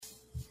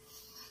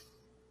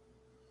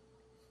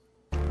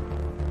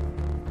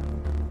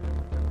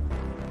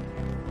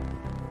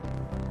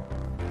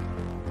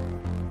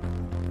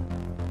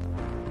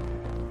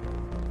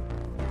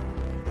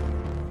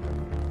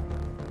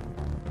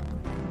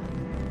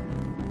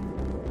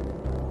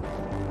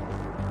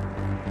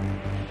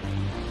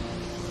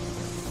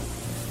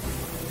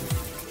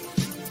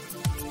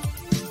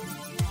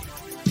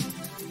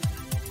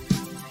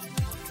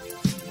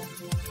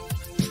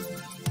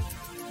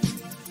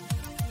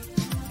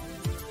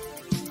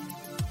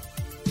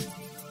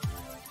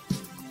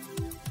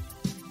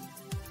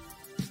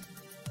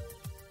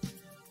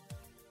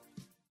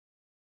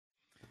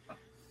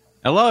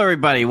Hello,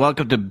 everybody.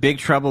 Welcome to Big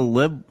Trouble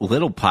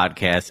Little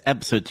Podcast,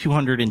 episode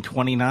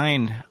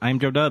 229. I'm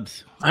Joe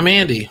Dubs. I'm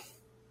Andy.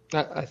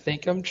 I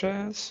think I'm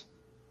Chaz.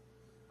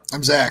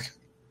 I'm Zach.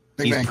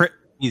 He's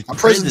I'm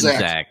prison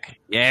Zach.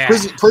 Yeah.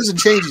 Prison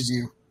changes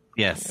you.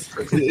 Yes.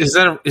 Is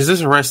this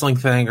a wrestling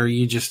thing, or are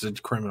you just a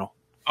criminal?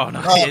 Oh,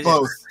 no.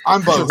 Both.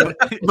 I'm both.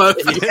 Both.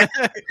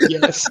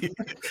 Yes.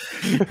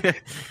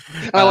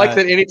 I like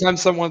that anytime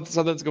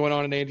something's going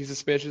on and Andy's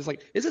suspicious, it's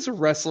like, is this a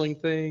wrestling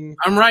thing?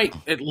 I'm right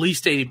at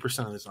least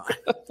 80% of the time.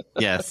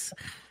 Yes.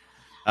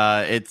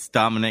 It's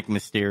Dominic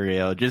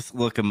Mysterio. Just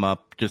look him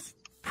up. Just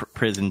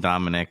Prison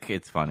Dominic.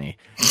 It's funny.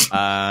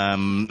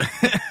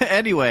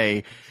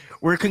 Anyway,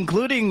 we're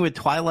concluding with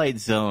Twilight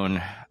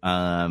Zone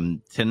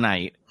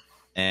tonight,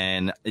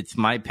 and it's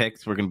my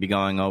picks. We're going to be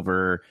going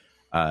over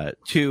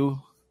 2,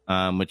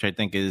 which I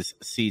think is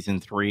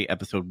season 3,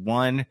 episode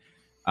 1,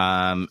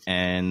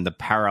 and The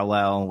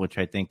Parallel, which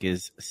I think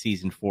is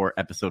season 4,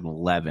 episode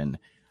 11.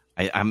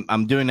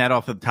 I'm doing that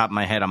off the top of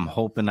my head. I'm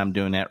hoping I'm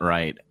doing that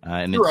right,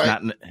 and it's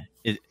right. not.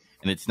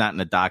 And it's not in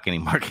the doc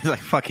anymore because I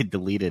fucking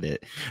deleted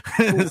it.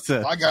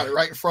 So, I got it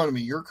right in front of me.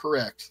 You're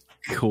correct.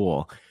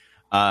 Cool.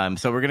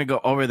 So we're going to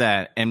go over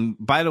that. And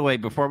by the way,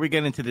 before we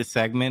get into this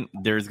segment,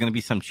 there's going to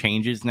be some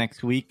changes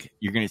next week.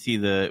 You're going to see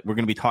we're going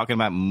to be talking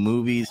about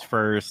movies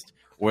first,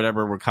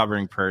 whatever we're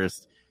covering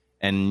first.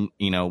 And,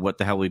 what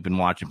the hell we've been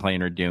watching,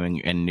 playing, or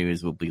doing, and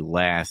news will be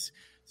last.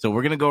 So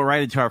we're going to go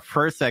right into our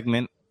first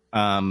segment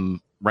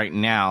right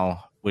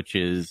now, which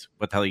is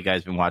what the hell you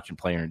guys been watching,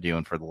 playing, or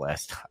doing for the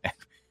last time.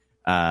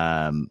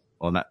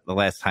 Well, not the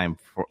last time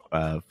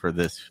for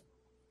this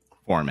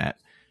format.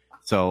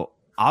 So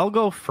I'll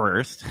go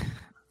first,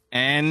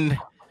 and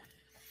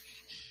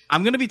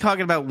I'm going to be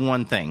talking about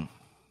one thing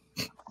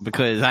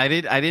because I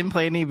didn't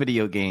play any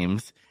video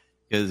games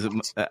because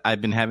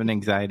I've been having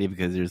anxiety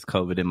because there's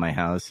COVID in my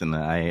house and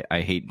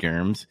I hate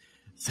germs.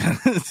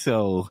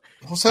 So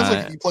well, it sounds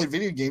like if you played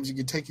video games, you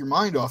could take your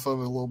mind off of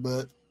it a little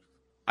bit.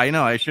 I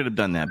know I should have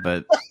done that,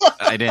 but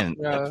I didn't.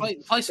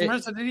 Play some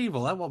Resident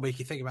Evil. That won't make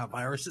you think about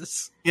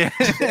viruses. Yeah.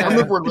 I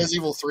remember when Resident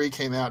Evil 3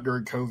 came out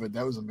during COVID.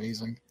 That was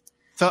amazing.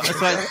 So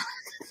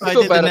I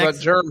feel bad about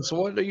germs.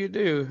 What do you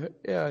do?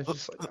 Yeah, it's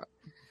just like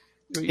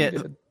what you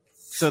did.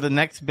 So the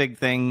next big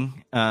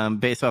thing,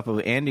 based off of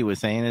what Andy was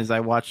saying, is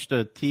I watched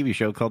a TV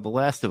show called The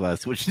Last of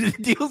Us, which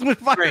deals with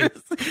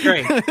virus.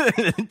 Great.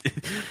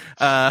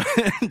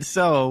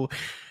 So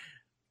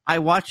I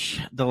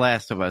watched The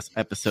Last of Us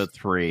episode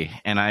 3,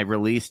 and I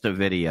released a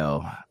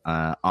video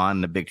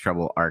on the Big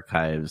Trouble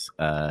Archives,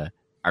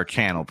 our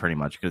channel, pretty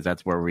much, because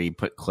that's where we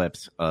put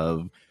clips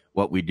of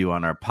what we do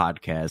on our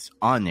podcast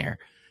on there.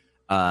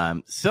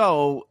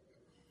 So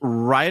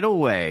right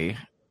away,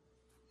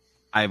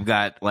 I've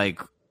got like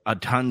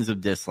tons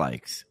of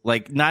dislikes,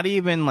 like not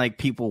even like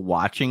people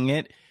watching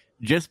it,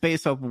 just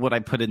based off of what I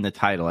put in the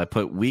title. I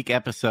put weak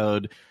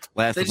episode,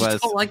 Last of Us. They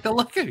just don't like the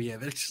look of you.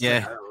 They're just yeah.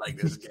 Like, I don't like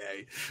this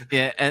guy.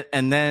 Yeah,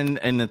 and then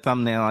in the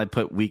thumbnail, I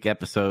put weak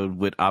episode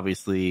with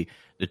obviously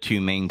the 2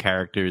 main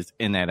characters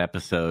in that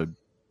episode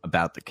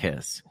about the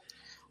kiss.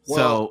 Well,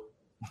 so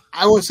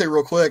I want to say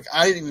real quick,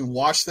 I didn't even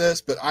watch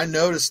this, but I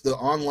noticed the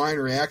online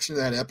reaction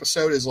to that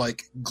episode is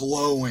like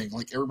glowing.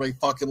 Like everybody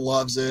fucking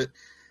loves it.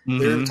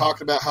 They're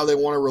talking about how they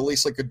want to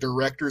release like a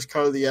director's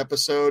cut of the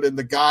episode, and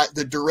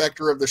the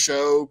director of the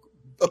show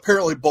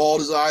apparently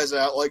bawled his eyes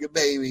out like a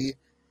baby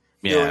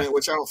doing it,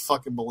 which I don't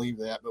fucking believe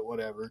that, but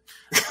whatever.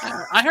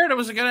 I heard it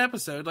was a good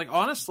episode. Like,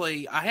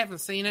 honestly, I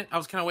haven't seen it. I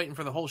was kind of waiting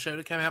for the whole show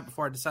to come out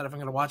before I decide if I'm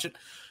going to watch it.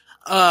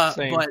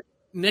 But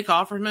Nick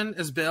Offerman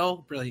as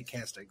Bill, brilliant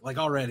casting. Like,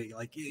 already.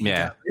 Like,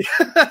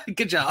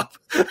 good job.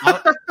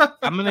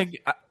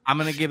 I'm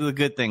gonna give the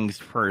good things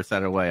first out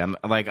of the way.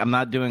 I'm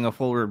not doing a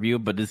full review,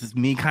 but this is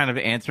me kind of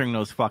answering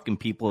those fucking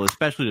people,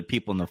 especially the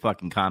people in the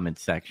fucking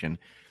comments section.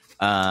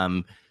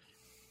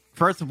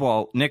 First of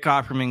all, Nick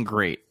Offerman,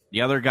 great.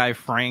 The other guy,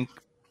 Frank,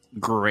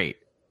 great.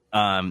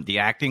 The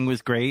acting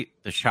was great.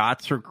 The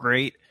shots were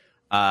great.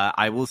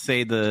 I will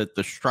say the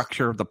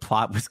structure of the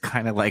plot was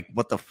kind of like,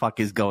 what the fuck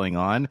is going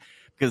on?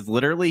 Because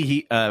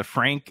literally,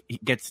 Frank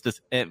gets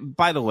this.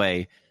 By the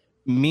way,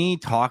 me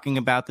talking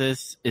about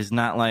this is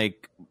not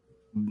like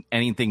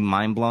anything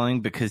mind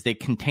blowing because they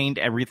contained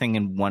everything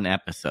in one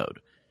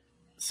episode.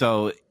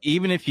 So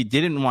even if you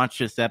didn't watch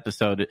this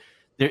episode,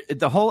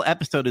 the whole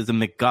episode is a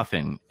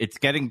MacGuffin. It's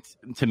getting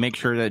to make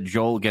sure that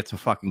Joel gets a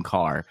fucking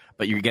car,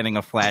 but you're getting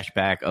a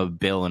flashback of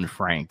Bill and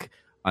Frank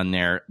on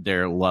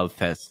their love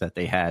fest that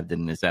they had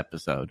in this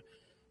episode.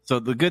 So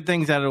the good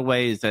things out of the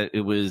way is that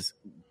it was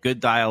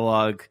good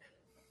dialogue.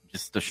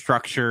 Just the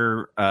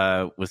structure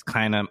was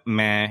kind of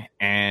meh,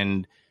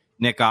 and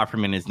Nick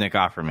Offerman is Nick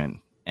Offerman,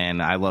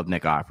 and I love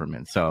Nick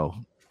Offerman, so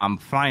I'm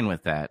fine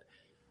with that.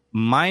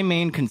 My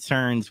main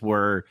concerns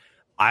were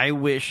I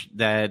wish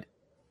that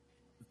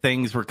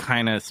things were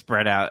kind of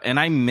spread out, and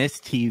I miss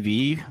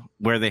TV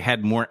where they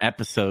had more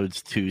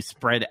episodes to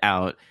spread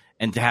out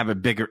and to have a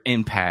bigger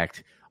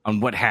impact on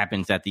what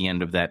happens at the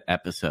end of that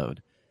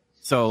episode.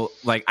 So,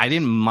 like, I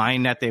didn't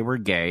mind that they were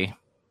gay.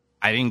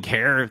 I didn't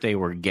care if they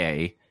were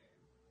gay.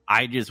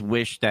 I just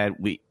wish that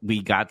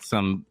we got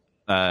some,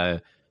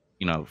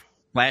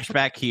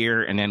 flashback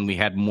here, and then we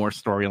had more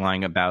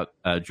storyline about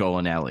Joel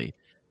and Ellie.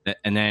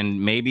 And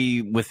then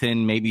maybe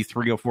within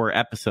 3 or 4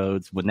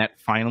 episodes, when that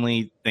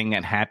finally thing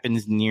that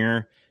happens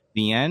near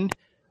the end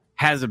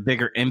has a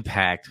bigger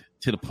impact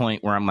to the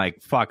point where I'm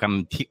like, fuck,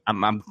 I'm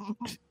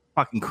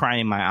fucking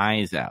crying my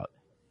eyes out.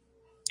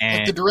 And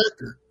like the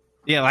director.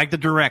 Yeah, like the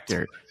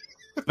director.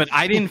 But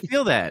I didn't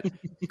feel that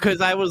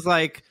because I was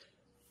like,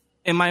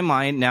 in my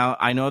mind, now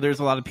I know there's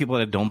a lot of people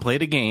that don't play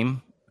the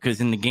game because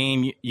in the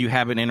game you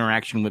have an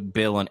interaction with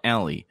Bill and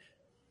Ellie.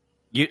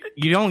 You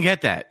don't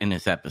get that in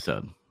this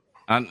episode.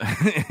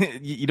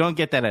 You don't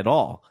get that at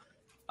all.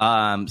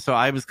 So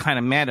I was kind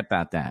of mad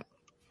about that.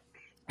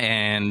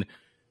 And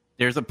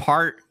there's a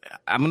part,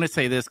 I'm going to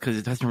say this because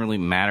it doesn't really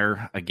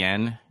matter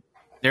again.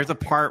 There's a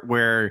part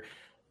where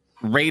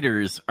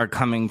raiders are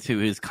coming to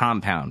his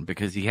compound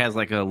because he has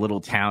like a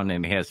little town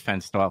and he has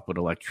fenced off with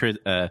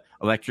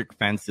electric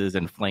fences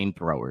and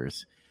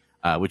flamethrowers,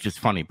 which is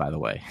funny, by the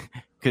way,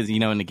 because,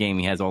 in the game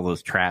he has all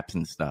those traps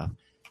and stuff.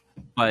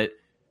 But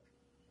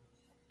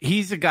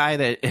he's a guy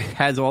that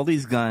has all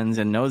these guns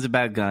and knows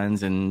about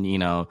guns and,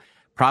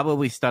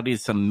 probably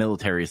studies some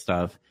military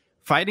stuff.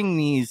 Fighting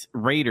these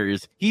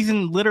raiders, he's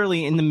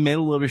literally in the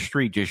middle of the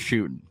street just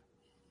shooting.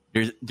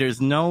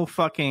 There's no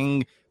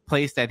fucking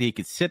place that he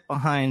could sit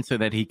behind so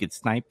that he could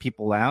snipe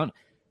people out.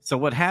 So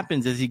what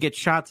happens is he gets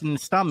shots in the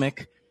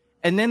stomach,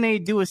 and then they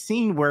do a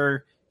scene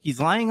where he's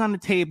lying on the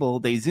table.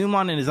 They zoom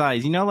on in his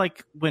eyes.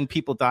 Like when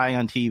people die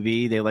on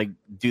TV, they like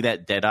do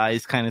that dead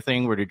eyes kind of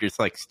thing where they're just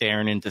like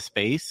staring into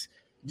space.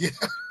 Yeah.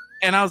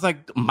 And I was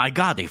like, my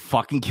God, they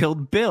fucking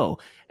killed Bill.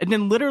 And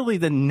then literally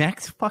the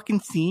next fucking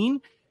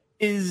scene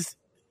is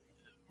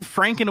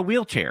Frank in a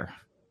wheelchair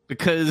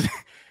because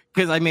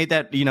I made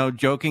that,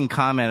 joking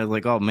comment of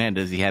like, oh man,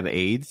 does he have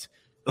AIDS?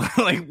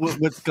 Like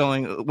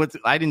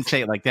I didn't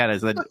say it like that.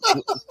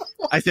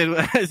 I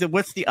said,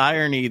 what's the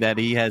irony that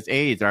he has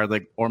AIDS?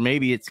 Or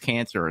maybe it's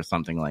cancer or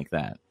something like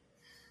that.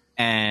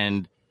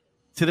 And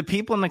to the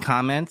people in the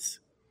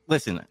comments,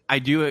 listen, I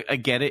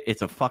get it.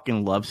 It's a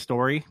fucking love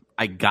story.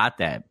 I got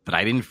that, but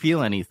I didn't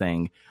feel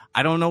anything.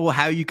 I don't know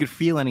how you could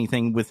feel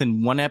anything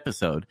within one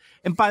episode.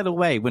 And by the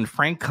way, when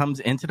Frank comes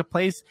into the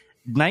place,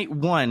 night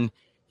 1,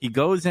 he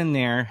goes in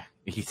there,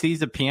 he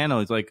sees a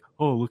piano. He's like,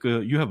 oh, look,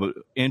 you have an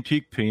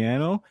antique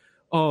piano?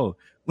 Oh,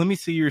 let me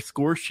see your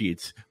score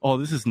sheets. Oh,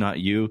 this is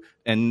not you.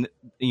 And,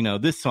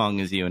 this song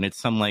is you. And it's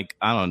some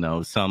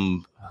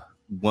some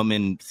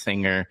woman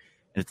singer.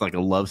 It's like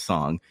a love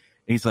song. And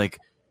he's like,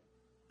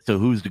 so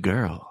who's the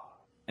girl?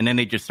 And then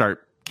they just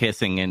start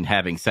kissing and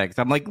having sex.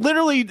 I'm like,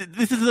 literally,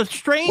 this is a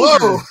stranger.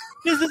 Whoa.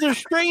 This is a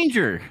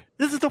stranger.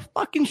 This is a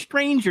fucking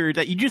stranger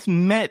that you just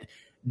met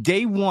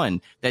day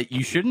 1 that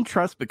you shouldn't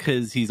trust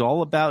because he's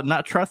all about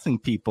not trusting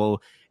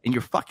people, and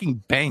you're fucking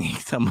banging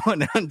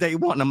someone on day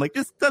 1. I'm like,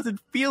 this doesn't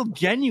feel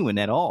genuine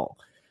at all.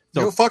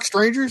 So, you don't fuck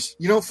strangers?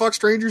 You don't fuck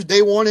strangers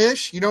day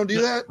 1-ish? You don't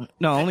do that?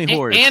 No, only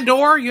whores.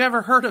 And/or you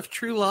ever heard of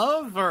true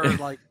love or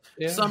like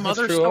some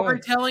other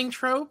storytelling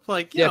trope?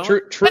 Like,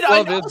 true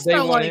love is day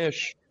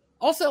 1-ish.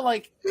 Also,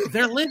 like,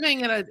 they're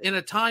living in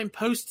a time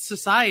post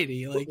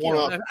society. Like,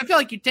 I feel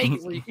like you take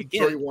it where you could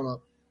get it. One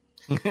up.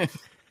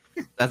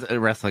 That's a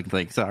wrestling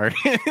thing. Sorry.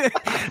 That's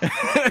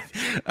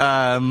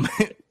why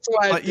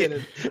I did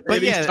it.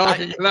 But he's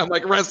talking, and I'm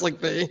like, wrestling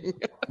thing.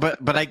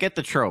 but I get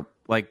the trope.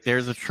 Like,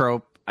 there's a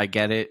trope. I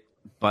get it.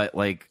 But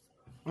like,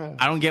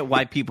 I don't get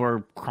why people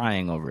are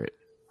crying over it.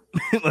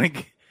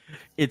 Like,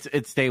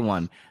 it's day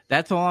 1.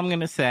 That's all I'm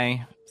gonna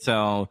say.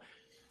 So.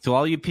 To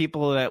all you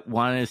people that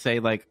want to say,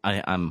 like,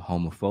 I'm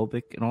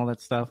homophobic and all that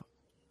stuff,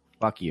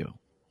 fuck you.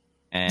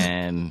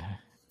 And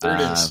there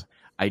it is.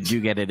 I do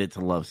get it. It's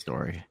a love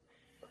story.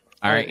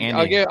 All right,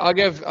 Andy. I'll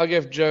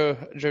give Joe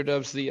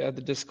Dubs the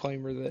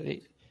disclaimer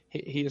that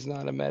he is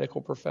not a medical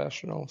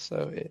professional.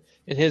 So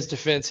in his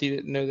defense, he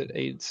didn't know that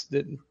AIDS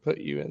didn't put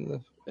you in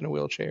a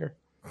wheelchair.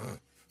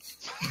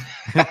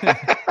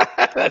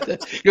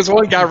 Because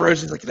one guy wrote,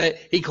 he's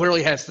like, he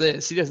clearly has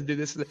this. He doesn't do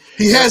this.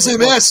 He has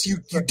MS, you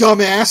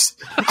dumbass.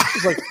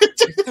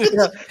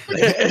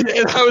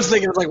 And I was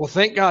thinking, well,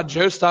 thank God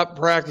Joe stopped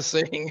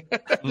practicing.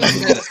 That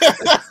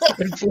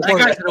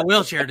guy's in a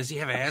wheelchair. Does he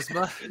have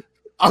asthma?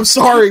 I'm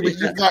sorry, but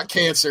you've got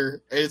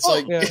cancer. It's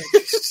like you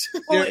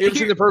ever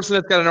seen the person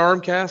that's got an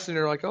arm cast and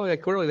they're like, oh yeah,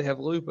 clearly they have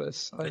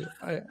lupus.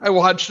 I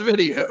watched the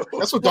video.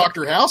 That's what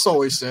Dr. House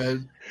always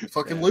said.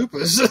 Fucking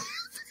lupus.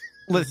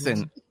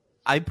 Listen,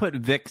 I put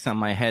Vicks on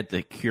my head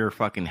to cure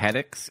fucking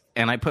headaches,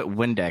 and I put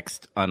Windex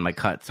on my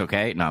cuts,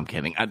 okay? No, I'm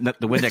kidding.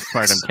 The Windex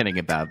part I'm kidding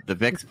about. The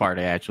Vicks part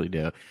I actually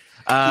do.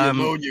 The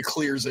ammonia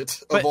clears it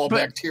of all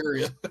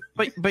bacteria.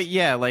 But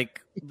yeah,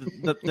 like,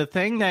 the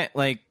thing that,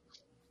 like,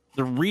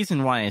 the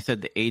reason why I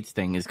said the AIDS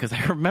thing is because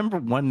I remember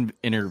one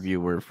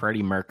interview where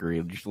Freddie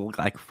Mercury just looked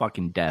like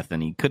fucking death,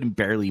 and he couldn't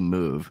barely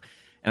move.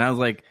 And I was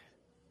like,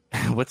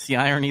 what's the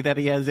irony that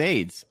he has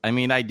AIDS? I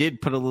mean, I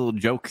did put a little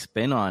joke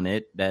spin on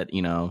it that,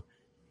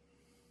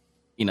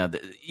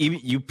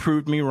 you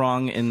proved me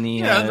wrong in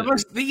the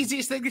the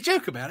easiest thing to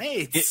joke about.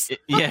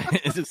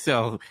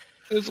 So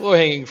it's low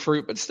hanging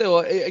fruit, but still,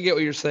 I get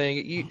what you're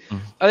saying.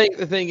 I think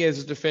the thing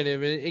is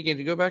definitive, and again,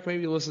 to go back,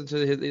 maybe listen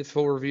to his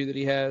full review that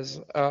he has.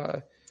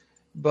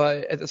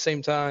 But at the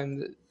same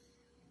time,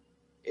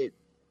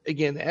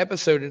 the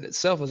episode in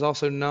itself is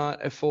also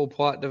not a full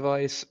plot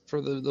device for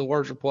the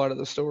larger plot of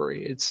the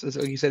story. It's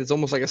like you said, it's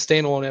almost like a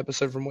standalone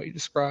episode from what you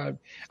described.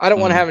 I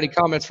don't want to have any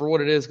comments for what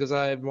it is because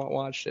I have not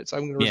watched it, so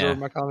I'm going to reserve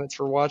my comments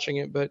for watching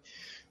it. But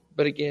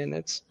again,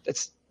 that's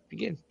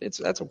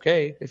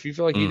okay if you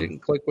feel like you didn't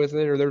click with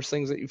it or there's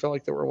things that you felt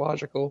like that were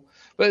logical.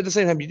 But at the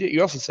same time,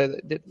 you also said that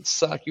it didn't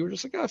suck. You were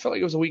just like, I felt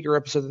like it was a weaker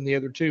episode than the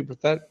other two.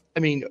 But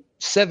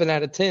 7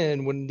 out of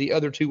 10 when the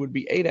other two would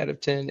be 8 out of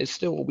 10 is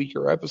still a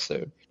weaker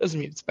episode. Doesn't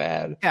mean it's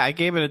bad. Yeah, I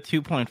gave it a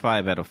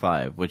 2.5 out of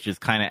 5, which is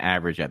kind of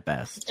average at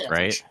best,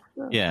 right?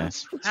 Yeah.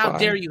 It's How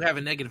dare you have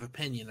a negative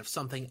opinion of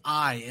something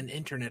an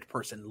internet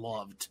person,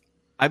 loved?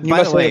 You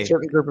must like a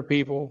certain group of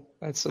people.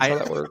 That's how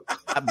that works.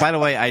 By the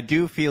way, I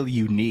do feel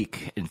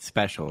unique and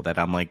special that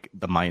I'm like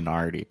the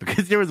minority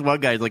because there was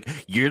one guy who's like,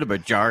 "You're the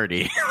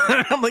majority."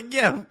 I'm like,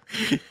 "Yeah."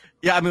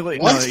 I mean,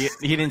 no, he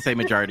didn't say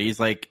majority. He's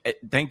like,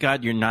 "Thank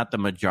God you're not the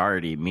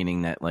majority,"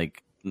 meaning that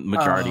like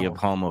majority of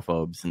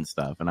homophobes and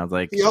stuff. And I was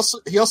like, he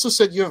also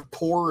said you have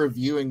poor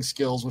reviewing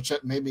skills, which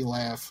made me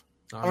laugh.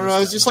 I don't know.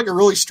 It's just like a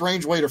really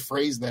strange way to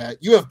phrase that.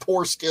 You have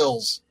poor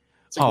skills.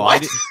 It's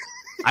like,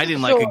 I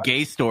didn't like a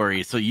gay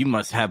story, so you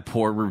must have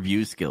poor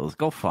review skills.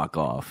 Go fuck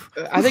off.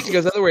 I think it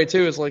goes the other way,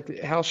 too. Is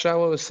like, how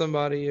shallow is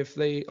somebody if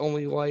they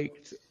only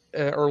liked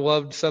or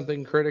loved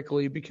something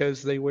critically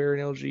because they wear an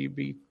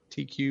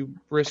LGBTQ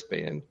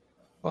wristband?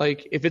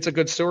 Like, if it's a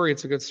good story,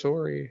 it's a good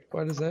story.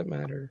 Why does that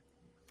matter?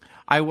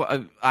 I'm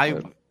going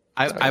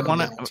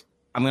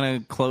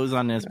to close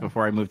on this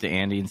before I move to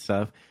Andy and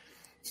stuff.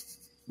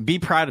 Be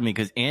proud of me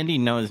because Andy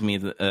knows me.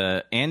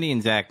 Andy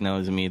and Zach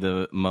knows me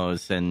the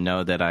most and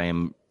know that I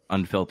am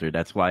unfiltered.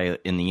 That's why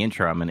in the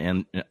intro I'm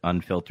an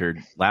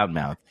unfiltered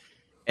loudmouth.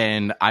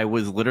 And I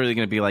was literally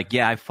going to be like,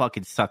 yeah, I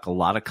fucking suck a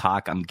lot of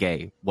cock. I'm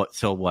gay. What?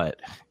 So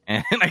what?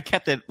 And I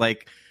kept it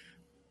like,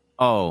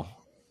 oh,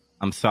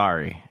 I'm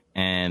sorry.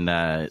 And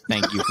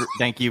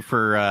thank you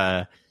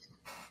for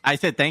I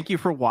said thank you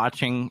for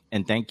watching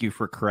and thank you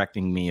for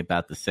correcting me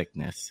about the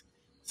sickness.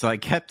 So I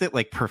kept it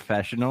like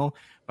professional,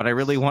 but I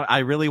really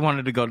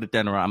wanted to go to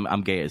dinner.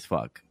 I'm gay as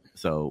fuck.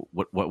 So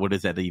what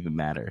does that even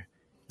matter?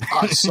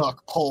 I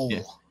suck hole.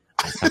 Yeah,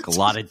 I suck a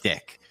lot of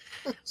dick.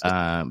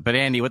 But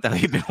Andy, what the hell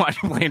have you been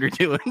watching, playing, or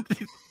doing?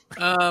 Did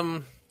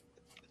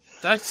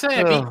I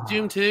say I beat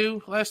Doom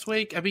 2 last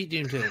week? I beat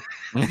Doom 2.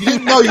 You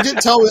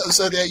didn't tell me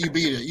that you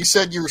beat it. You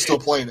said you were still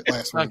playing it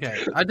last week.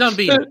 Okay, I done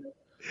beat it.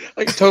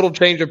 Like a total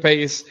change of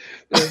pace.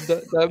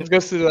 That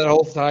goes through that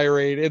whole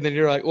tirade, and then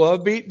you're like, well, I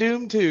beat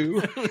Doom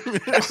 2.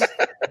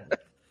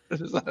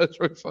 That's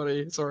really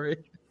funny. Sorry.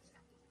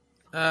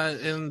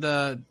 And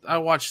I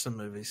watched some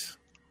movies.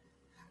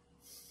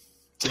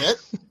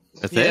 That's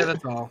it? Yeah,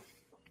 that's all.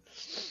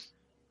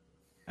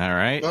 All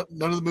right.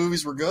 None of the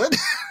movies were good?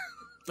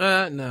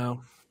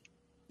 No.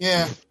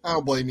 Yeah, I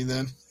don't blame you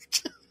then.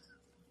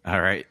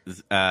 All right.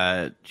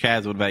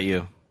 Chaz, what about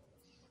you?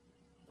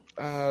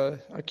 I'll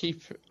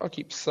keep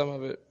some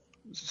of it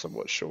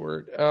somewhat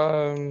short.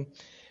 I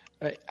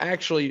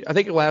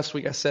think last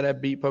week I said I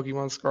beat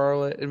Pokemon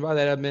Scarlet, and by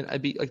that I meant I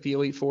beat like the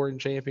Elite Four and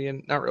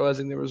Champion, not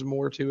realizing there was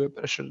more to it,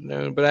 but I should have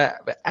known. But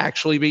I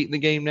actually beaten the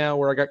game now,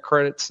 where I got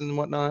credits and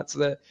whatnot,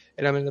 and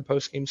I'm in the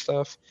post game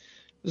stuff.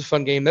 It was a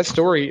fun game. That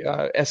story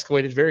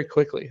escalated very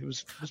quickly. It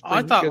was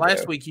I thought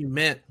last week you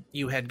meant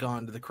you had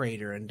gone to the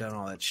crater and done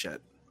all that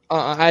shit.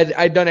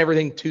 I'd done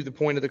everything to the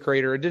point of the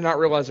crater. I did not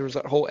realize there was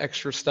that whole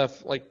extra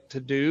stuff like to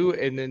do,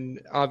 and then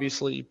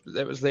obviously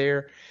that was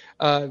there.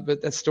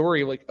 But that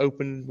story like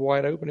opened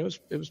wide open. It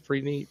was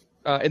pretty neat.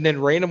 And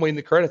then randomly in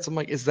the credits, I'm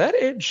like, "Is that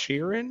Ed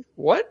Sheeran?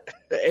 What?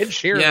 Ed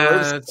Sheeran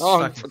wrote a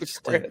song for the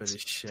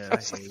credits?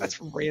 That's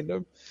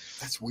random.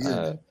 That's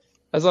weird."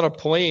 I was on a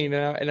plane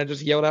and I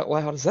just yelled out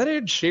loud, "Is that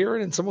Ed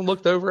Sheeran?" And someone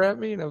looked over at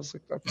me and I was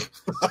like,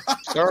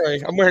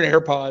 "Sorry, I'm wearing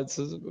AirPods.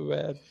 This is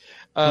bad."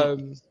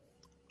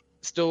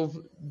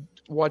 Still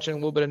watching a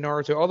little bit of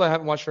Naruto, although I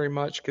haven't watched very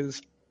much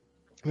because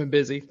I've been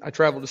busy. I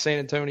traveled to San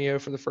Antonio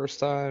for the first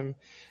time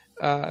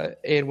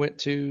and went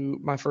to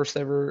my first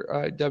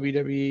ever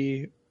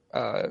WWE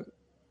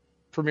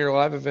Premier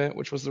Live event,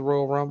 which was the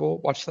Royal Rumble.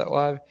 Watched that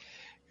live.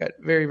 Got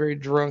very, very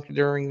drunk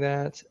during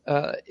that.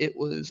 It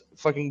was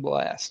fucking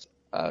blast.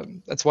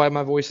 That's why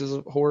my voice is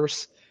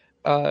hoarse.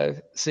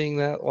 Seeing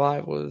that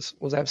live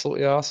was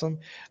absolutely awesome.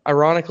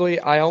 Ironically,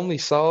 I only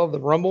saw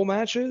the Rumble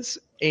matches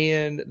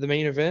and the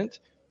main event.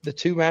 The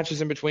two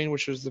matches in between,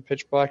 which was the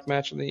pitch black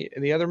match and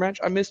the other match,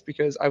 I missed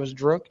because I was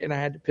drunk and I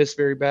had to piss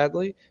very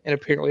badly, and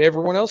apparently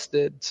everyone else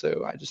did.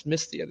 So I just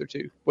missed the other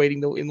two,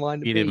 waiting in line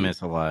to. You didn't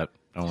miss a lot.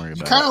 Don't worry about it.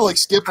 You kind of like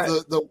skipped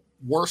the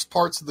worst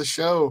parts of the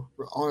show,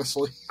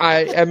 honestly.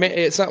 I mean,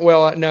 it's not.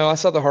 Well, no, I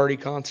saw the Hardy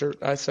concert,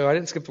 so I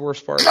didn't skip the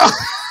worst part.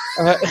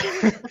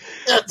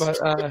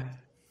 But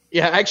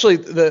Yeah, actually,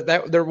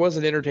 there was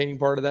an entertaining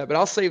part of that, but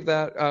I'll save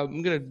that.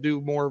 I'm going to do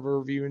more of a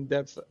review in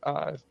depth,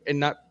 and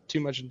not too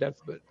much in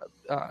depth, but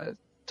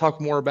talk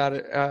more about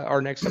it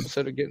our next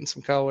episode of Getting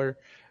Some Color,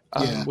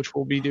 which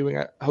we'll be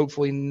doing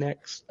hopefully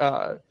next,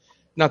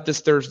 not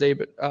this Thursday,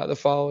 but the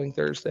following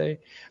Thursday.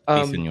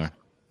 On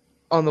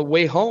the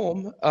way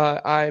home,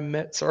 I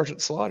met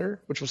Sergeant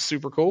Slaughter, which was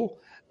super cool.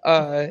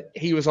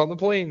 He was on the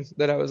plane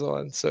that I was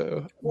on,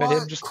 so met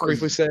him, just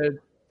briefly said.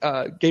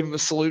 Gave him a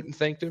salute and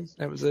thanked him.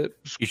 That was it.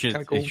 You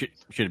should cool. It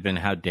should have been,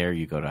 how dare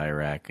you go to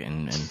Iraq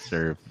and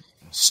serve.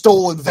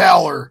 Stolen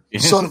valor,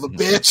 son of a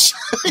bitch.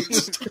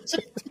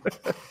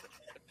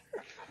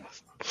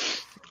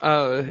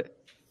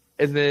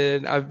 And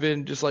then I've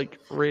been just like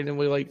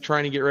randomly like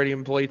trying to get ready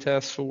and play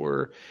tests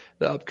for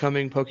the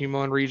upcoming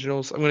Pokemon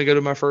regionals. I'm going to go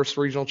to my first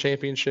regional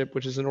championship,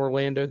 which is in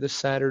Orlando this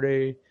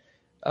Saturday,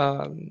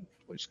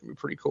 which is going to be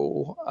pretty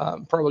cool.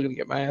 Probably going to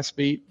get my ass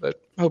beat,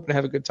 but hoping to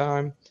have a good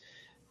time.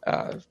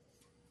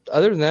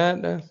 Other than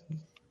that,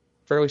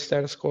 fairly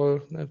status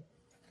quo.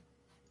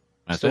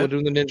 Still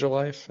doing the ninja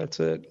life.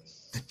 That's it.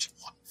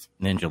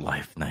 Ninja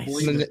life, nice.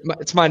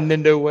 It's my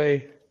Nindo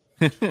way.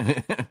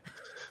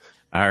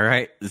 All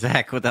right,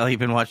 Zach, what the hell you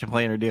been watching,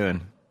 playing, or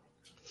doing?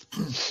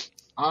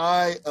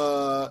 I'm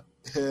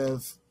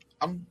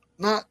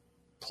not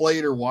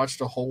played or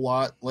watched a whole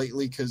lot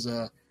lately because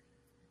the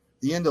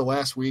end of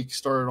last week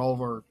started all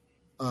of our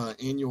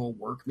annual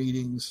work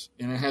meetings,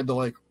 and I had to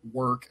like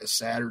work a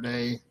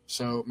Saturday,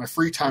 so my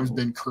free time's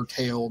been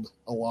curtailed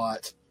a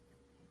lot.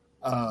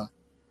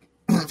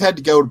 I've had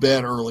to go to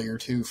bed earlier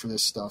too for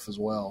this stuff as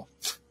well.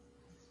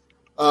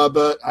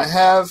 But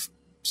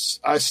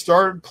I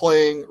started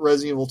playing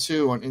Resident Evil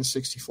 2 on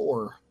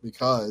N64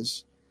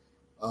 because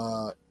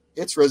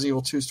it's Resident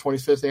Evil 2's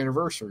 25th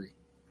anniversary,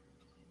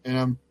 and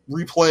I'm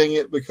replaying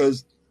it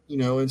because, you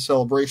know, in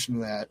celebration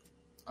of that.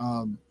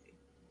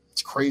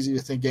 It's crazy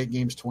to think that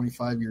game's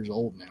 25 years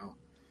old now.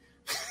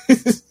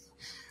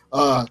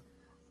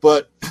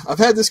 But I've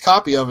had this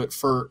copy of it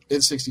for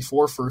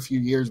N64 for a few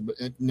years, but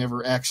it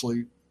never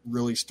actually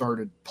really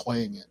started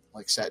playing it.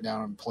 Like, sat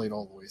down and played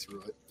all the way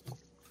through it.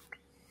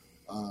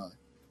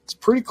 It's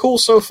pretty cool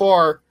so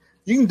far.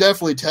 You can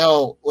definitely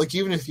tell, like,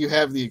 even if you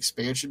have the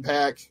expansion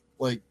pack,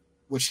 like,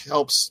 which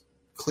helps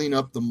clean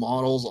up the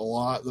models a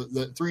lot.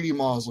 The 3D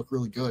models look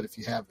really good if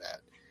you have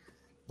that.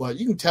 But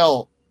you can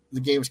tell the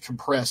game's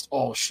compressed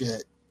all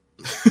shit.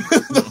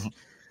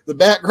 The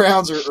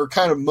backgrounds are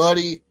kind of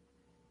muddy,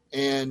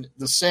 and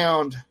the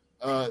sound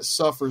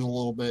suffers a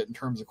little bit in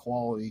terms of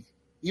quality.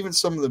 Even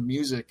some of the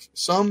music,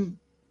 some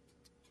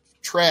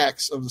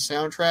tracks of the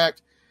soundtrack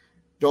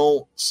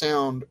don't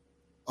sound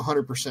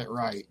 100%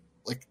 right.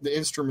 Like, the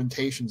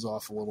instrumentation's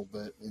off a little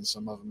bit in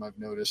some of them, I've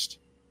noticed.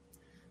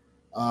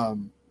 But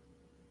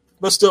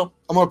still,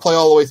 I'm going to play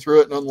all the way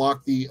through it and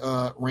unlock the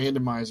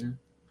randomizer.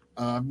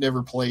 I've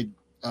never played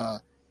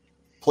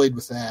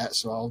with that,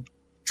 so I'll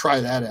try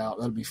that out.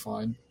 That'll be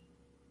fun.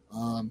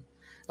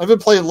 I've been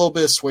playing a little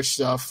bit of Switch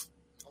stuff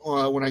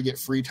when I get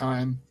free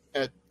time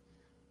at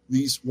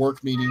these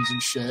work meetings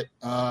and shit.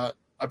 I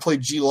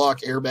played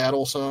G-Lock Air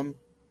Battle some,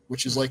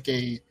 which is like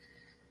a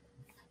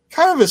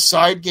kind of a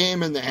side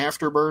game in the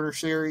Afterburner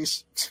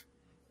series.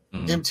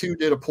 M2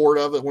 did a port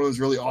of it, one of those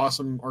really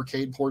awesome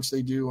arcade ports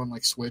they do on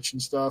like Switch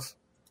and stuff.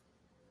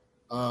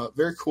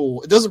 Very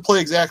cool. It doesn't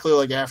play exactly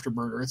like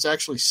Afterburner. It's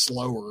actually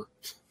slower.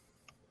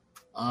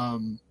 I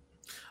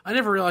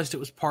never realized it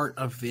was part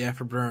of the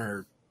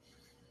Afterburner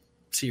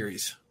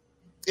series.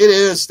 It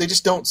is. They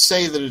just don't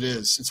say that it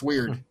is. It's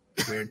weird.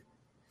 Weird.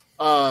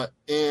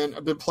 And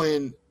I've been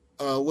playing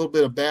a little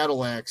bit of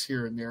Battle Axe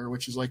here and there,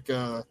 which is like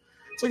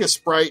it's like a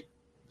sprite.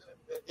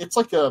 It's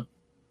like a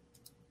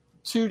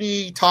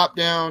 2D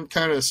top-down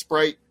kind of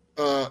sprite,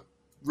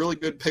 really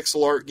good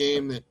pixel art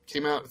game that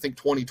came out, I think,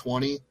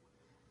 2020.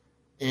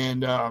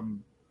 And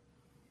kind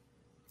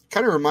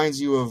of reminds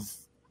you of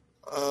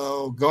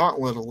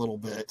Gauntlet a little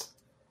bit,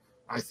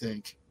 I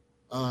think.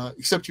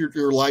 Except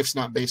your life's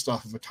not based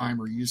off of a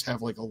timer. You just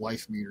have like a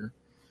life meter.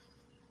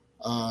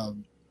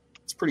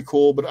 It's pretty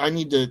cool, but I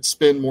need to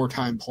spend more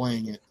time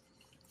playing it.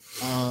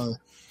 I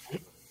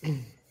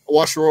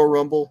watched Royal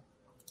Rumble.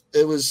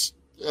 It was...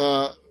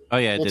 oh,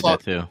 yeah, I did that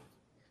too.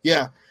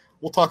 Yeah,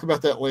 we'll talk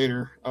about that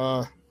later.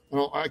 I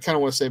kind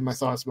of want to save my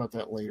thoughts about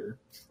that later.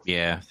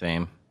 Yeah,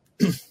 same.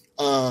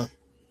 And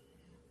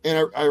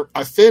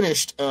I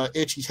finished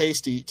Itchy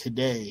Tasty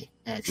today,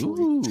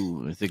 actually.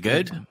 Ooh, is it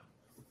good?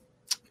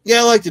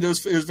 Yeah, I liked it. It was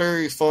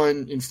very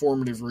fun,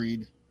 informative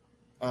read.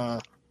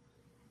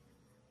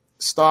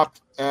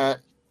 Stopped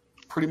at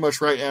pretty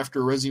much right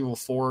after Resident Evil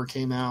 4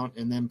 came out,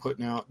 and then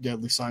putting out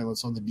Deadly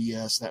Silence on the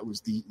DS. That was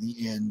the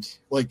end.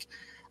 Like,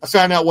 I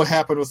found out what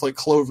happened with like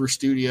Clover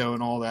Studio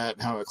and all that,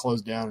 and how it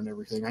closed down and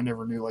everything. I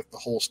never knew like the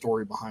whole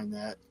story behind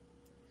that.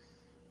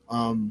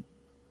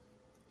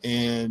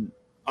 And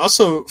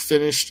also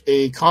finished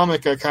a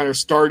comic I kind of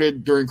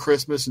started during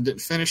Christmas and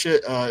didn't finish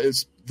it.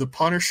 It's The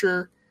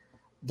Punisher,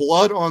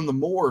 Blood on the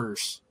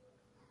Moors.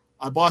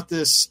 I bought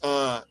this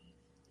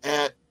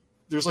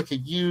there's like a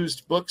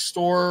used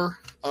bookstore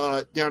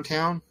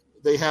downtown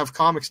they have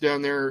comics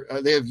down there.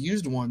 They have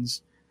used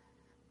ones,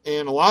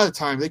 and a lot of the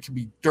time they can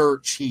be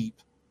dirt cheap.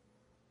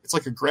 It's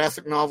like a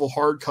graphic novel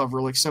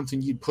hardcover, like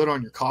something you'd put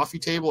on your coffee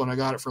table, and I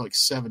got it for like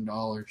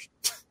 $7.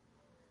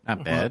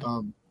 Not bad.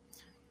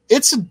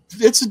 It's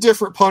a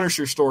different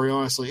Punisher story,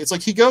 honestly. It's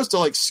like he goes to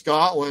like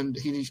Scotland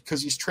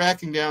because he's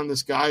tracking down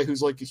this guy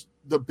who's like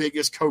the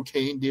biggest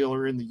cocaine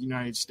dealer in the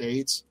United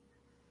States,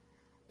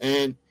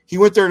 and he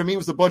went there to meet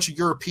with a bunch of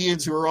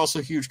Europeans who are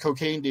also huge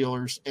cocaine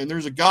dealers. And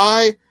there's a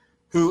guy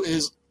who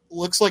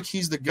looks like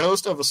he's the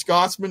ghost of a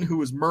Scotsman who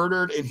was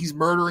murdered, and he's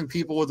murdering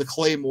people with a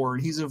claymore,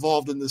 and he's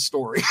involved in this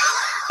story.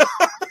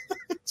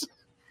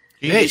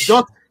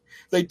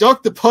 They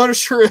dunk the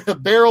Punisher in a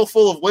barrel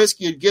full of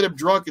whiskey and get him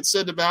drunk and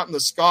send him out in the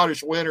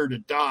Scottish winter to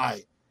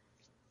die.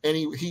 And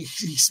he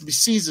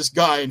sees this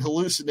guy and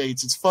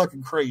hallucinates. It's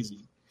fucking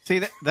crazy.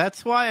 See,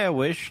 that's why I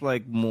wish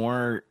like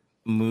more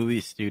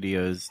movie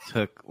studios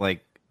took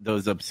like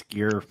those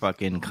obscure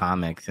fucking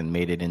comics and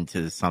made it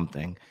into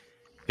something.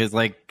 Because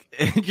like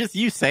just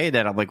you say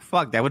that, I'm like,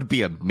 fuck, that would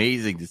be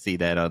amazing to see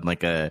that on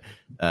like a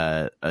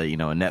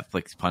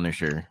Netflix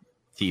Punisher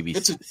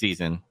TV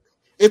season.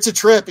 It's a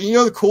trip. And you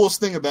know the coolest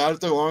thing about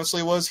it, though,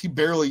 honestly, was he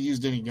barely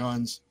used any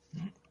guns.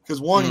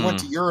 Because, one, he went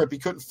to Europe. He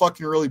couldn't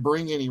fucking really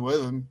bring any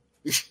with him.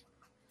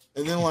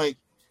 And then, like,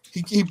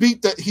 he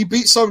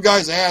beat some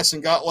guy's ass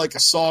and got, like,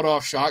 a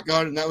sawed-off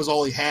shotgun, and that was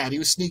all he had. He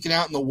was sneaking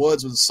out in the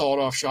woods with a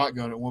sawed-off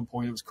shotgun at one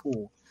point. It was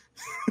cool.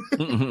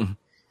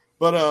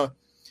 But,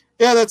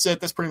 yeah, that's it.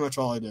 That's pretty much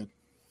all I did.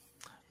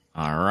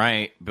 All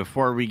right.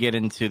 Before we get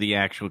into the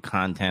actual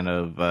content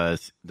of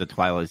the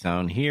Twilight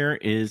Zone, here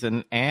is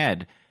an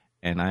ad.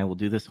 And I will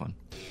do this one.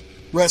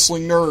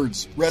 Wrestling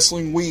nerds,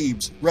 wrestling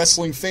weebs,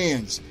 wrestling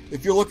fans.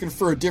 If you're looking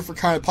for a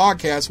different kind of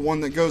podcast,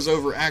 one that goes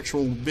over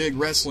actual big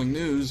wrestling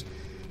news,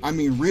 I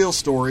mean real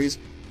stories,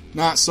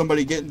 not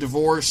somebody getting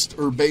divorced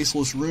or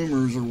baseless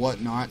rumors or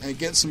whatnot, and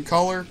get some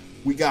color,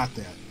 we got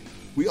that.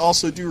 We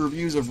also do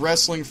reviews of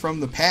wrestling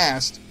from the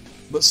past,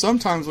 but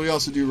sometimes we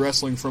also do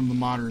wrestling from the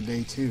modern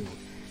day too,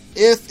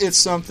 if it's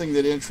something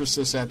that interests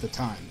us at the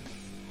time.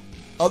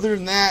 Other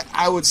than that,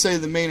 I would say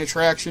the main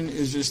attraction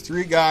is just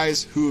three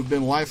guys who have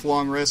been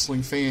lifelong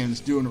wrestling fans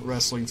doing what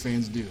wrestling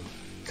fans do.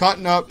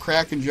 Cutting up,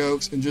 cracking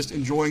jokes, and just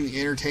enjoying the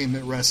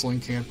entertainment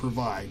wrestling can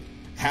provide.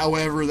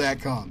 However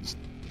that comes.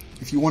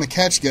 If you want to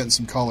catch Getting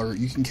Some Color,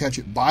 you can catch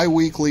it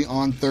bi-weekly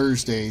on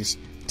Thursdays,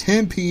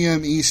 10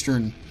 p.m.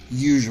 Eastern,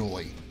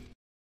 usually.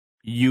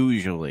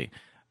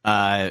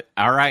 All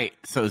right,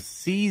 so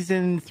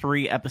Season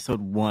 3, Episode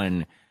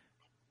 1,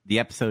 the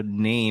episode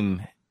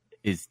name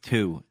is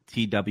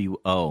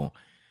TWO.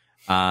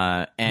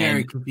 And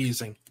very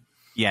confusing.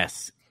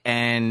 Yes.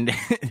 And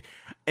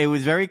it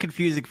was very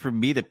confusing for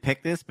me to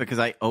pick this because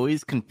I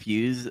always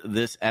confuse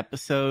this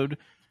episode.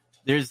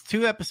 There's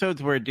 2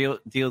 episodes where it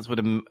deals with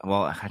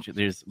actually,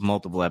 there's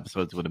multiple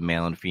episodes with a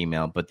male and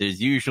female, but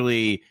there's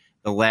usually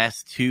the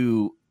last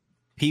 2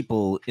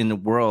 people in the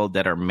world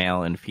that are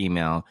male and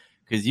female.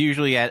 Because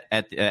usually at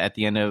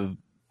the end of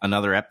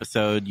another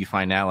episode, you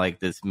find out like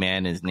this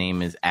man, his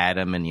name is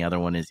Adam, and the other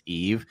one is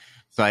Eve.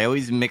 So I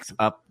always mix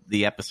up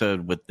the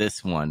episode with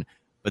this one.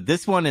 But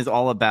this one is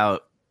all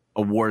about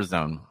a war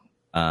zone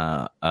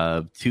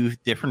of 2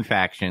 different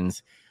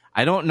factions.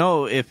 I don't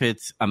know if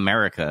it's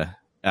America.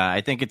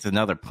 I think it's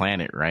another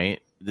planet, right?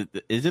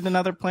 Is it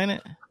another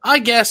planet? I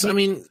guess. I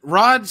mean,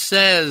 Rod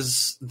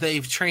says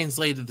they've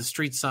translated the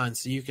street signs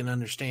so you can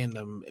understand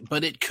them.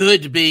 But it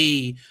could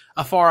be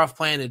a far-off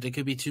planet. It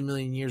could be 2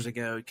 million years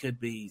ago. It could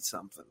be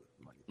something.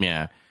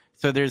 Yeah.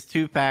 So there's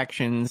 2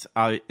 factions,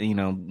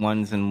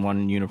 one's in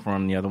one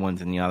uniform, the other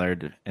one's in the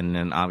other, and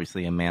then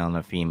obviously a male and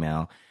a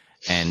female.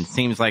 And it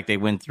seems like they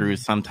went through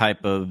some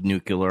type of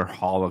nuclear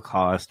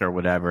holocaust or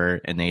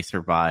whatever, and they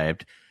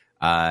survived.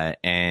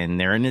 And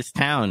they're in this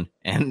town,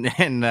 and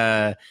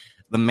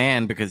the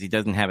man, because he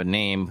doesn't have a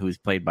name, who's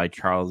played by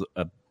Charles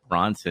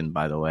Bronson,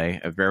 by the way,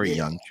 a very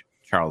young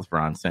Charles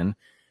Bronson,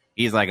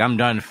 he's like, I'm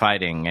done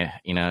fighting.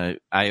 I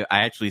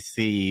actually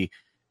see,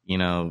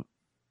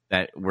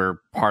 that we're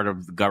part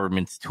of the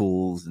government's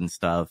tools and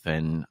stuff,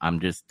 and I'm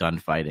just done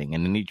fighting.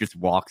 And then he just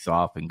walks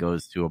off and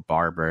goes to a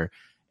barber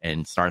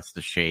and starts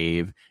to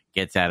shave,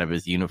 gets out of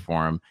his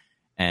uniform.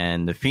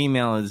 And the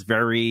female is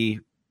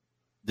very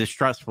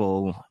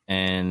distrustful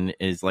and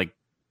is like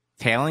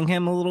tailing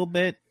him a little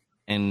bit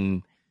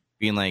and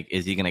being like,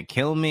 is he gonna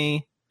kill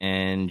me?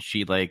 And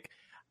she like,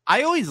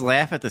 I always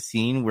laugh at the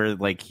scene where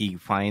like he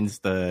finds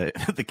the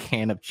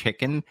can of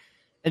chicken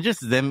and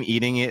just them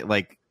eating it.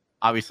 Like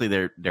obviously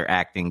they're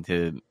acting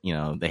to,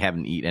 they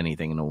haven't eaten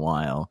anything in a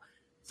while,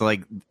 so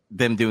like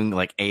them doing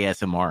like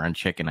ASMR on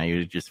chicken, I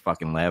usually just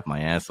fucking laugh my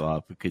ass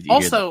off because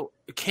also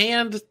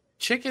canned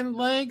chicken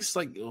legs,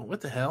 like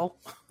what the hell?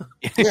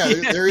 Yeah,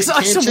 there is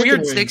like some weird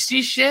wings.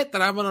 60s shit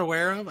that I'm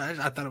unaware of. I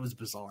thought it was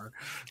bizarre.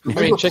 I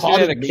mean, chicken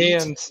in a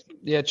can.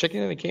 Yeah,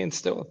 chicken in a can's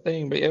still a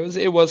thing, but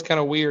it was kind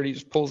of weird. He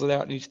just pulls it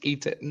out and he just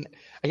eats it, and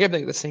I kept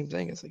thinking the same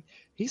thing. It's like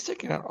he's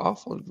taking an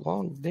awful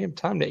long damn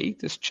time to eat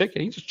this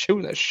chicken. He's just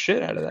chewing that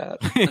shit out of that.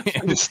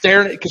 I'm just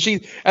staring at it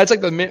because that's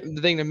like the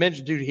thing to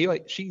mention, dude.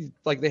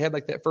 They had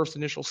like that first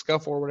initial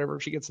scuffle or whatever.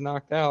 She gets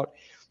knocked out.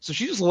 So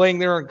she's just laying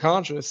there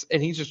unconscious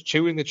and he's just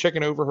chewing the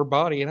chicken over her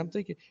body. And I'm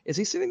thinking, is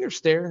he sitting there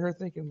staring at her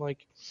thinking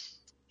like,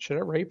 should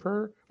I rape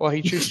her while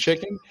he chews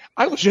chicken?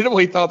 I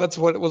legitimately thought that's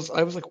what it was.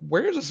 I was like,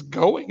 where is this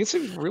going? It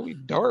seems really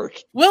dark.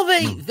 Well,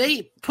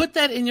 they put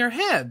that in your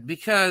head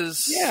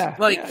because he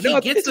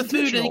gets the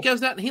food and he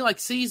goes out and he like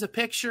sees a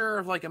picture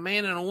of like a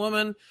man and a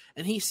woman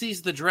and he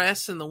sees the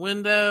dress in the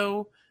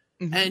window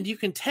and you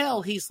can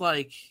tell he's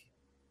like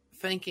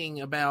thinking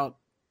about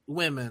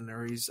women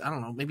or I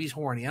don't know, maybe he's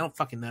horny. I don't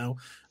fucking know.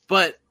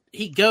 But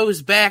he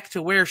goes back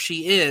to where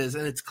she is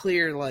and it's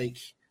clear like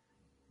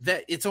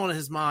that it's on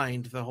his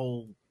mind, the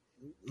whole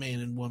man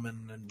and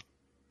woman and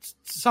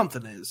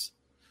something is.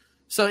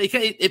 So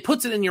it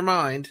puts it in your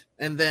mind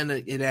and then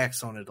it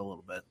acts on it a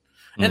little bit.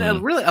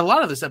 And really a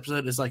lot of this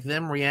episode is like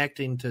them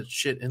reacting to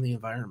shit in the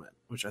environment,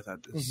 which I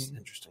thought is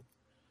interesting.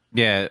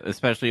 Yeah,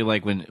 especially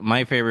like when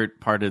my favorite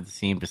part of the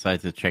scene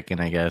besides the chicken,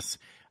 I guess,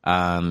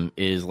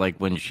 is like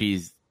when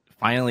she's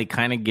finally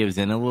kind of gives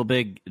in a little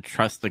bit,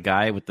 trusts the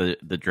guy with the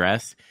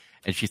dress,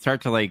 and she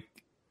starts to like,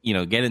 you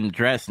know, get in the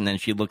dress, and then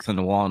she looks on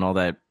the wall and all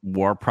that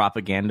war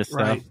propaganda stuff.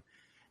 Right.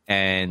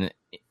 And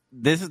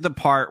this is the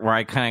part where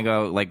I kind of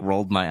go, like,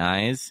 rolled my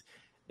eyes,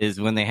 is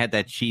when they had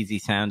that cheesy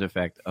sound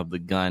effect of the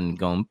gun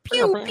going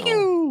pew,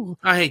 pew.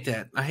 I hate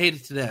that. I hate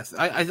it to death.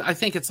 I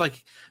think it's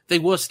like they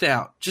wussed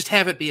out. Just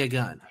have it be a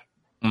gun.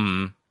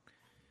 Mm.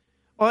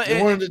 Well,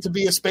 they wanted it to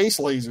be a space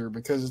laser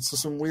because it's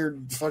some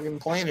weird fucking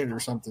planet or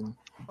something.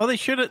 Well, they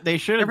should have.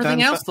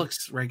 Everything else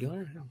looks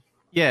regular.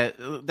 Yeah,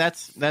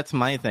 that's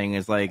my thing.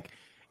 Is like,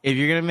 if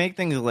you're gonna make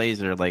things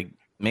laser, like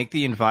make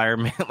the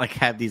environment like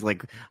have these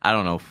like, I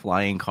don't know,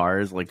 flying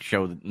cars, like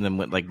show them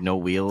with like no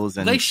wheels,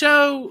 and they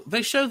show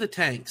the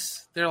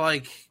tanks. They're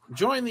like,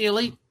 join the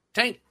elite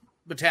tank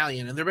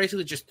battalion, and they're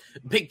basically just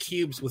big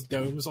cubes with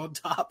domes on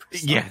top.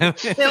 Yeah,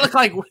 they look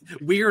like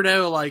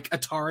weirdo like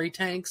Atari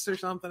tanks or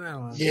something. I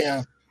don't know.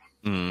 Yeah.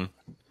 Mm.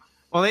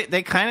 Well,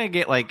 they kind of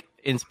get like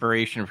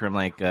inspiration from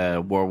like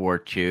World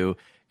War II,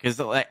 because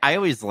like I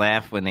always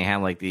laugh when they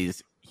have like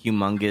these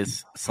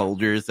humongous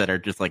soldiers that are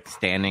just like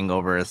standing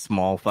over a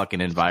small fucking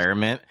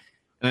environment,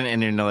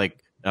 and they're like,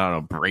 I don't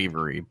know,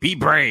 bravery, be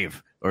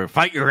brave, or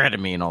fight your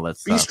enemy, and all that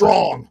stuff. Be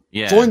strong.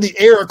 Yeah. Join the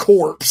Air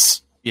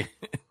Corps. Yeah.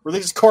 Where they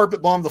just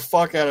carpet bomb the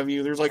fuck out of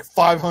you. There's like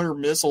 500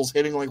 missiles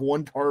hitting like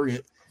one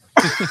target.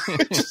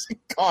 Just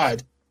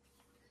God.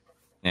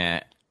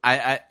 Yeah.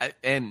 I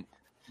and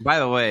by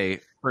the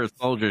way, for a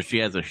soldier, she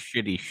has a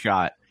shitty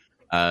shot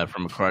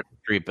from across the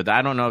street, but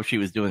I don't know if she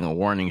was doing a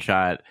warning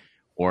shot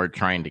or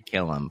trying to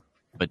kill him,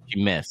 but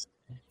she missed.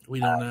 We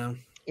don't know.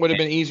 Would have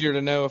been easier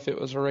to know if it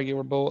was a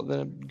regular bullet than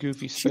a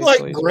goofy space She like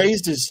laser.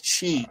 grazed his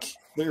cheek.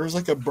 There was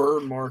like a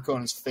burn mark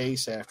on his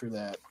face after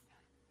that.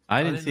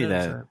 I didn't see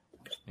that.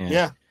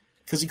 Yeah.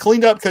 Because he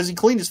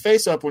cleaned his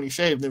face up when he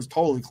shaved. It was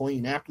totally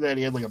clean. After that,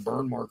 he had like a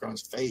burn mark on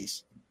his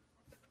face.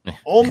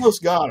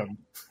 Almost got him.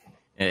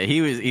 Yeah,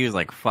 he was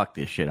like, fuck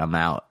this shit, I'm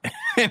out.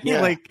 And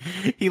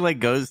he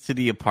goes to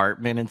the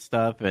apartment and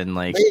stuff, and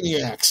like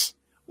maniacs.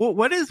 Well,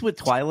 what is with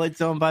Twilight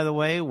Zone, by the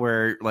way,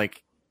 where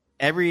like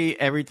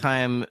every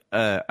time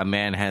a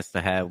man has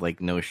to have like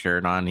no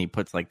shirt on, he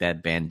puts like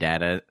that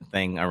bandana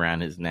thing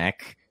around his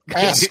neck.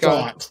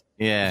 Ascot.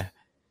 Yeah.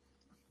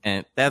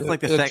 And that's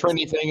like the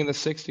trendy thing in the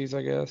 60s,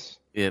 I guess.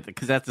 Yeah,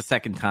 because that's the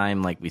second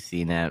time like we've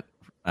seen that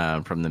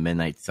from the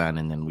Midnight Sun,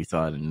 and then we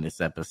saw it in this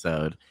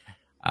episode.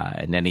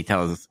 And then he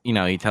tells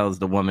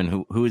the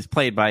woman who is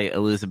played by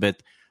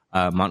Elizabeth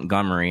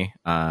Montgomery,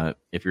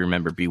 if you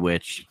remember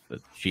Bewitched,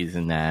 she's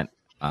in that.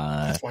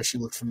 That's why she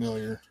looked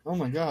familiar. Oh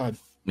my god.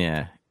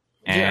 Yeah.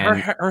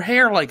 And her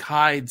hair like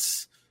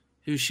hides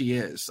who she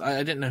is. I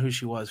didn't know who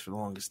she was for the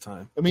longest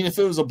time. I mean, if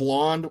it was a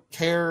blonde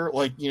hair,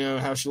 like, you know,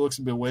 how she looks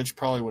in Bewitched,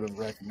 probably would have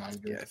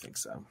recognized her. Yeah, I think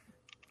so.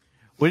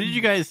 What did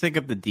you guys think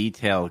of the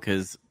detail?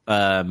 Because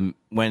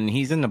when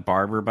he's in the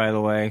barber, by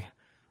the way,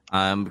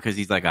 because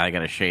he's like, I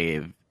gotta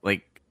shave.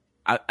 Like,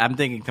 I'm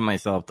thinking to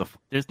myself,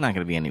 there's not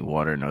gonna be any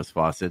water in those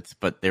faucets,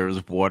 but there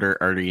was water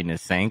already in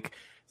his sink.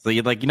 So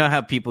you know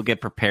how people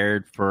get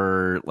prepared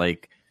for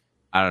like,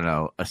 I don't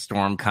know, a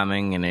storm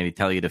coming, and they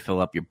tell you to fill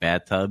up your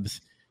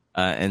bathtubs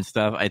and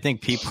stuff. I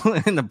think people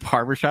in the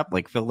barbershop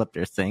like filled up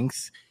their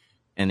sinks,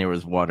 and there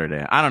was water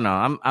there. I don't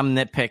know. I'm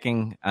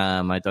nitpicking.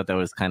 I thought that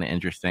was kind of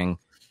interesting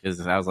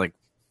because I was like,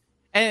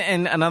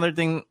 and another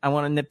thing I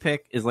want to nitpick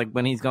is like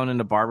when he's going in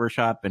the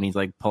barbershop and he's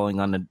like pulling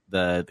on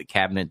the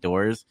cabinet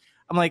doors.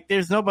 I'm like,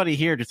 there's nobody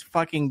here. Just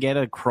fucking get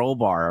a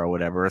crowbar or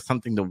whatever, or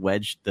something to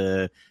wedge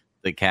the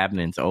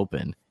cabinets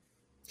open.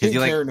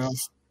 Didn't care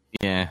enough.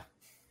 Yeah.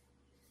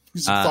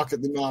 He's like, fuck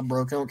it, the knob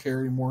broke. I don't care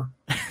anymore.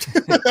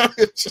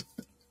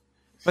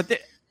 But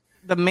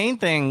the main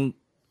thing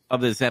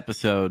of this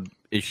episode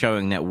is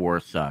showing that war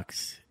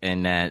sucks,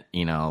 and that,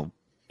 you know,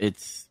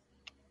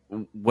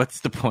 what's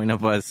the point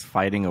of us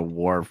fighting a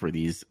war for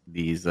these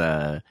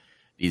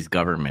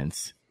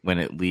governments? when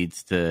it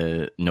leads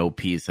to no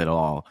peace at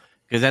all.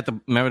 Because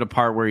remember the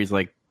part where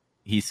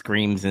he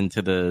screams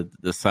into the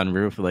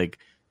sunroof like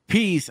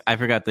peace. I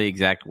forgot the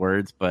exact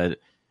words, but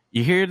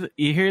you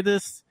hear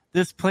this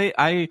place.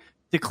 I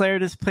declare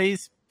this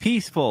place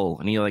peaceful,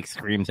 and he like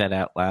screams that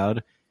out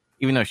loud,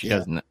 even though she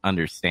doesn't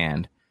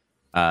understand.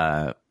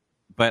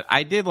 But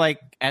I did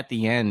like at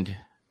the end,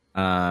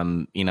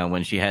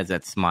 when she has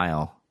that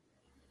smile,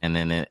 and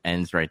then it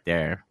ends right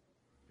there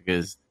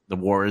because the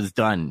war is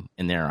done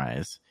in their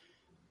eyes,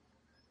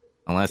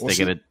 unless they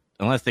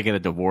get a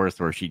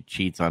divorce or she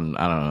cheats on,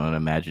 I don't know, an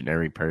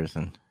imaginary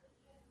person.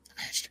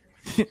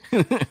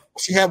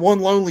 She had one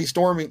lonely,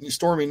 stormy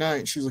night,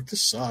 and she was like,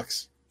 "This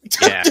sucks."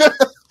 Yeah. I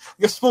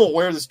guess we'll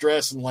wear this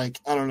dress and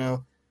I don't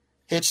know,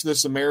 hitch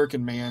this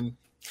American man.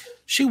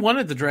 She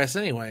wanted the dress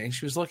anyway.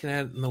 She was looking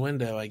at it in the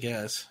window, I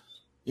guess.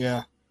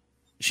 Yeah.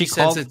 She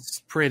says it's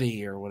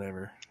pretty or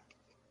whatever.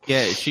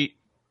 Yeah, she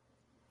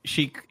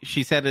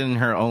said it in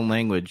her own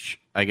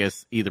language, I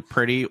guess, either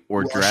pretty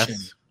or Russian.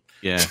 dress.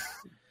 Yeah.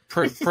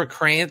 Prancy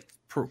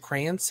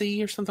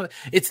or something.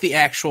 It's the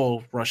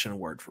actual Russian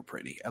word for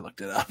pretty. I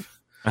looked it up.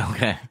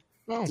 Okay.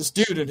 Oh. This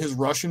dude and his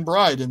Russian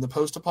bride in the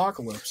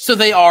post-apocalypse. So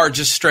they are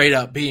just straight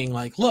up being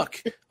like,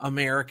 look,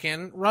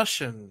 American,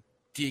 Russian.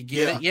 Do you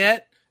get it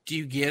yet? Do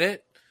you get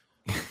it?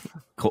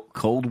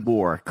 Cold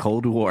War.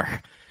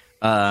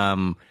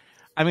 I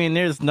mean,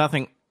 there's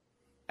nothing,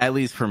 at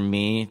least for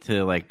me,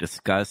 to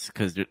discuss,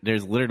 because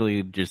there's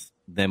literally just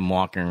them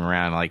walking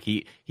around. Like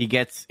he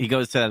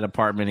goes to that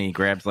apartment and he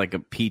grabs a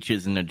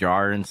peaches in a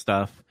jar and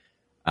stuff,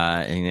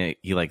 and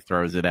he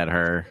throws it at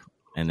her,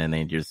 and then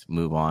they just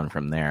move on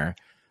from there.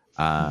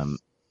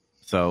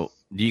 So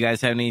do you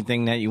guys have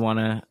anything that you want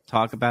to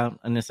talk about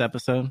in this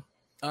episode?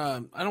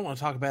 I don't want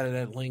to talk about it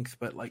at length,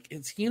 but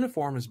its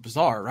uniform is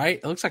bizarre, right?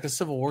 It looks like a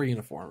Civil War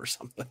uniform or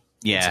something.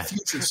 Yeah, it's a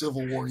future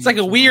Civil War. It's like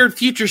a weird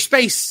future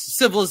space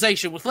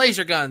civilization with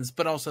laser guns,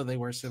 but also they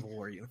wear Civil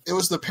War uniforms. It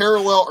was the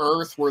parallel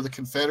Earth where the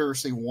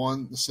Confederacy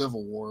won the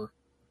Civil War,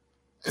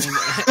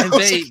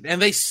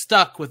 and they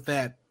stuck with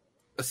that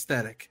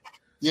aesthetic.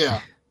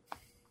 Yeah.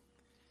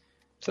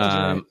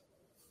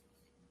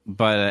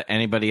 But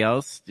anybody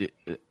else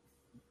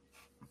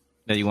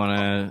that you want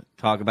to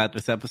talk about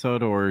this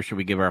episode, or should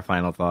we give our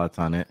final thoughts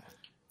on it?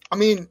 I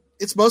mean,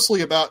 it's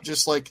mostly about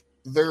just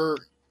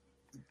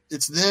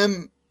it's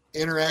them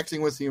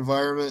interacting with the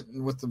environment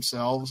and with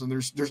themselves, and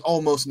there's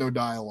almost no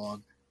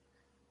dialogue.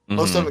 Mm-hmm.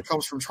 Most of it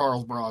comes from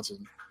Charles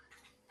Bronson.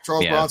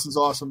 Charles Bronson's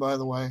awesome, by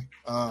the way.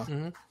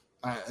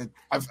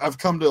 I've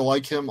come to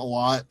like him a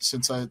lot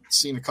since I've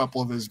seen a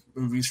couple of his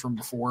movies from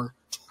before.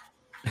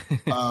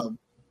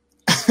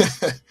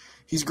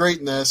 He's great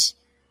in this.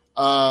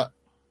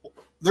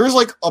 There's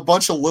a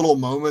bunch of little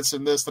moments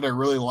in this that I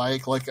really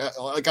like.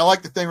 I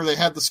like the thing where they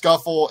have the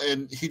scuffle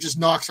and he just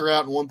knocks her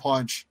out in one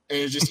punch and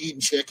is just eating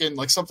chicken.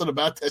 Something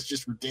about that's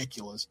just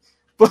ridiculous.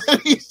 But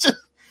he's just,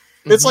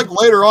 it's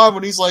later on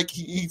when he's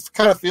he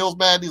kind of feels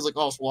bad. And he's like,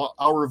 "Oh, well,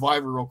 I'll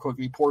revive her real quick."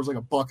 And he pours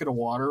a bucket of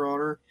water on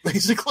her,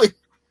 basically.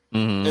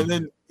 Mm-hmm. And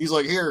then he's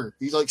like, "Here."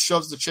 He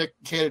shoves the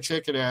can of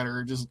chicken at her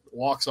and just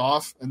walks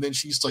off. And then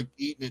she's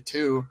eating it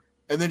too.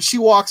 And then she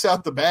walks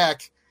out the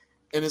back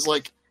and is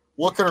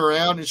looking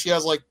around, and she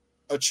has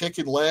a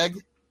chicken leg.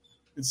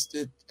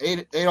 It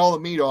ate all the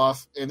meat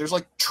off, and there's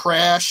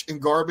trash and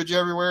garbage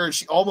everywhere, and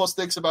she almost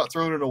thinks about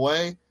throwing it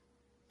away,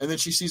 and then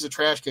she sees a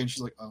trash can.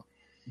 She's like, "Oh,"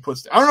 and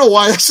puts it. I don't know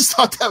why. I just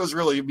thought that was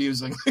really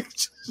amusing.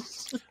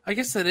 I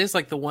guess that is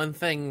the one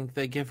thing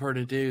they give her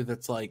to do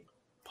that's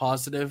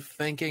positive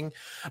thinking.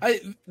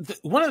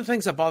 One of the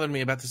things that bothered me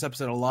about this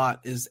episode a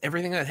lot is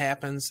everything that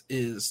happens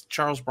is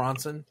Charles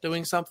Bronson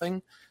doing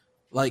something.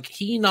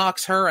 He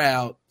knocks her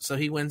out, so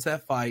he wins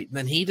that fight. And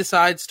then he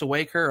decides to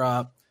wake her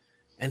up,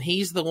 and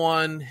he's the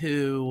one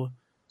who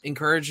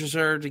encourages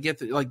her to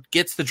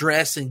gets the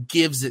dress and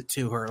gives it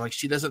to her.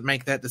 She doesn't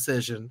make that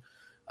decision.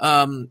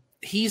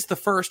 He's the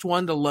first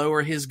one to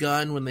lower his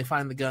gun when they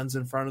find the guns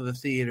in front of the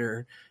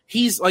theater.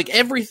 He's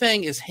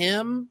everything is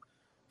him,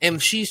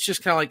 and she's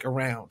just kind of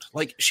around.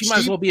 She might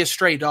as well be a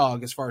stray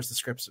dog as far as the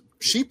scripts.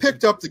 She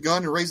picked up the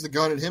gun and raised the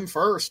gun at him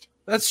first.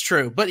 That's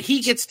true, but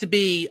he gets to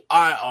be,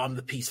 I'm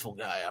the peaceful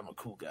guy. I'm a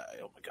cool guy.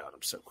 Oh my God,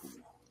 I'm so cool.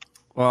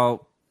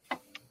 Well,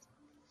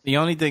 the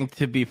only thing,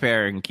 to be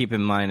fair and keep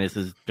in mind,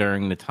 is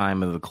during the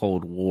time of the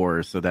Cold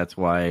War, so that's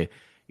why,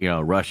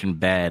 Russian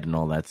bad and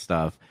all that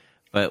stuff.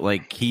 But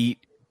he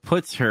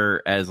puts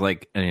her as an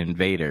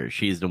invader.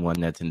 She's the one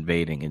that's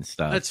invading and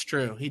stuff. That's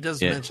true. He does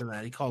mention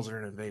that. He calls her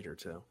an invader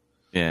too.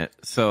 Yeah.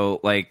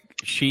 So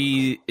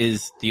she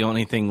is the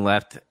only thing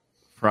left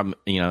from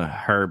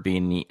her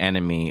being the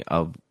enemy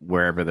of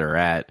wherever they're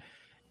at,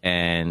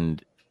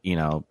 and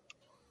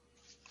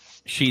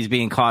she's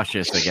being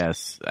cautious, I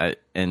guess,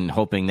 and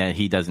hoping that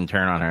he doesn't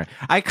turn on her.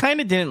 I kind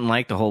of didn't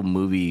like the whole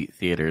movie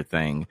theater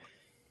thing,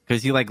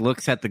 because he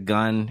looks at the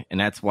gun, and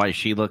that's why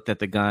she looked at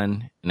the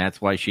gun, and that's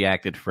why she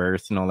acted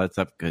first and all that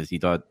stuff, because he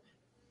thought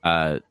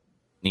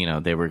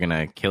they were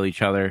gonna kill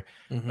each other.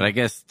 Mm-hmm. But I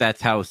guess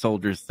that's how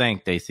soldiers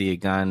think. They see a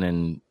gun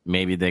and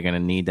maybe they're gonna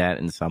need that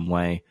in some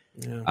way.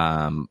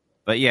 Yeah.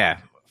 But yeah,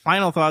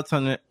 final thoughts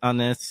on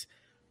this.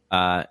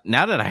 Now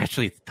that I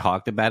actually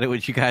talked about it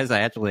with you guys,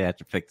 I actually have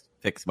to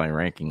fix my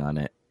ranking on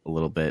it a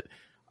little bit.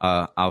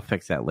 I'll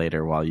fix that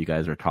later while you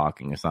guys are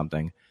talking or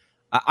something.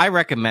 I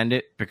recommend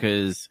it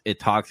because it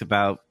talks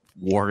about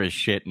war is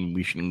shit and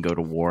we shouldn't go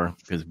to war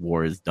because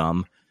war is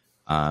dumb.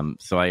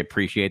 So I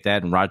appreciate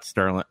that. And Rod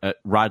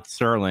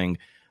Serling,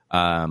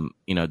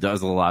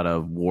 does a lot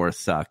of war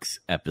sucks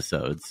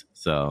episodes.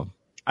 So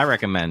I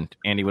recommend.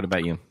 Andy, what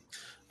about you?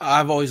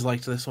 I've always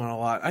liked this one a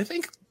lot. I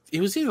think it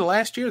was either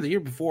last year or the year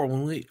before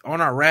when on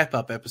our wrap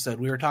up episode,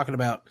 we were talking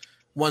about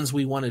ones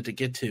we wanted to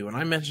get to. And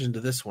I mentioned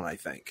this one, I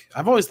think.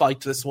 I've always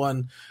liked this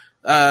one.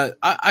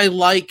 I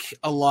like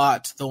a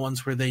lot the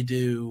ones where they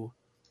do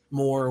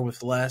more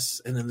with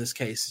less. And in this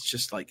case, it's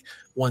just like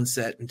one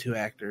set and two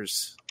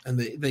actors. And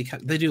they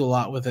do a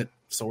lot with it,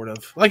 sort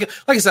of. Like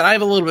I said, I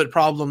have a little bit of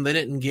problem. They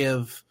didn't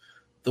give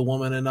the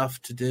woman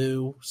enough to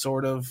do,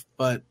 sort of,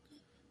 but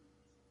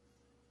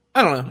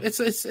I don't know.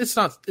 It's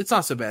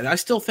not so bad. I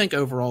still think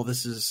overall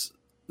this is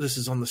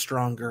on the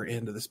stronger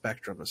end of the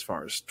spectrum as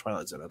far as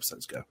Twilight Zone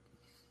episodes go.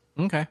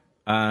 Okay.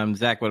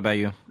 Zach, what about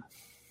you?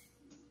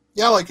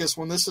 Yeah, I like this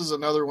one. This is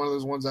another one of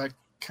those ones I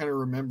kind of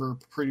remember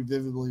pretty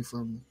vividly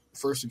from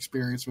first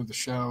experience with the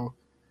show.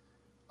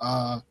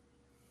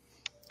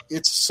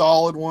 It's a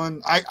solid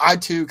one. I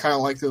too kind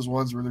of like those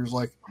ones where there's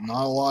like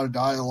not a lot of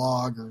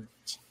dialogue or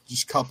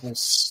just a couple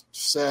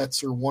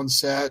sets or one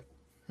set.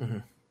 Mm-hmm.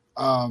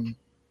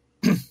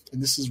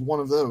 And this is one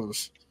of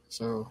those.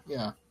 So,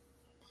 yeah.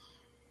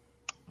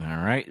 All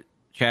right.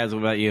 Chaz, what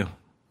about you?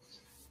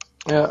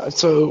 Yeah,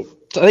 so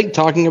I think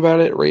talking about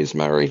it raised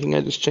my rating.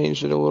 I just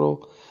changed it a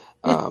little.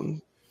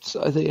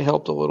 So I think it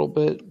helped a little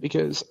bit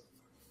because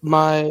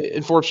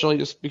unfortunately,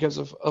 just because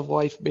of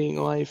life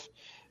being life,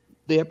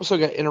 the episode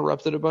got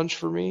interrupted a bunch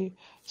for me.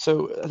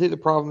 So I think the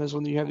problem is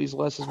when you have these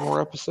less is more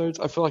episodes,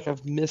 I feel like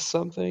I've missed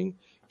something.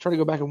 Trying to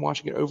go back and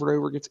watching it over and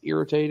over gets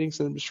irritating,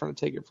 so I'm just trying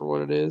to take it for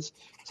what it is.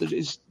 So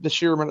it's the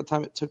sheer amount of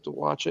time it took to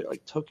watch it,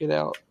 took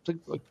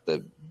like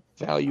the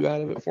value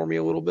out of it for me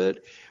a little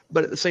bit.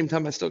 But at the same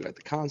time, I still got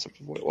the concept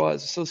of what it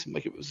was. It still seemed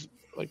like it was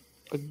like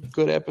a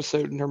good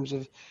episode in terms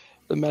of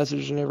the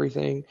message and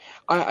everything.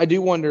 I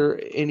do wonder,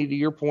 Andy, to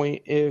your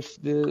point,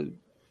 if the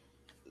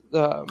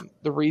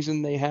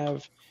reason they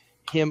have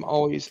him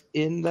always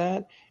in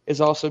that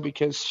is also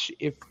because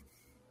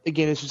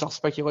again, this is all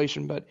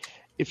speculation, but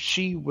if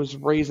she was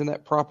raising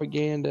that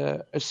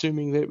propaganda,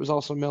 assuming that it was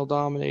also male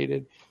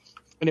dominated,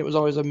 and it was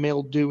always a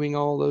male doing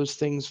all those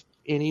things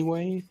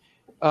anyway,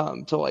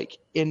 to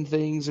end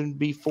things and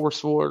be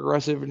forceful or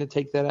aggressive and to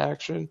take that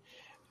action,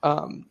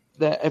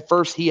 that at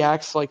first he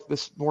acts like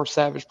this more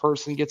savage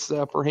person, gets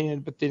the upper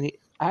hand, but then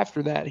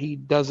after that he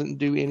doesn't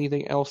do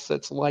anything else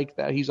that's like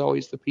that. He's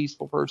always the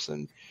peaceful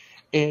person,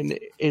 and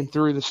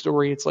through the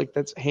story, it's like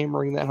that's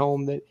hammering that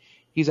home that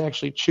he's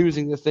actually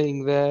choosing the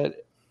thing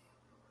that.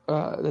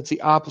 That's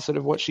the opposite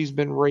of what she's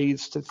been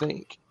raised to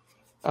think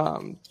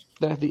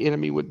that the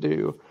enemy would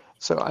do.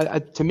 So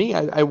to me,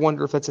 I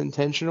wonder if that's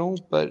intentional,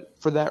 but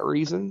for that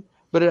reason.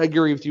 But I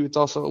agree with you. It's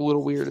also a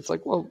little weird. It's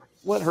like, well,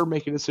 let her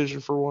make a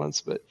decision for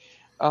once. But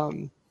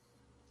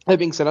that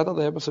being said, I thought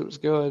the episode was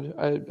good.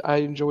 I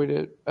enjoyed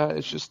it.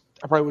 It's just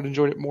I probably would have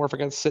enjoyed it more if I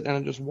got to sit down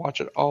and just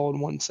watch it all in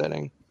one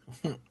setting.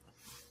 All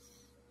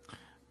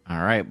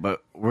right,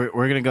 but we're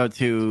going to go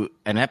to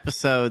an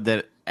episode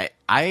that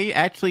I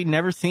actually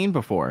never seen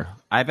before.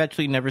 I've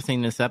actually never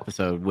seen this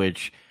episode,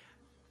 which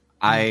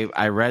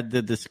I read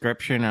the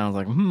description and I was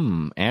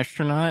like,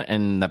 astronaut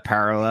and the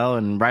parallel,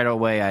 and right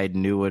away I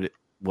knew what it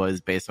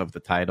was based off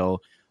the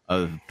title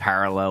of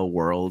Parallel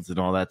Worlds and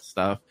all that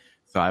stuff.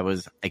 So I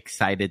was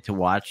excited to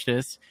watch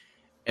this.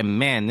 And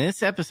man,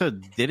 this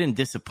episode didn't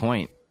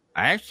disappoint.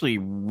 I actually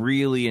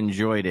really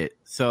enjoyed it.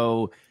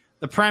 So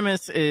the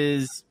premise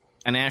is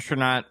an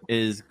astronaut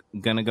is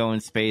going to go in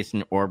space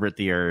and orbit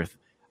the Earth.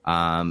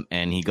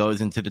 And he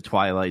goes into the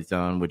Twilight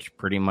Zone, which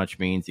pretty much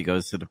means he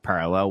goes to the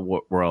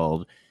parallel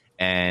world,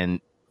 and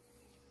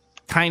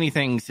tiny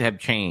things have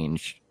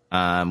changed.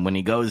 When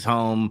he goes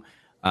home,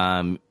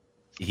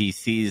 he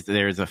sees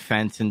there's a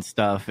fence and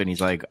stuff, and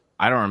he's like,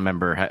 I don't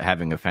remember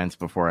having a fence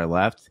before I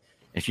left.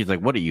 And she's like,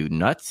 what are you,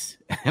 nuts?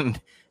 and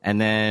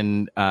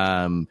then,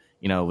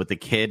 with the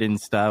kid and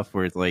stuff,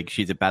 where it's like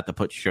she's about to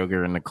put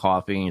sugar in the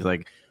coffee, and he's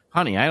like,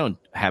 honey, I don't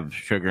have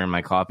sugar in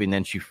my coffee. And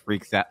then she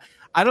freaks out.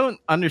 I don't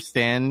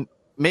understand.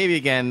 Maybe,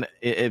 again,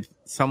 if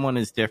someone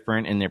is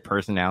different and their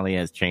personality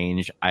has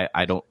changed,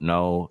 I don't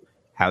know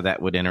how that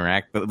would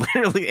interact. But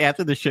literally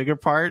after the sugar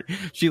part,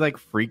 she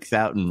freaks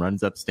out and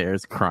runs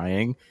upstairs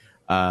crying.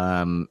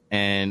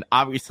 And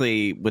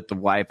obviously with the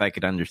wife, I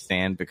could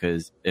understand,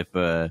 because if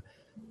a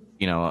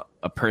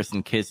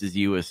person kisses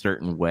you a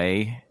certain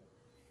way,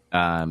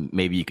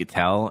 maybe you could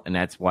tell. And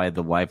that's why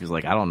the wife is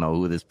like, I don't know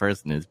who this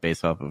person is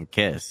based off of a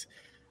kiss.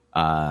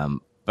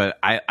 But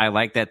I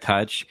like that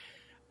touch.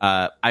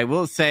 I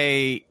will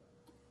say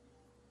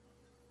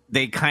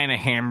they kind of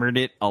hammered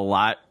it a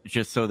lot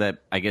just so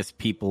that I guess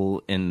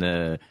people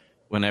in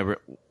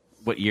whenever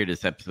what year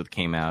this episode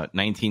came out,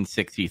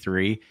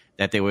 1963,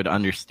 that they would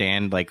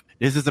understand, like,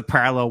 this is a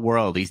parallel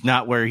world. He's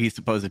not where he's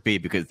supposed to be,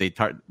 because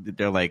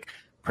they're like,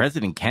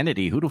 President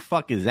Kennedy, who the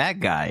fuck is that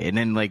guy? And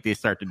then, like, they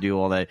start to do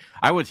all that.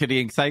 I went to the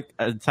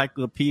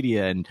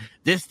encyclopedia, and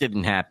this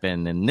didn't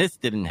happen, and this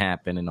didn't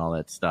happen, and all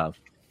that stuff.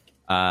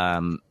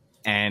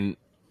 And,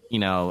 you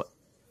know,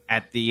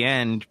 at the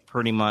end,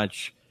 pretty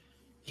much,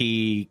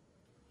 he's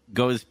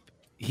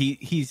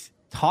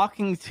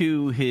talking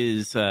to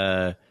his,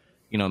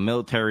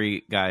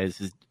 military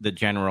guys, the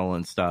general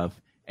and stuff,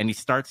 and he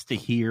starts to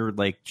hear,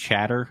 like,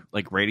 chatter,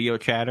 like radio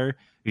chatter.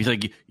 He's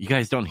like, you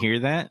guys don't hear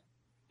that?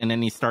 And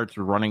then he starts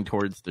running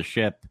towards the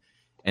ship,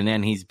 and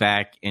then he's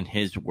back in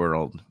his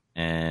world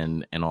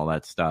and all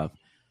that stuff.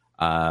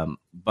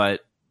 But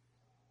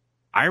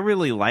I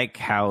really like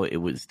how it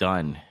was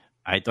done.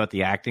 I thought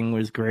the acting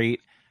was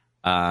great.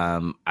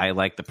 I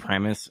like the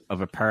premise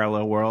of a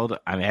parallel world.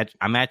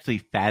 I'm actually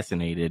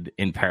fascinated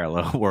in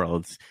parallel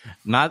worlds.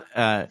 Not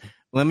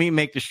let me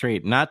make this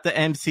straight. Not the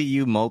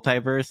MCU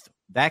multiverse.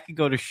 That could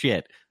go to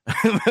shit.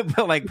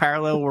 But like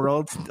parallel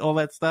worlds, all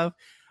that stuff.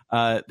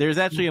 There's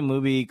actually a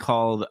movie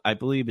called, I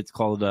believe it's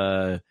called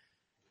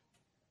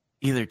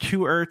either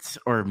Two Earths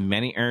or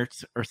Many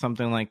Earths or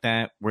something like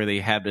that, where they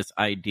have this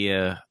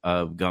idea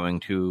of going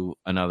to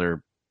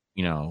another,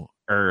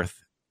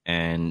 Earth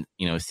and,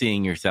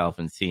 seeing yourself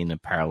and seeing the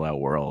parallel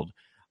world.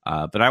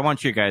 But I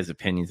want your guys'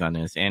 opinions on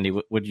this. Andy,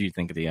 what did you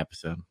think of the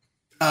episode?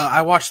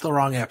 I watched the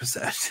wrong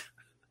episode.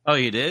 Oh,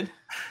 you did?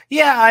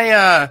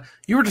 Yeah,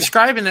 you were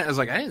describing it as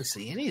like, I didn't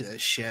see any of this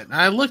shit. And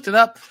I looked it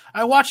up.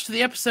 I watched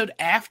the episode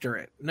after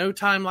it. No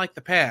Time Like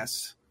the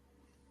Past.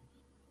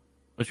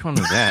 Which one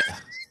was that?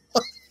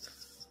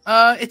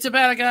 It's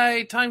about a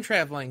guy time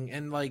traveling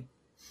and like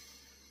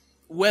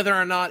whether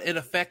or not it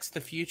affects the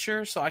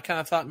future. So I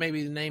kind of thought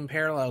maybe the name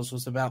Parallels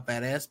was about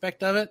that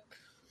aspect of it.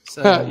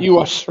 So you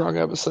watched the wrong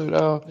episode.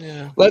 Oh,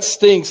 yeah. That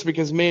stinks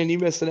because, man, you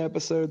missed an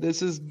episode.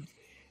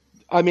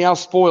 I'll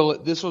spoil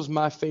it. This was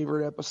my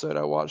favorite episode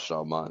I watched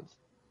all month.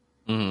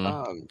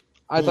 Mm-hmm.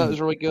 I thought it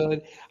was really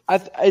good. I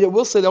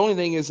will say the only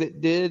thing is they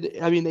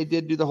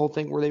did do the whole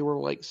thing where they were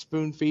like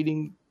spoon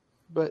feeding,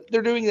 but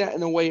they're doing that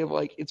in a way of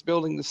like, it's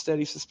building the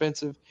steady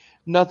suspense of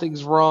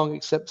nothing's wrong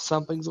except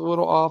something's a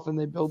little off, and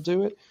they build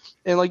to it.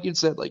 And like you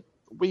said, like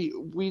we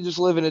just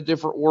live in a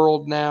different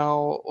world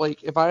now.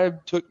 Like if I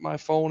took my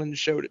phone and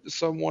showed it to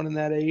someone in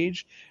that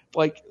age,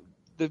 like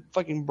the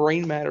fucking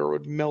brain matter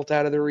would melt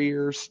out of their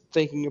ears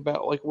thinking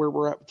about like where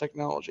we're at with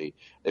technology.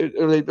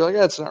 Or they'd be like,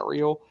 that's not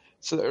real.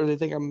 Or they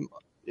think I'm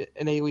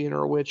an alien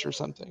or a witch or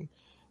something.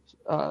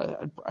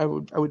 I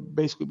would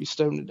basically be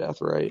stoned to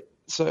death, right?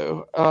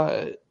 So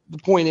the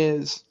point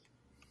is,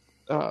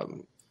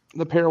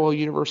 the parallel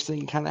universe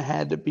thing kind of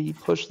had to be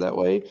pushed that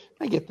way.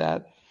 I get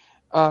that.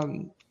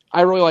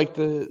 I really like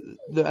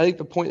I think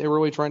the point they're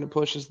really trying to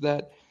push is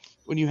that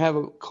when you have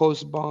a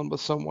close bond with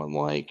someone,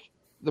 like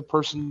the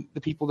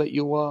people that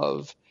you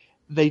love,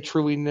 they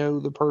truly know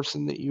the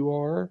person that you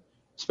are,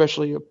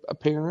 especially a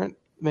parent.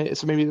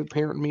 So maybe the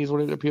parent in me is what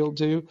it appealed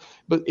to,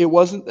 but it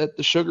wasn't that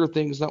the sugar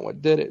thing is not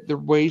what did it. The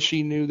way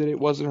she knew that it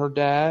wasn't her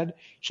dad,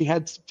 she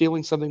had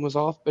feeling something was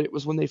off, but it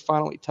was when they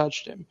finally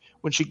touched him.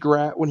 When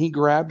he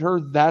grabbed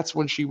her, that's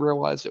when she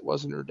realized it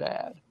wasn't her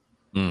dad.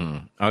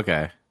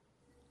 Okay.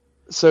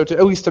 So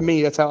at least to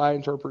me, that's how I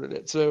interpreted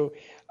it. So,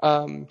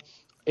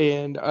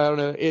 and I don't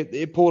know,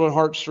 it pulled on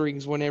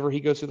heartstrings whenever he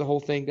goes through the whole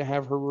thing to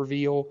have her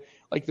reveal,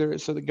 like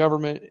so the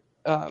government,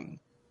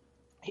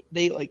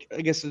 they like,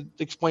 I guess to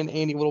explain to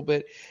Andy a little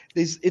bit,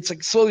 it's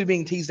like slowly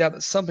being teased out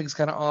that something's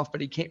kind of off,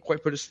 but he can't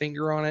quite put his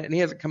finger on it, and he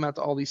hasn't come out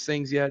to all these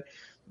things yet.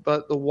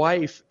 But the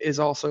wife is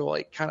also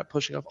like kind of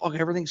pushing off, okay,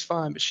 everything's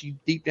fine, but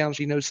deep down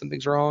she knows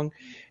something's wrong,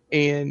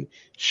 and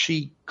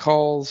she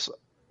calls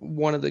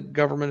one of the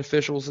government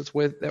officials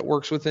that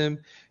works with him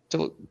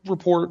to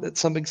report that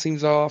something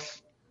seems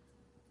off.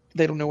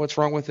 They don't know what's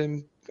wrong with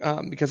him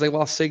because they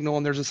lost signal,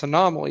 and there's this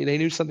anomaly. They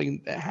knew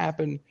something that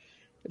happened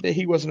that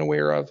he wasn't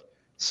aware of.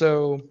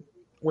 So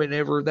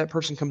whenever that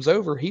person comes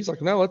over, he's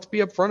like, no, let's be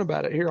upfront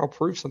about it. Here, I'll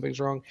prove something's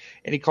wrong.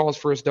 And he calls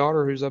for his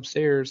daughter who's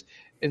upstairs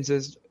and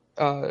says,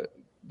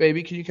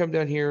 baby, can you come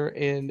down here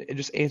and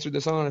just answer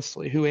this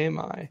honestly? Who am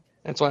I?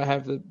 That's why I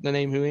have the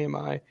name, Who Am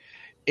I?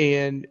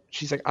 And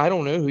she's like, I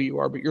don't know who you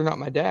are, but you're not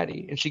my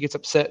daddy. And she gets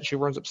upset and she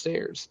runs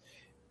upstairs.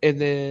 And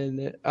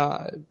then,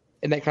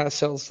 and that kind of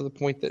sells to the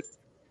point that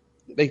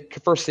they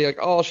first say like,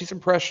 oh, she's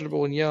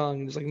impressionable and young.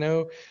 And it's like,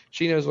 no,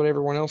 she knows what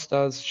everyone else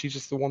does. She's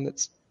just the one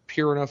that's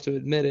pure enough to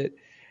admit it.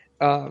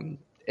 And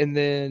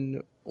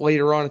then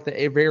later on at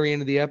the very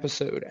end of the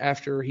episode,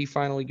 after he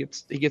finally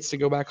gets to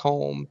go back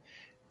home,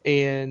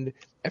 and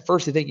at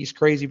first they think he's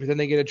crazy, but then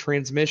they get a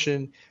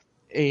transmission,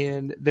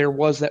 and there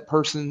was that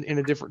person in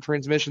a different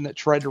transmission that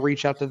tried to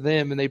reach out to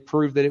them, and they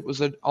proved that it was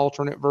an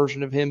alternate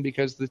version of him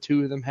because the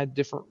two of them had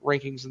different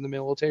rankings in the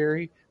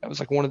military. That was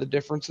like one of the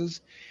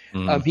differences.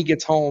 He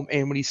gets home,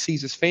 and when he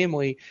sees his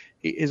family,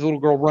 his little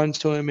girl runs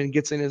to him and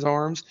gets in his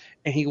arms,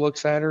 and he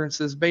looks at her and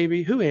says,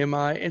 baby, who am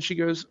I? And she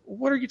goes,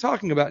 what are you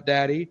talking about,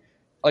 Daddy?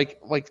 like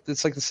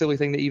it's like the silly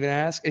thing to even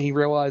ask, and he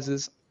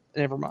realizes,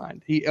 never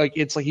mind.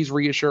 It's like he's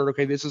reassured.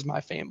 Okay, this is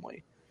my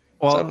family.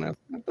 Well, so I don't know.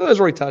 That was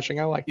really touching.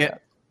 I like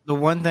that. The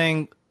one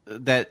thing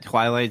that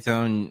Twilight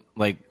Zone,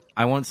 like,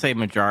 I won't say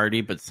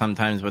majority, but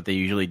sometimes what they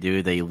usually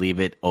do, they leave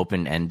it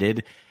open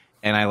ended,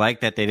 and I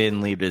like that they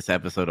didn't leave this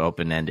episode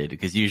open ended,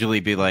 because usually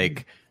be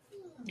like,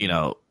 you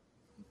know,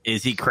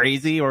 is he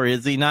crazy or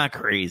is he not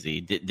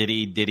crazy? Did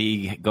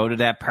he go to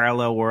that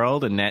parallel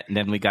world? And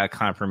then we got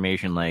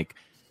confirmation, like,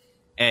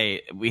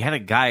 hey, we had a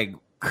guy,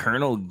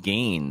 Colonel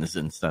Gaines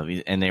and stuff,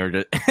 and they were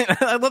just,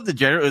 I love the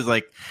general. It was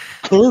like,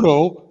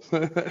 Colonel.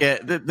 Yeah,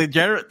 the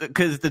general,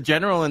 because the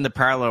general in the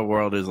parallel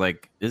world is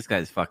like, this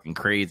guy's fucking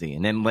crazy.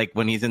 And then, like,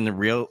 when he's in the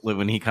real,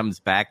 when he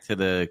comes back to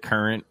the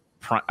current,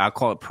 I'll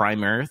call it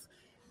Prime Earth,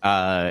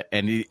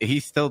 and he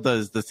still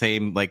does the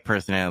same, like,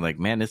 personality, like,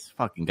 man, this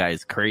fucking guy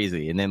is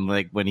crazy. And then,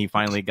 like, when he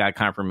finally got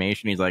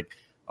confirmation, he's like,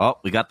 oh,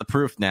 we got the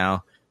proof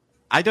now.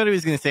 I thought he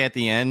was going to say at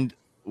the end,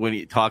 when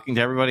he talking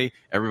to everybody,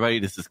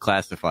 this is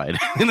classified.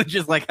 And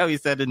just like how he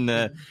said in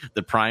the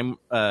Prime,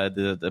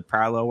 the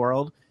parallel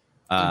world.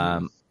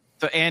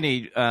 So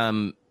Andy,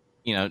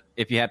 you know,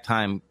 if you have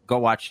time, go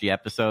watch the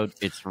episode.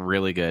 It's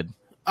really good.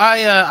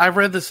 I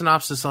read the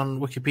synopsis on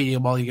Wikipedia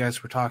while you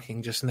guys were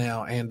talking just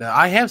now, and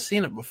I have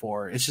seen it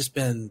before. It's just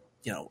been,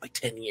 you know, like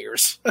 10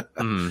 years. But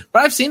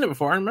I've seen it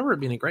before. I remember it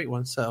being a great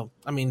one. So,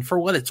 I mean, for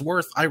what it's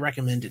worth, I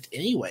recommend it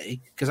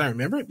anyway, because I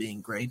remember it being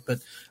great.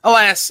 But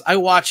alas, I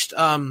watched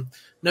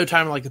No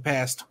Time Like the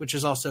Past, which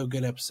is also a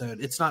good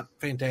episode. It's not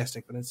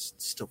fantastic, but it's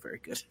still very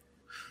good.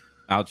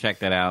 I'll check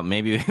that out.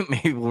 Maybe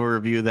we'll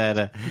review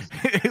that.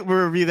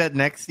 We'll review that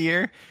next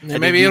year. Yeah,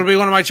 maybe it'll be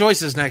one of my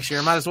choices next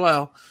year. Might as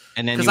well.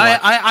 And then because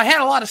I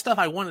had a lot of stuff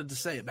I wanted to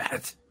say about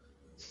it.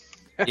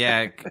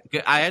 Yeah,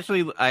 I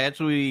actually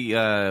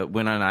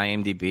went on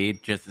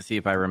IMDb just to see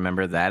if I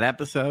remember that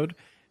episode,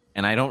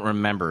 and I don't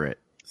remember it.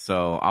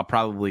 So I'll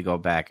probably go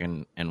back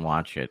and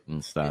watch it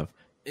and stuff.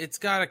 It's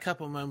got a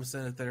couple moments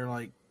in it that are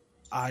like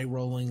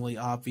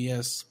eye-rollingly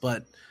obvious,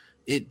 but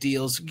it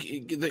deals.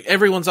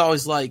 Everyone's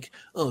always like,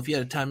 "Oh, if you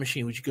had a time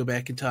machine, would you go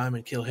back in time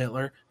and kill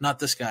Hitler?" Not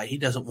this guy. He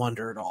doesn't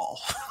wonder at all.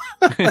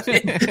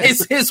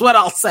 is what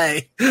I'll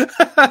say.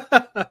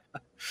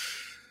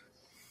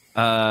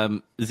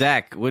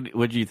 Zach,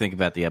 what do you think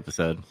about the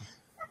episode?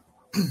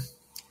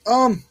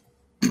 I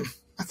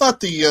thought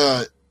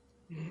the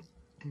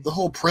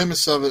whole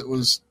premise of it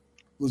was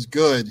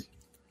good,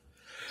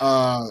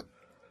 but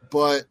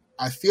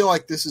I feel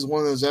like this is one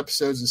of those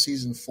episodes in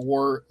season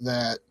 4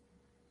 that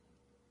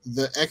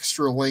the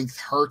extra length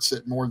hurts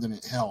it more than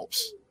it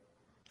helps.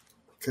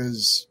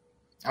 Because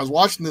I was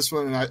watching this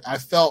one and I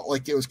felt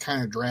like it was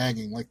kind of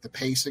dragging, like the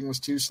pacing was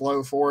too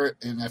slow for it,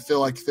 and I feel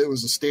like if it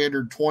was a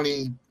standard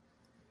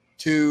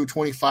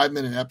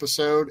 25-minute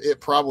episode,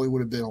 it probably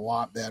would have been a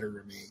lot better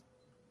to me.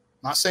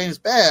 I'm not saying it's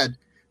bad. I'm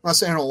not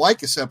saying I don't like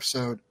this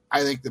episode.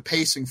 I think the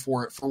pacing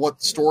for it, for what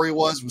the story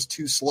was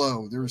too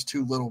slow. There was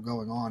too little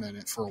going on in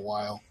it for a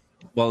while.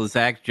 Well,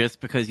 Zach, just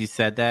because you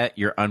said that,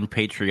 you're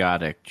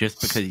unpatriotic.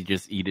 Just because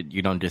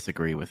you don't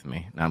disagree with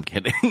me. No, I'm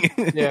kidding.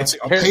 Yeah,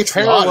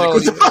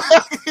 patriotic.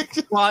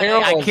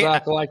 Parallel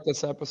Zach liked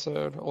this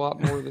episode a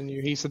lot more than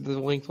you. He said the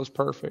length was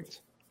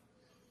perfect.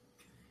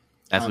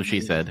 That's what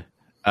she said.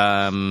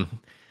 But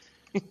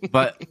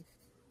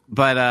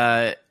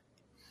I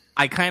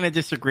kind of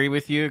disagree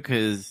with you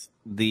because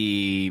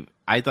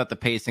I thought the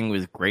pacing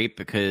was great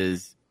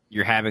because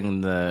you're having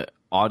the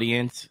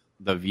audience,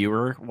 the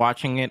viewer,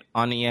 watching it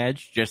on the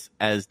edge, just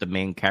as the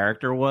main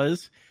character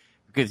was,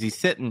 because he's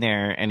sitting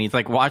there and he's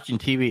like watching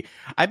TV.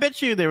 I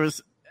bet you there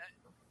was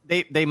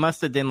they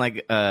must have done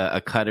like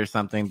a cut or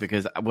something,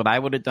 because what I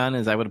would have done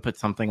is I would have put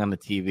something on the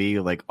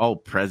TV like, oh,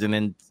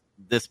 President,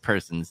 this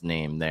person's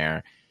name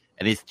there.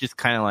 And it's just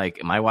kind of like,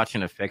 am I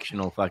watching a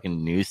fictional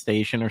fucking news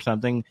station or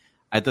something?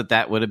 I thought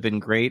that would have been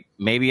great.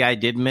 Maybe I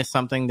did miss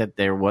something, that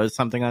there was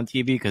something on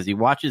TV, because he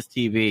watches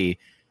TV,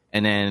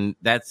 and then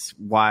that's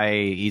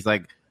why he's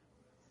like,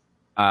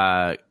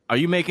 are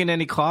you making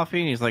any coffee?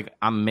 And he's like,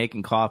 I'm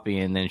making coffee.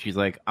 And then he's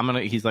like, I'm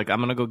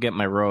gonna go get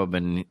my robe.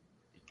 And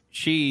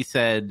she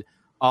said,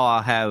 oh,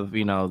 I'll have,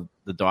 the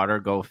daughter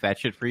go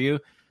fetch it for you.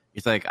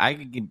 He's like, I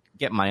could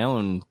get my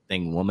own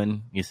thing,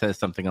 woman. He says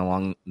something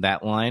along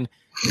that line.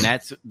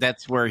 And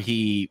that's where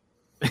he's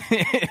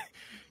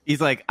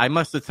like, I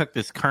must have took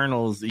this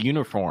colonel's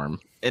uniform.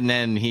 And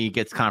then he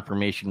gets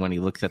confirmation when he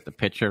looks at the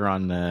picture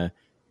on the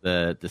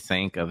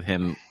sink of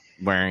him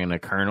wearing a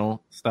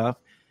colonel stuff.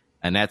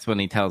 And that's when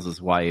he tells his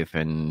wife,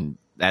 and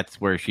that's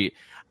where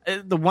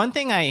the one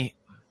thing I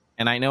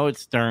know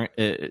it's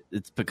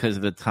because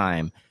of the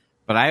time,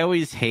 but I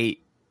always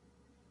hate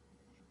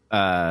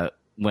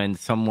when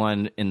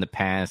someone in the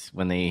past,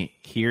 when they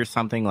hear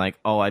something like,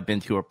 oh, I've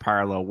been to a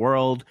parallel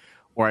world,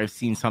 or I've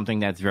seen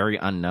something that's very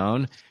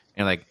unknown,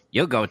 and like,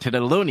 you'll go to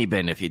the loony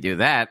bin if you do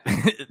that.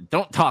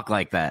 Don't talk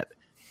like that.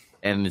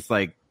 And it's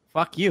like,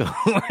 fuck you.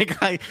 Like,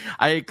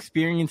 I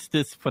experienced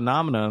this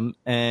phenomenon,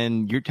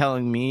 and you're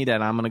telling me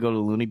that I'm gonna go to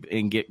loony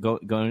and get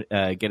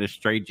a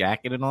straight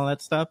jacket and all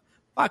that stuff.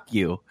 Fuck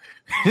you.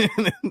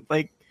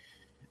 Like,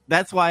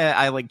 that's why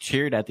I like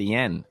cheered at the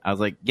end. I was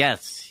like,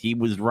 yes, he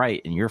was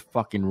right, and you're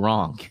fucking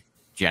wrong,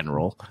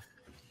 General.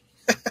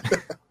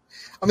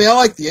 I mean, I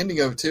like the ending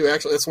of it too.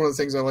 Actually, that's one of the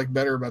things I like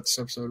better about this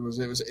episode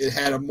it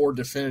had a more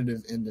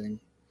definitive ending.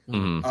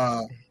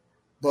 Mm-hmm.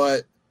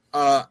 But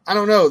I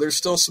don't know. There's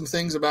still some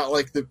things about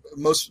like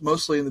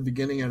mostly in the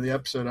beginning of the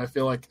episode. I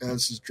feel like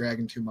this is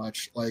dragging too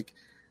much. Like,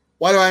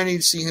 why do I need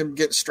to see him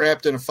get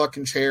strapped in a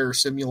fucking chair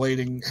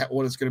simulating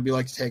what it's going to be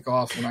like to take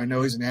off when I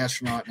know he's an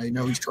astronaut and I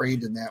know he's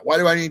trained in that? Why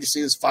do I need to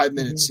see this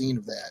 5-minute scene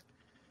of that?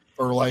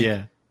 Or like,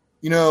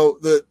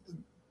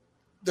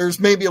 there's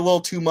maybe a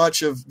little too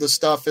much of the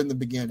stuff in the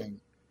beginning.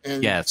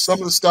 And some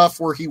of the stuff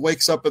where he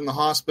wakes up in the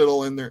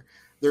hospital and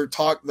they're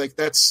talk like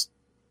that's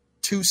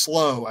too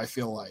slow. I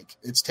feel like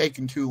it's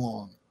taken too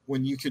long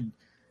when you could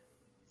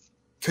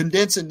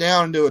condense it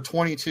down into a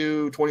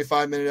 22,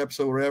 25-minute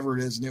episode, whatever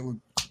it is, and it would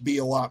be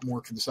a lot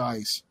more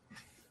concise.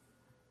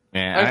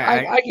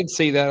 Yeah, I can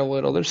see that a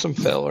little. There's some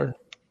filler.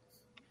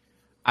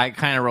 I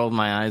kind of rolled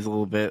my eyes a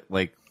little bit,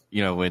 like,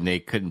 when they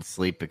couldn't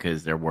sleep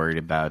because they're worried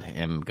about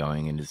him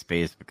going into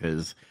space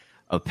because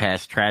of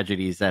past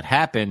tragedies that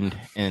happened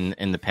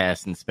in the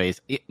past in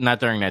space. Not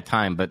during that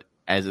time, but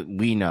as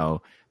we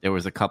know, there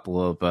was a couple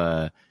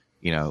of,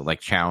 like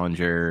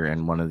Challenger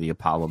and one of the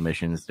Apollo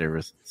missions. There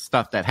was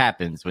stuff that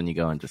happens when you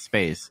go into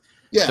space.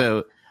 Yeah.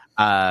 So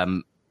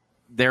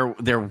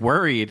they're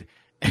worried.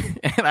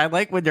 And I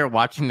like when they're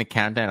watching the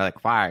countdown, like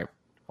 5,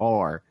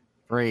 4,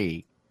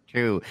 3,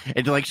 2.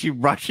 And like she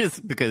rushes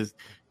because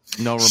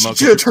no remote.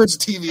 She turns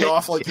the TV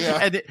off, like,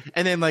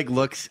 and then like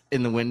looks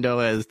in the window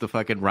as the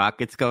fucking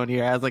rocket's going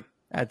here. I was like,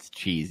 that's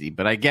cheesy,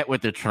 but I get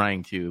what they're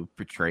trying to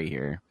portray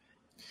here.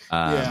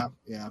 Yeah.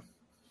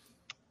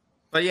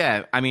 But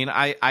yeah, I mean,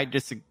 I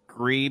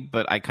disagree,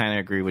 but I kind of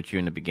agree with you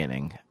in the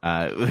beginning.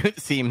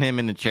 Seeing him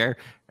in the chair,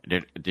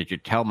 did you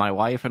tell my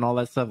wife and all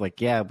that stuff?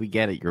 Like, yeah, we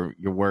get it. You're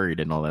worried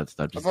and all that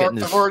stuff.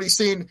 I've already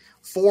seen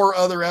 4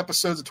 other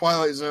episodes of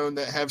Twilight Zone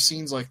that have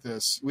scenes like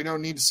this. We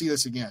don't need to see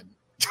this again.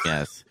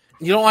 Yes.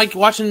 You don't like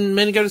watching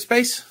men go to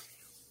space?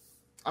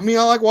 I mean,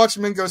 I like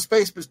watching men go to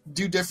space, but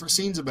do different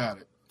scenes about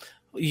it.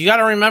 You got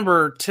to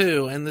remember,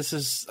 too, and this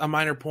is a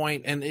minor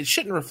point, and it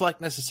shouldn't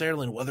reflect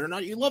necessarily on whether or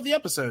not you love the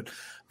episode,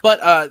 but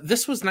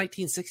this was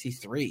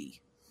 1963.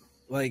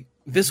 Like,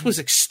 this was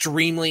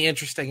extremely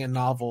interesting and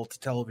novel to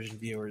television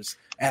viewers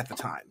at the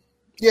time.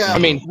 Yeah, I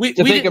mean, we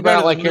didn't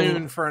go to the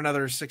moon for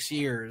another 6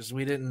 years.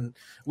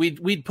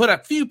 We'd put a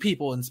few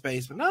people in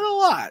space, but not a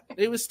lot.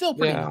 It was still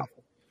pretty novel.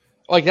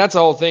 Like, that's the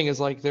whole thing is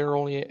like there are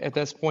only at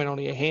this point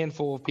only a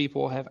handful of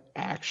people have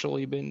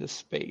actually been to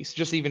space,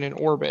 just even in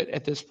orbit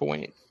at this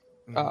point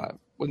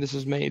when this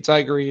is made. So I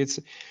agree,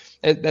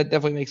 that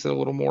definitely makes it a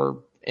little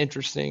more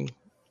interesting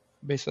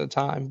based on the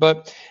time.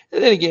 But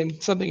then again,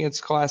 something that's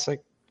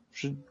classic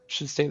should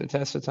stand the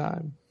test of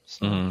time.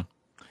 So. Mm-hmm.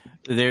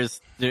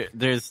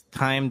 There's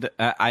timed.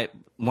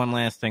 One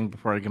last thing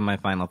before I give my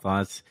final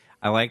thoughts.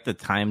 I like the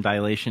time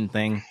dilation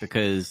thing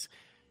because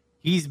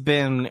he's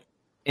been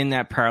in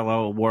that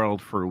parallel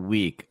world for a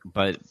week,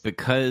 but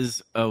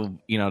because of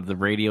the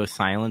radio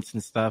silence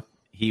and stuff,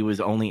 he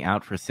was only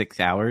out for 6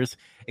 hours.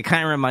 It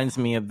kind of reminds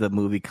me of the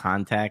movie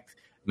Contact.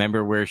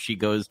 Remember where she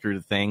goes through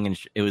the thing and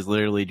it was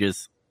literally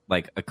just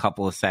like a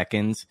couple of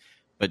seconds,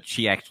 but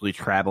she actually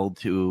traveled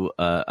to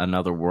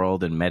another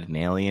world and met an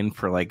alien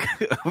for like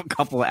a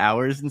couple of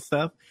hours and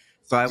stuff.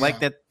 So I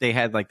like that they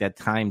had like that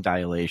time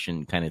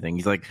dilation kind of thing.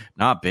 He's like,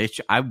 nah, bitch,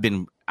 I've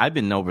been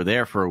over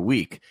there for a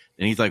week.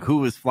 And he's like, who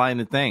was flying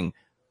the thing?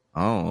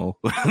 Oh,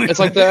 it's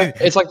like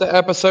the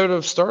episode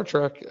of Star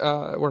Trek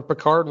where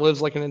Picard lives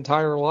like an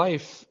entire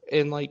life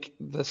in like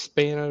the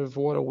span of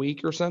a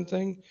week or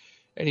something,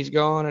 and he's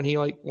gone and he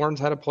like learns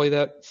how to play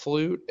that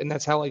flute, and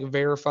that's how like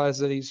verifies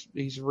that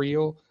he's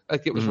real,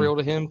 like it was real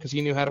to him because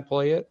he knew how to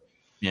play it.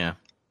 Yeah,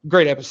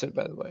 great episode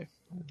by the way.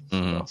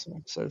 Awesome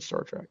episode of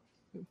Star Trek.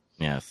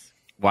 Yes,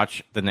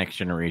 watch The Next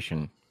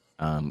Generation.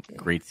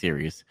 Great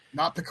series.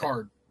 Not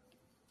Picard.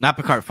 Not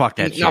Picard. Fuck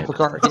that shit. Not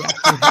Picard.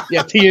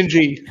 Yeah,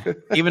 TNG.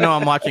 Even though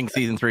I'm watching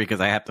season 3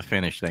 because I have to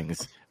finish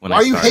things.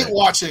 Why you hate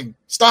watching?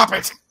 Stop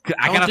it.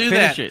 I gotta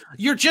finish it.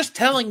 You're just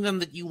telling them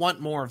that you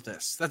want more of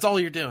this. That's all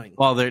you're doing.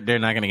 Well, they're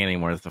not going to get any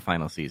more. It's the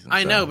final season.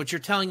 I know, but you're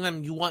telling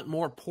them you want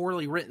more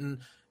poorly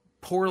written,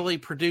 poorly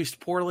produced,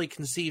 poorly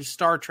conceived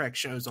Star Trek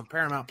shows on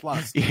Paramount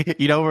Plus.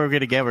 You know what we're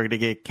gonna get? We're gonna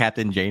get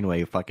Captain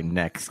Janeway fucking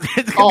next.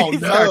 Oh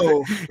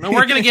no! No,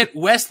 we're gonna get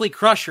Wesley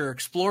Crusher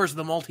explores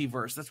the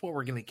multiverse. That's what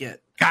we're gonna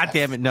get. God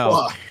damn it,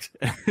 no.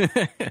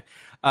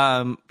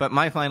 But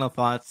my final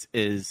thoughts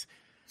is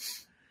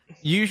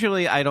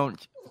usually I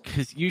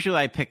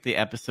pick the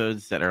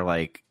episodes that are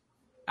like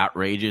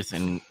outrageous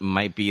and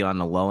might be on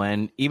the low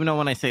end. Even though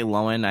when I say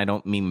low end, I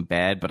don't mean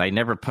bad, but I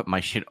never put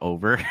my shit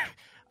over.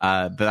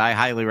 But I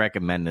highly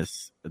recommend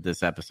this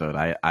episode.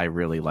 I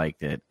really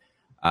liked it.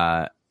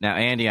 Now,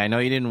 Andy, I know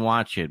you didn't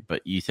watch it,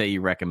 but you say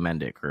you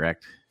recommend it,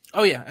 correct?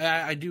 Oh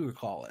yeah, I do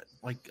recall it.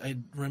 Like I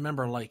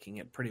remember liking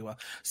it pretty well.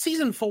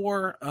 Season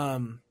 4,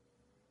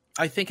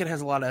 I think it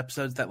has a lot of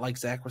episodes that, like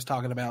Zach was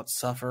talking about,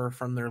 suffer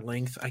from their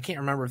length. I can't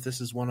remember if this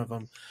is one of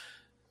them,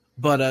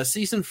 But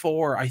season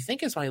 4, I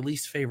think, is my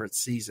least favorite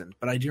season.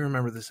 But I do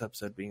remember this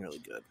episode being really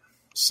good.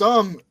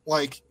 Some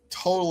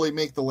totally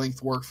make the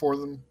length work for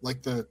them,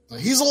 like the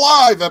 "He's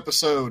Alive"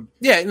 episode.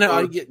 Yeah, no,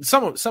 I get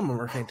some of them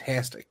are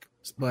fantastic,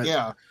 but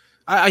yeah,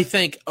 I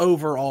think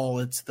overall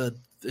it's the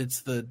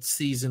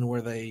season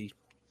where they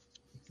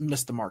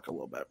missed the mark a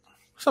little bit.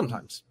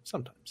 Sometimes.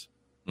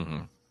 Mm-hmm.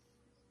 All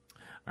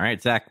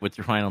right, Zach, what's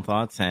your final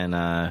thoughts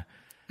and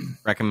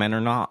recommend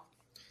or not?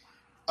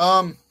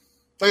 Like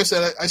I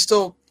said, I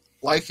still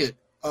like it.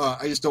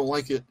 I just don't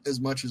like it as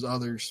much as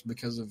others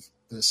because of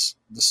the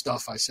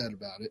stuff I said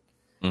about it.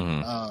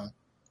 Mm-hmm.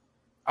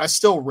 I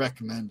still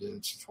recommend it.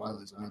 It's a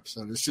Twilight Zone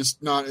episode. It's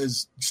just not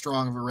as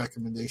strong of a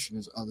recommendation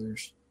as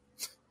others.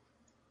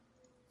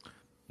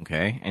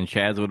 Okay, and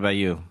Chaz, what about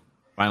you?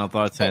 Final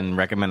thoughts and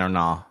recommend or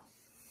not?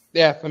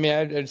 Yeah, I mean,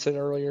 I said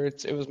earlier,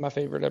 it was my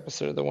favorite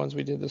episode of the ones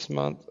we did this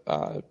month.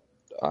 I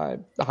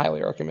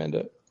highly recommend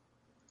it.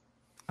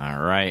 All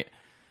right.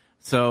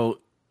 So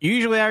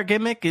usually our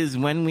gimmick is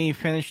when we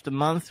finish the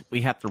month,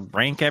 we have to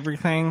rank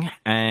everything,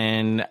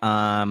 and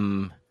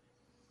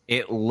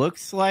it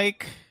looks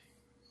like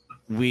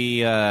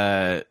we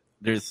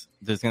there's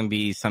going to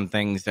be some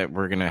things that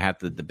we're going to have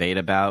to debate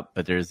about,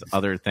 but there's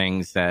other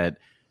things that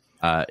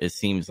it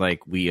seems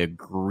like we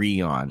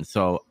agree on.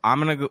 So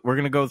we're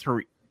gonna go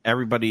through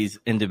everybody's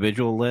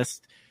individual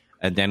list,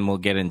 and then we'll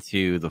get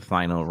into the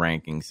final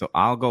ranking. So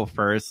I'll go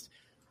first.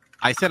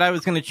 I said I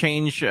was going to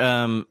change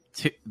to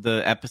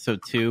the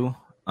episode 2,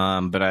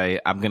 but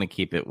I'm going to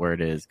keep it where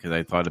it is because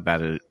I thought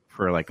about it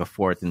for a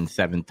 4th and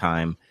 7th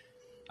time,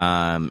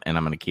 and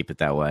I'm going to keep it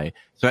that way.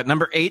 So at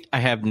number 8, I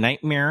have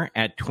Nightmare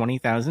at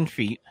 20,000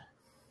 feet.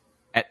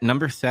 At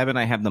number 7,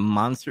 I have The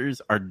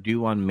Monsters Are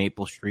Due on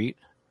Maple Street.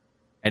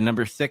 At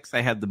number 6,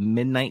 I have The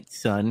Midnight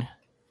Sun.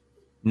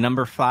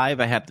 Number 5,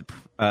 I have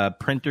The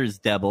Printer's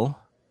Devil.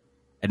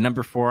 At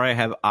number 4, I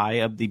have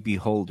Eye of the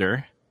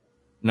Beholder.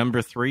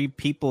 Number 3,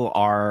 People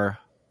Are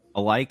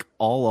Alike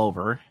All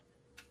Over.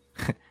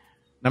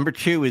 Number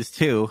 2 is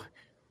 2.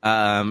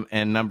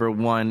 And number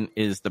 1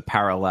 is The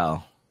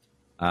Parallel.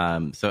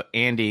 So,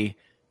 Andy,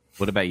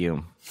 what about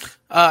you?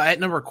 At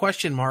number ?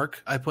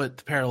 I put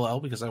The Parallel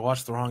because I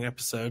watched the wrong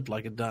episode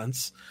like a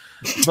dunce.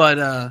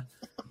 But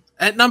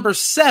at number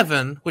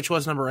 7, which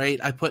was number 8,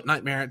 I put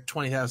Nightmare at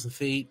 20,000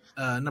 feet.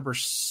 Number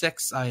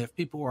 6, I have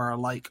People Are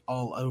Alike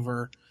All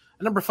Over.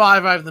 At number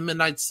 5, I have The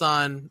Midnight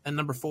Sun. And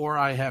number 4,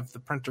 I have The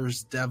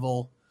Printer's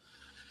Devil.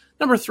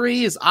 Number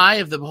 3 is Eye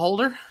of the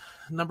Beholder.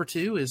 Number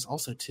 2 is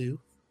also 2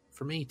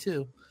 for me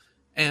too.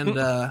 And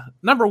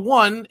number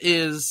 1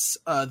 is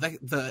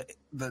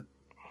the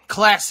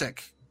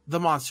classic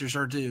The Monsters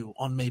Are Due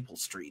on Maple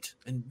Street.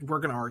 And we're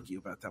going to argue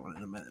about that one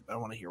in a minute, but I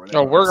want to hear what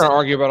we're going to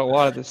argue about a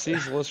lot of this.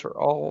 These lists are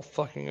all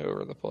fucking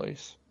over the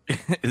place.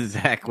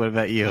 Zach, what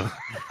about you?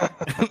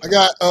 I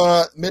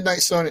got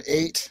Midnight Sun at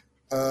 8,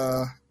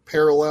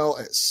 Parallel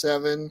at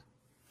 7,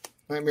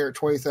 Nightmare at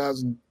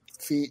 20,000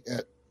 feet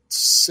at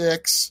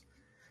 6,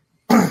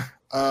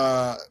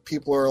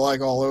 People Are Alike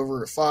All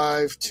Over at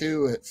 5,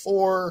 2 at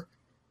 4,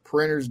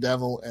 Printer's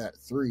Devil at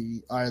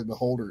 3, Eye of the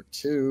Beholder at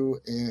 2,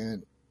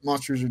 and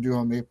Monsters Are Due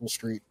on Maple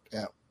Street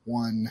at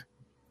 1.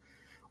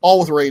 All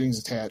with ratings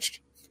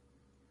attached.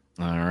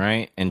 All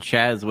right. And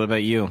Chaz, what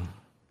about you?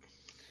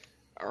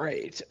 All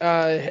right. 8,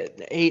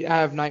 I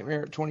have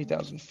Nightmare at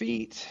 20,000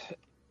 feet.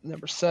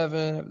 Number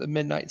 7, I have The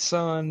Midnight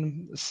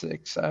Sun.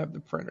 6, I have The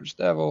Printer's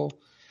Devil.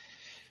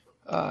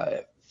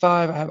 5,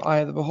 I have Eye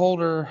of the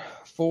Beholder.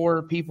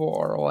 4, People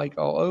Are Alike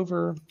All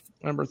Over.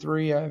 Number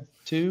 3, I have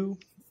 2.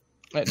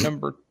 At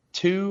number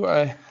 2,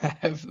 I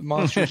have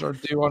Monsters Are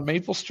Due on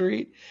Maple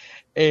Street.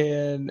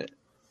 And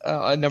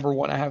at number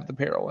 1, I have The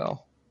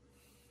Parallel.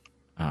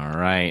 All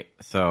right.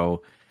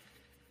 So,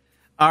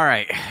 all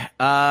right.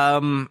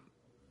 I'm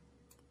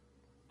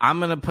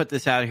going to put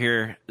this out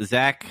here.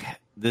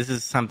 Zach, this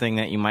is something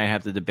that you might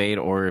have to debate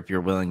or if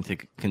you're willing to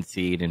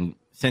concede. And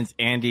since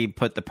Andy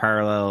put The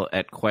Parallel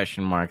at ?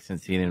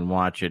 Since he didn't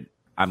watch it,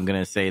 I'm going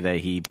to say that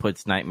he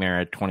puts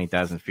Nightmare at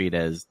 20,000 feet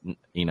as,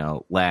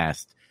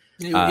 last.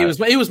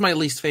 It was my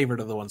least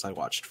favorite of the ones I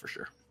watched, for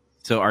sure.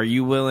 So are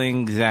you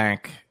willing,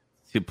 Zach,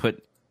 to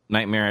put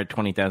Nightmare at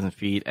 20,000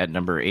 feet at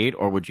number 8,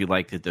 or would you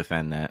like to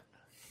defend that?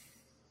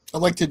 I'd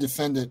like to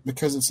defend it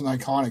because it's an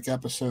iconic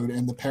episode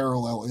and The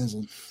Parallel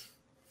isn't.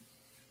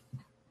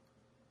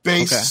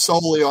 Based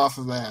solely off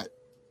of that.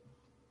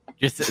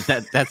 Just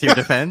that's your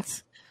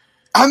defense?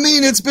 I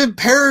mean, it's been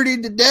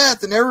parodied to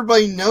death, and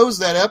everybody knows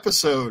that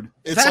episode.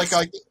 It's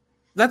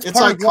that's it's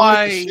part of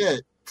why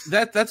shit.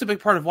 That's a big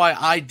part of why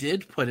I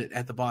did put it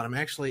at the bottom.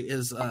 Actually,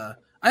 is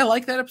I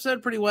like that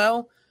episode pretty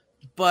well,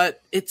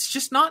 but it's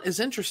just not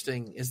as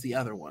interesting as the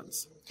other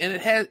ones. And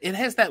it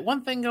has that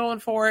one thing going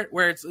for it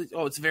where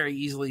it's very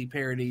easily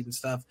parodied and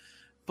stuff,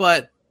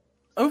 but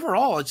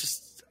overall,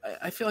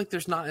 I feel like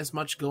there's not as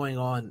much going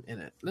on in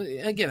it.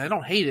 Again, I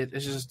don't hate it. It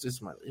was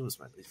my least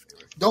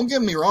favorite. Don't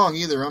get me wrong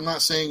either. I'm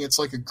not saying it's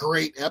like a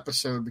great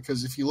episode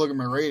because if you look at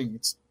my rating,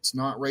 it's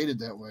not rated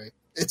that way.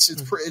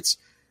 It's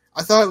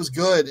I thought it was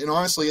good, and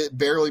honestly, it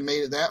barely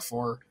made it that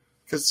far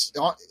because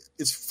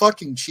it's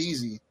fucking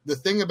cheesy. The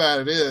thing about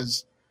it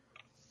is,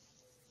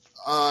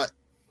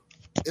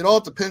 it all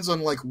depends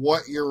on like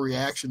what your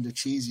reaction to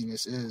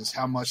cheesiness is.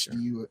 How much do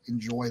you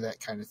enjoy that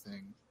kind of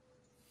thing?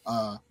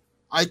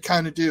 I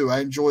kind of do.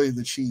 I enjoy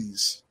the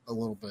cheese a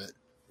little bit.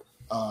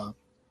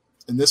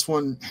 And this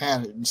one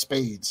had it in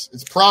spades.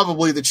 It's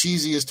probably the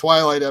cheesiest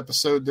Twilight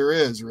episode there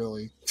is,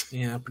 really.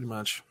 Yeah, pretty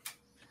much.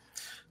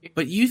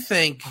 But you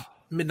think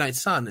Midnight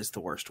Sun is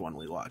the worst one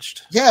we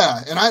watched?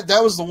 Yeah, and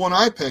that was the one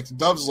I picked.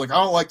 Dubs was like, I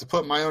don't like to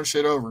put my own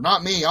shit over.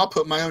 Not me. I'll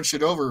put my own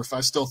shit over if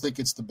I still think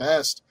it's the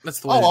best.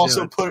 That's the way I'll to also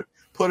do it.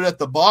 put it at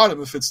the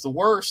bottom if it's the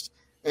worst.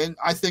 And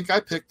I think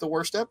I picked the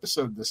worst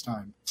episode this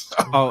time.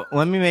 Oh,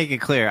 let me make it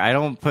clear. I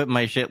don't put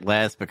my shit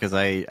last because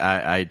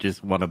I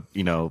just want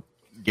to,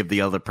 give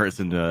the other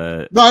person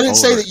the. No, I didn't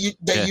say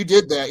that you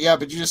did that. Yeah,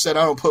 but you just said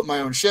I don't put my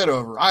own shit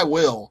over. I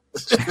will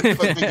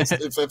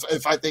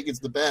if I think it's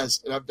the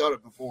best, and I've done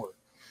it before.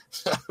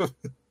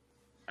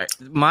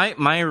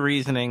 My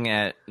reasoning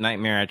at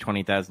Nightmare at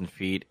 20,000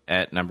 Feet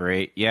at number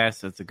 8.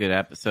 Yes, it's a good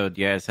episode.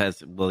 Yes, it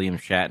has William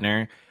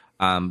Shatner.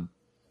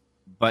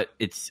 But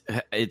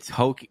it's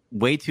hokey,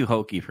 way too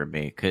hokey for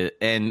me.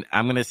 And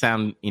I'm gonna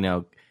sound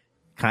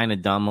kind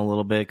of dumb a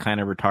little bit, kind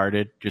of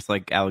retarded, just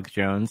like Alex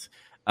Jones.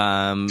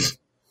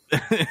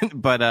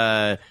 But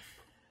I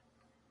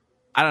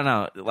don't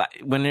know.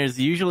 When there's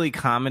usually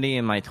comedy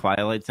in my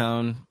Twilight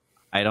Zone,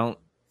 I don't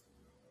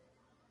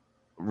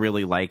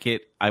really like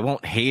it. I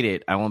won't hate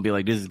it. I won't be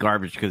like, this is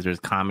garbage because there's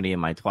comedy in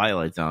my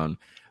Twilight Zone.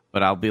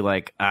 But I'll be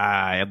like,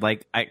 I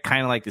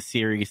kind of like the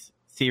serious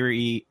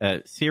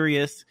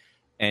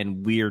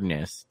and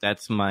weirdness.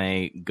 That's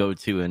my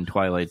go-to in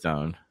Twilight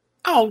Zone.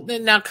 Oh,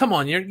 now come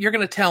on! You're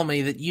going to tell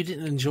me that you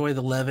didn't enjoy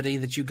the levity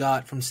that you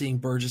got from seeing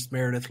Burgess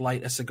Meredith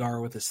light a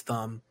cigar with his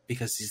thumb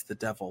because he's the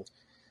devil.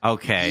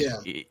 Okay,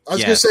 yeah. I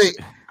was going to say,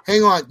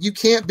 hang on, you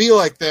can't be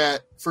like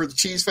that for the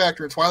cheese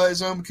factor in Twilight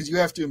Zone because you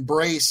have to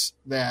embrace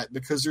that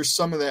because there's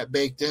some of that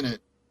baked in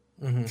it.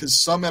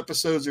 Because some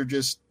episodes are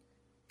just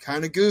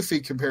kind of goofy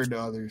compared to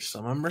others.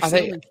 Some of them are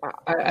silly.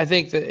 I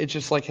think that it's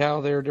just like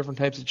how there are different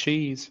types of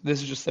cheese.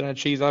 This is just the kind of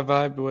cheese I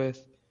vibed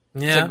with.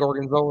 Yeah. It's like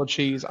Gorgonzola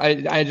cheese.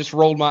 I just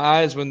rolled my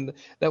eyes when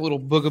that little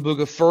booga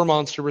booga fur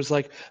monster was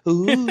like,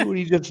 ooh, when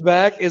he jumps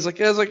back. I was like,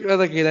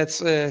 yeah,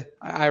 that's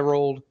I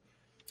rolled.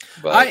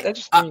 But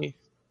that's just me.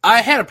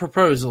 I had a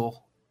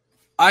proposal.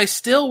 I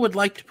still would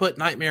like to put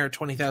Nightmare at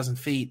 20,000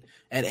 Feet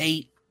at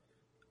 8,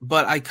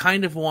 but I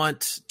kind of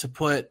want to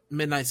put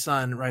Midnight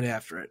Sun right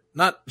after it.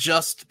 Not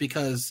just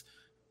because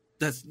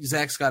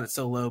Zach's got it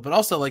so low, but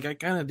also like I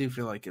kind of do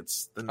feel like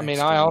it's the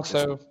next I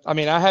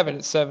have it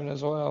at 7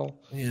 as well.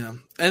 Yeah.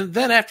 And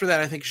then after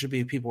that I think it should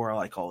be People Are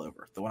Like All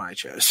Over, the one I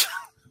chose.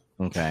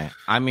 Okay.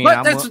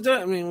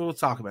 We'll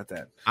talk about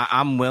that.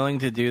 I'm willing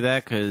to do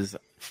that because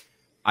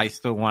I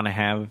still want to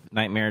have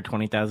Nightmare at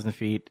 20,000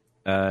 Feet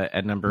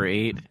at number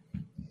 8.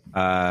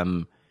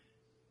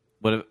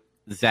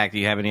 Zach, do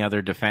you have any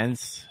other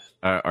defense?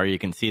 Are you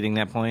conceding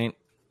that point?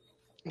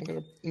 I'm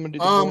gonna do the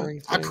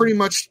boring thing.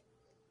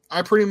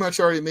 I pretty much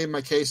already made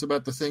my case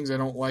about the things I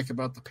don't like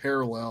about the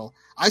parallel.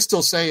 I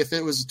still say if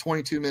it was a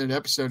 22-minute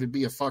episode, it'd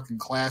be a fucking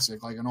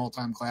classic, like an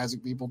all-time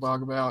classic people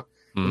talk about.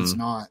 But it's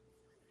not.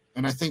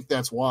 And I think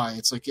that's why.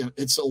 It's like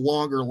it's a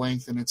longer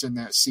length and it's in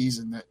that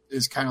season that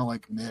is kind of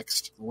like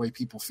mixed, the way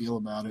people feel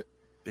about it.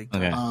 Big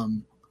time.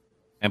 Okay.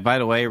 And by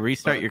the way,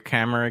 restart your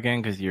camera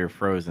again because you're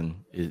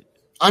frozen.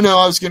 I know.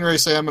 I was getting ready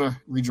to say I'm going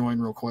to rejoin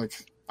real quick.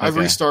 Okay. I've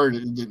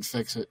restarted it and didn't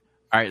fix it.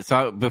 All right,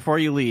 so before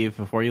you leave,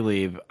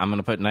 I'm going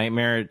to put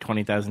Nightmare at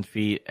 20,000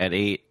 Feet at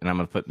 8, and I'm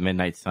going to put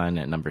Midnight Sun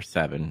at number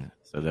 7,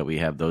 so that we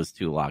have those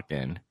two locked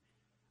in.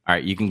 All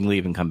right, you can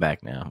leave and come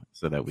back now,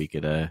 so that we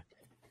could. Well,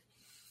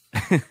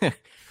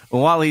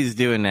 while he's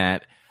doing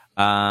that,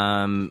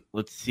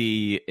 let's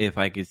see if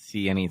I could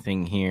see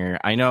anything here.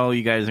 I know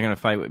you guys are going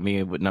to fight with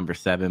me with number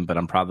 7, but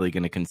I'm probably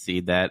going to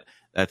concede that.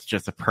 That's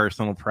just a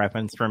personal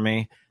preference for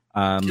me.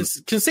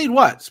 Concede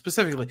what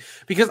specifically?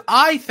 Because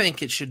I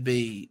think it should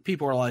be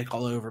People Are Like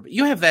All Over, but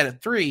you have that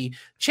at 3.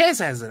 Chaz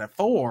has it at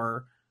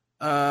 4.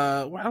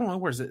 I don't know,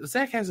 where is it?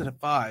 Zach has it at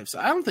 5. So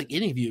I don't think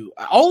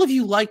all of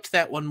you liked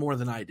that one more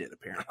than I did.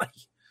 Apparently.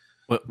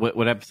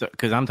 What episode?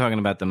 Because I'm talking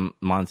about the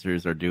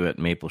monsters are due at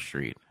Maple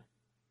Street.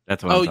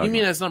 That's what. You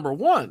mean as number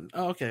 1?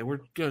 Oh, okay,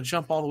 we're gonna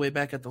jump all the way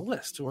back at the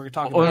list. We're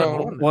talking about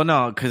number 1. Well,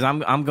 no, because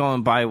I'm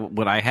going by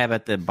what I have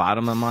at the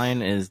bottom of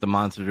mine is the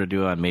monsters are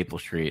due on Maple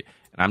Street.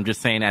 And I'm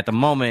just saying at the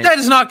moment that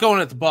is not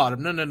going at the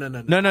bottom. No.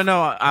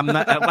 I'm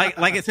not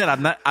like I said.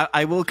 I'm not.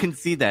 I will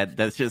concede that.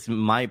 That's just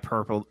my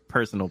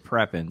personal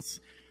preference.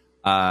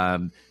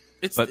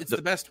 It's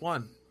the best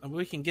one.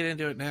 We can get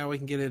into it now. We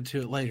can get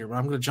into it later. But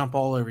I'm going to jump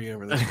all over you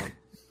over this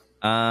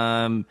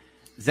one.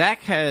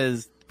 Zach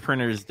has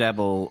Printer's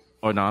Devil.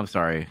 Oh no, I'm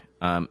sorry.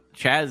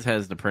 Chaz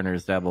has the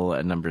Printer's Devil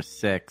at number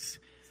 6.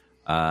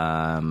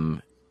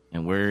 And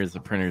where is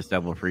the Printer's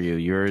Devil for you?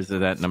 Yours is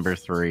at number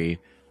 3.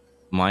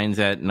 Mine's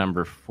at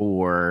number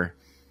 4.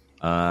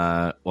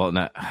 I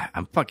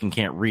fucking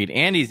can't read.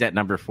 Andy's at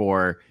number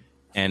 4,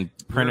 and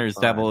Printer's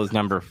Devil is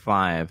number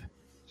 5.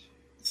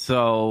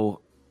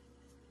 So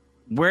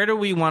where do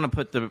we want to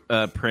put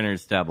the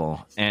Printer's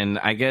Devil? And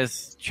I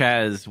guess,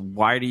 Chaz,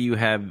 why do you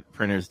have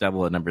Printer's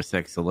Devil at number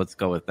 6? So let's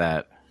go with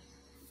that.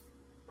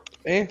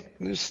 It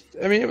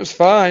was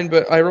fine,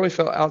 but I really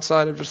felt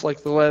outside of just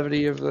like the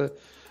levity of the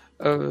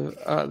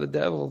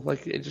devil.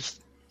 Like it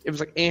was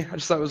like I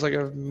just thought it was like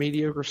a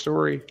mediocre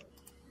story.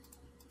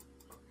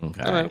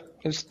 Okay,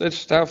 that's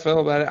just how I felt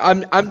about it.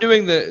 I'm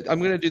going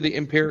to do the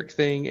empiric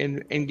thing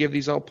and give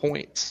these all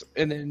points,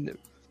 and then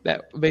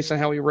that based on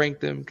how we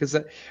rank them, because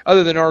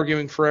other than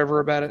arguing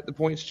forever about it, the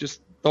points just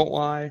don't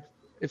lie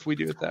if we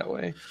do it that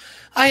way.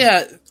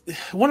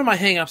 One of my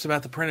hang-ups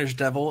about the Printer's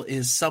Devil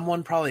is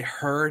someone probably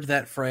heard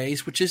that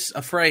phrase, which is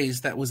a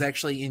phrase that was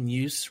actually in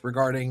use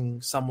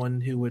regarding someone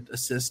who would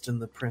assist in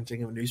the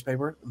printing of a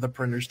newspaper, the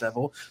Printer's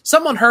Devil.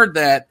 Someone heard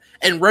that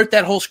and wrote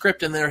that whole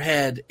script in their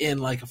head in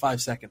like a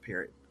 5-second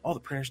period. Oh, the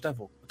Printer's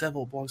Devil. The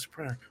devil belongs to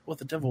printer. What,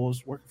 the devil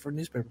was working for a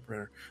newspaper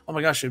printer? Oh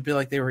my gosh, it'd be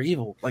like they were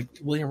evil, like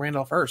William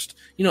Randolph Hearst.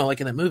 You know,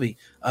 like in that movie.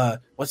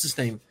 What's his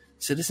name?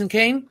 Citizen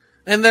Kane?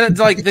 And then it's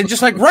like they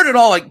just like wrote it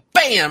all like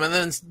bam, and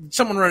then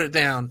someone wrote it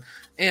down.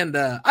 And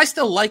I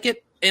still like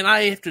it, and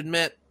I have to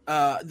admit,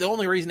 the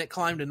only reason it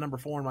climbed to number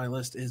 4 on my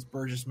list is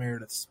Burgess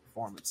Meredith's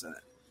performance in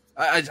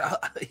it.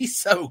 He's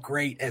so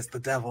great as the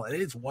devil. It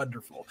is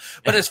wonderful.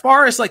 But as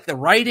far as like the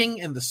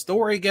writing and the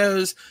story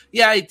goes,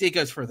 yeah, it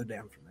goes further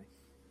down for me.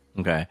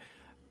 Okay.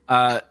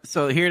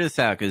 So hear this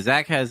out, because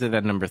Zach has it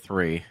at number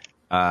 3,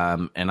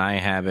 and I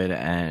have it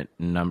at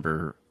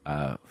number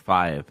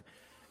 5.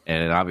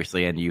 And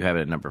obviously, and you have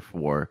it at number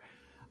 4.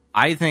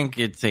 I think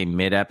it's a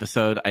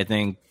mid-episode. I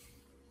think,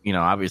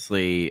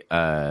 obviously,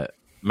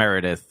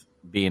 Meredith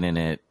being in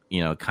it,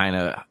 kind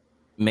of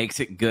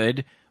makes it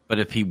good. But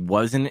if he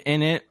wasn't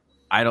in it,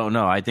 I don't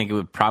know. I think it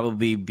would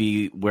probably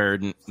be where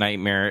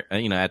Nightmare,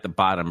 at the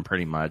bottom,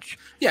 pretty much.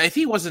 Yeah, if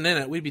he wasn't in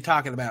it, we'd be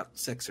talking about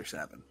 6 or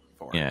 7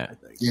 for him, I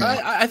think.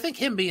 Yeah. I think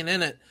him being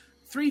in it,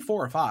 3,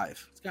 4, or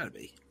 5. It's got to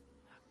be.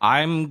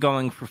 I'm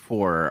going for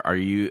 4. Are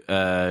you?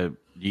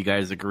 Do you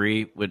guys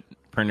agree with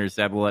Printer's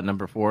Devil at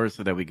number 4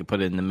 so that we could put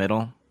it in the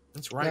middle?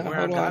 That's right where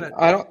I got it.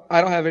 I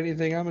don't have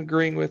anything I'm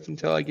agreeing with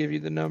until I give you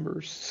the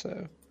numbers.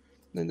 So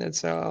then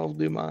that's how I'll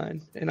do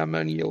mine, and I'm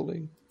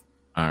unyielding.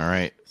 All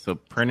right. So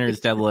Printer's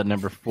Devil at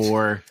number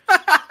 4. All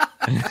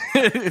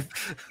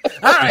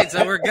right.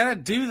 So we're gonna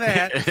do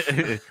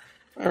that.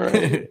 All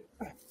right.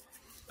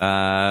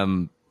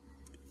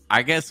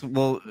 I guess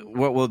what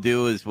we'll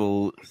do is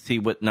we'll see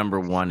what number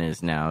 1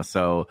 is now.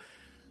 So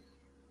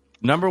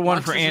number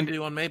 1 for Andy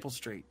on Maple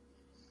Street.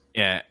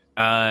 Yeah.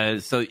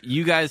 So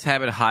you guys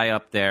have it high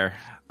up there.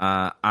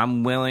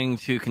 I'm willing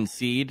to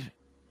concede.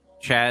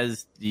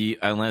 Chaz,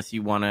 unless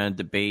you want to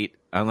debate.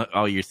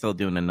 Oh, you're still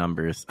doing the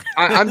numbers.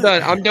 I'm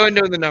done. I'm done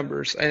doing the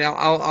numbers, and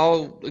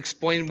I'll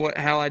explain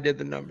how I did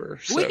the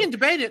numbers. So. We can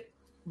debate it,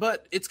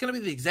 but it's going to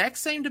be the exact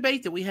same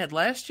debate that we had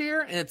last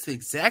year, and it's the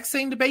exact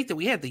same debate that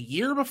we had the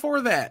year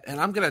before that. And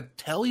I'm going to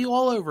tell you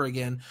all over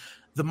again,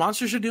 The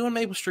Monsters Are Due on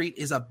Maple Street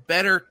is a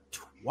better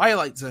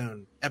Twilight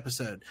Zone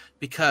episode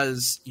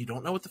because you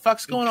don't know what the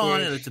fuck's going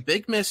on, and it's a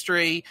big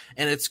mystery,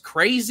 and it's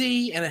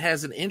crazy, and it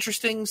has an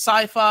interesting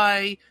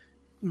sci-fi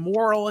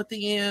moral at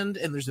the end,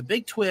 and there's a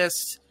big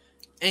twist.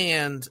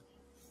 And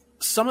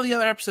some of the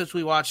other episodes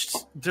we watched,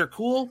 they're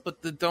cool,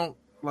 but they don't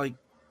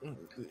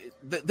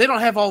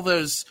have all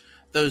those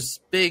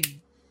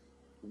big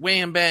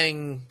wham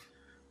bang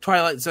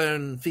Twilight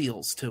Zone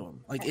feels to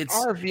them. Like it's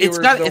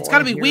got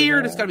to be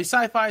weird, it's got to be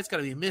sci-fi, it's got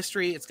to be a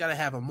mystery, it's got to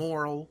have a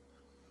moral.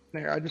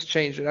 There, I just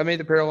changed it. I made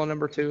the parallel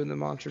number 2, and the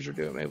Monsters Are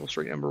Due at Maple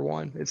Street number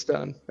 1. It's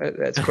done.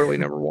 That's clearly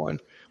number 1.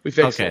 We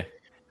fixed it.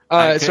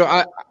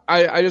 So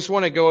I just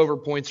want to go over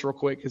points real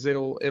quick because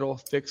it'll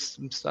fix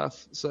some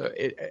stuff. So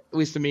at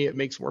least to me, it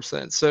makes more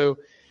sense. So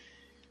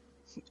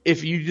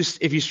if you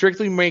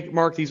strictly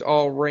mark these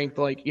all ranked,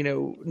 like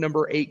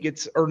number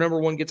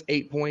 1 gets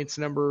 8 points,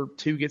 number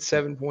 2 gets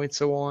 7 points,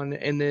 so on,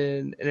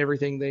 and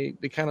everything they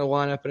kind of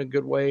line up in a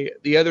good way.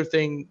 The other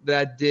thing that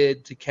I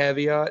did to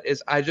caveat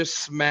is I just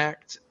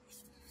smacked.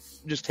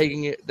 Just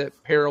taking it that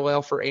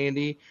parallel for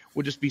Andy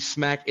would just be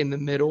smack in the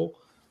middle.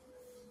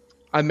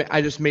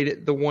 I just made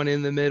it the one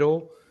in the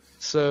middle.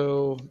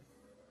 So,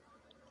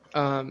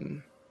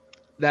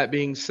 that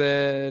being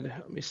said,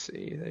 let me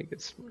see. I think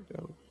it's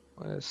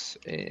less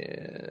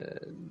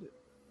and.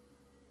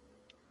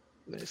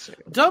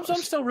 Dubs, I'm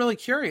still really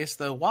curious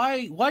though.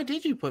 Why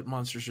did you put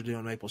Monsters Are Due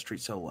on Maple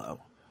Street so low?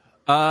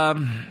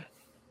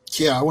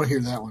 Yeah, I want to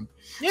hear that one.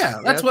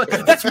 Yeah, that's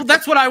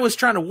what I was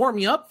trying to warm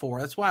you up for.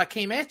 That's why I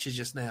came at you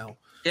just now.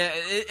 Yeah,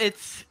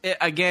 it's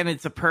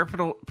a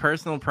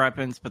personal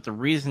preference, but the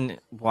reason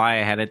why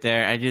I had it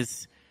there,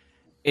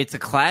 it's a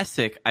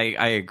classic.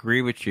 I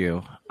agree with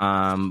you.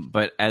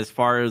 But as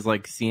far as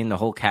like seeing the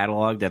whole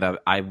catalog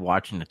that I've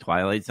watched in the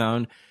Twilight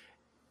Zone,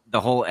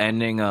 the whole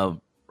ending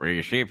of where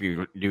you see if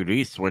you do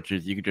these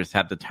switches, you could just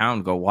have the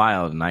town go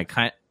wild.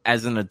 And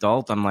as an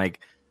adult, I'm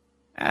like,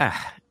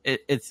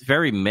 it's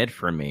very mid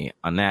for me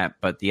on that.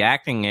 But the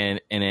acting in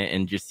it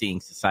and just seeing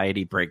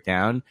society break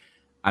down,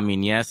 I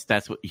mean, yes,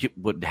 that's what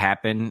would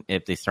happen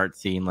if they start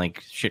seeing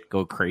like shit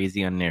go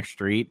crazy on their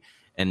street.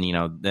 and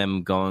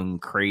them going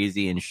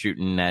crazy and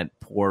shooting that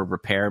poor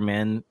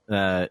repairman,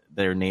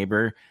 their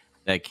neighbor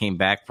that came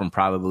back from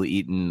probably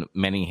eating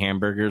many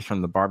hamburgers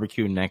from the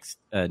barbecue next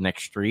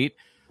street.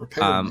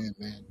 Man.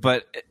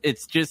 But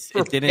it's just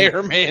it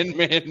didn't. Man.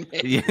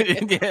 Yeah.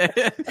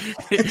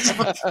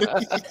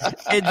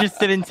 It just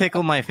didn't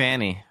tickle my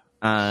fanny.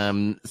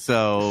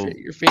 So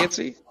you're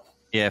fancy.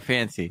 Yeah,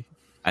 fancy.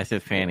 I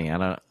said fanny.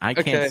 I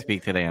can't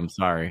speak today. I'm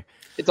sorry.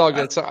 It's all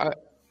good. So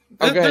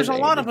there's a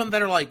lot of them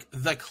that are like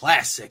the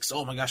classics.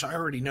 Oh my gosh, I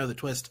already know the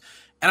twist.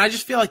 And I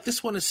just feel like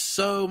this one is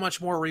so much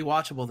more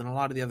rewatchable than a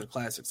lot of the other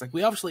classics. Like,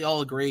 we obviously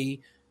all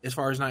agree as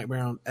far as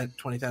Nightmare at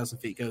 20,000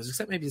 Feet goes,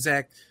 except maybe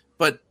Zach.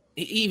 But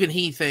even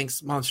he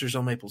thinks Monsters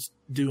on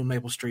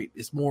Maple Street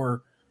is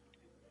more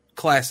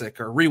classic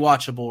or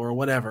rewatchable or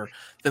whatever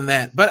than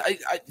that. But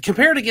I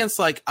compared against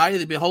like Eye of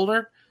the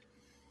Beholder,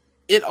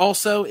 it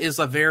also is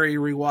a very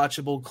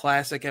rewatchable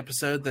classic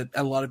episode that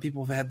a lot of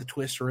people have had the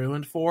twist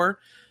ruined for.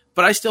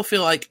 But I still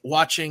feel like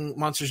watching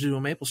Monsters Due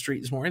on Maple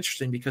Street is more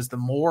interesting because the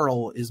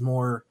moral is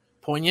more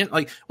poignant.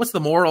 Like, what's the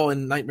moral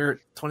in Nightmare at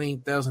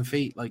 20,000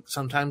 Feet? Like,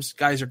 sometimes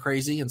guys are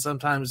crazy and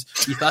sometimes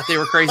you thought they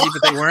were crazy,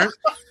 but they weren't.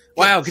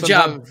 Wow, good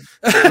job.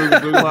 And Eye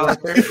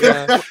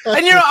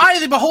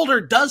of the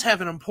Beholder does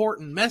have an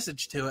important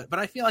message to it, but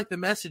I feel like the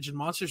message in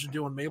Monsters Are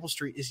Due on Maple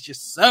Street is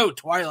just so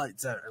Twilight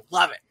Zone. I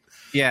love it.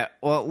 Yeah,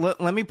 well,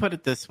 let me put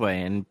it this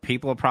way, and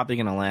people are probably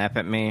going to laugh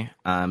at me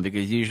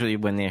because usually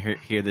when they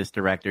hear this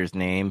director's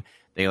name,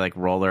 they like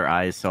roll their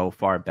eyes so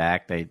far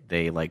back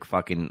they like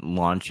fucking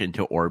launch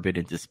into orbit,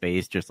 into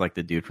space, just like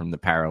the dude from The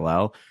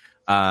Parallel.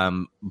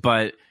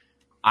 But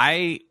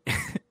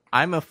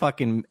I'm a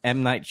fucking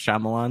M. Night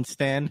Shyamalan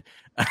stan.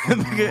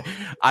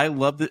 I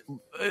love it.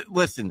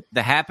 Listen,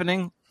 The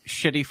Happening,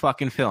 shitty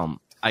fucking film.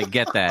 I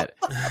get that.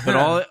 But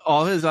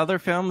all his other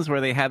films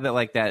where they have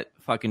that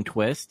fucking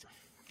twist,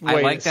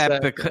 I like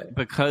that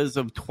because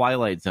of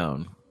Twilight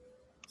Zone.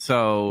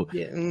 So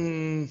yeah,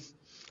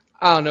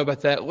 I don't know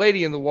about that.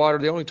 Lady in the Water,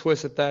 the only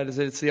twist at that is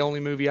that it's the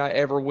only movie I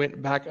ever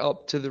went back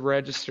up to the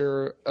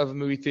register of a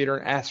movie theater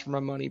and asked for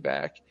my money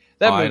back.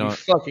 That movie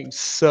fucking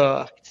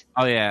sucked.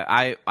 Oh, yeah.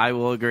 I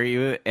will agree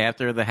with you.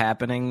 After The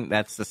Happening,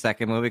 that's the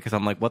second movie because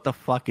I'm like, what the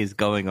fuck is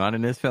going on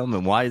in this film?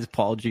 And why is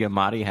Paul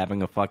Giamatti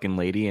having a fucking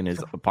lady in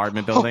his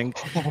apartment building?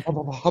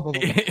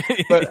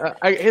 But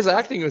his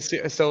acting was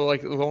so,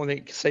 like, the only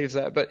thing that saves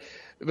that. But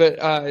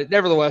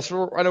nevertheless,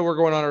 I know we're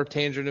going on our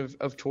tangent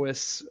of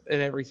twists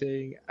and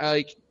everything.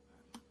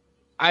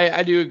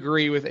 I do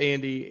agree with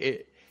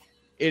Andy.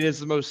 It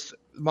is the most...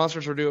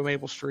 Monsters Are Due on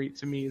Maple Street,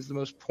 to me, is the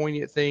most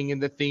poignant thing in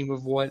the theme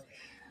of what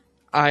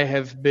I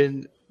have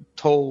been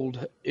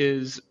told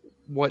is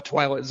what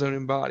Twilight Zone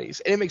embodies.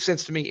 And it makes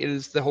sense to me. It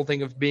is the whole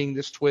thing of being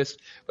this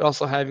twist, but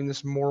also having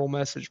this moral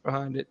message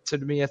behind it. So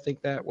to me, I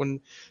think that one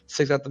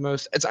sticks out the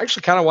most. It's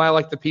actually kind of why I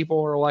like The People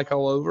Are Like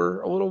All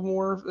Over a little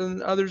more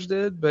than others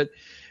did. But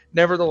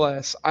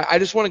nevertheless, I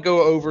just want to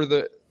go over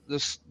the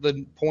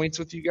points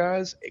with you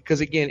guys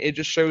because, again, it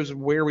just shows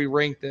where we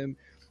rank them.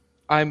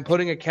 I'm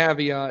putting a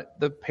caveat,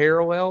 The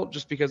Parallel,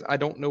 just because I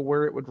don't know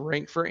where it would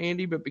rank for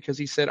Andy, but because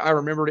he said, I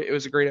remembered it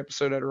was a great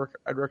episode,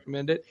 I'd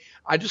recommend it.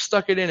 I just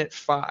stuck it in at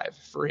 5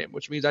 for him,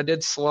 which means I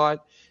did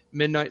slot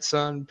Midnight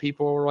Sun,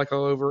 People Are Like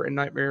All Over, and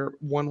Nightmare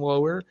one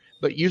lower.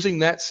 But using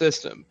that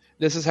system,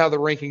 this is how the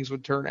rankings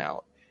would turn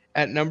out.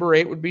 At number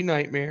 8 would be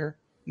Nightmare.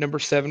 Number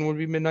 7 would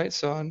be Midnight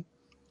Sun.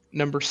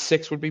 Number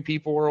 6 would be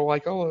People Are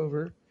Like All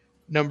Over.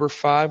 Number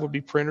 5 would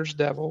be Printer's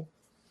Devil.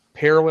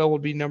 Parallel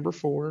would be number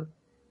 4.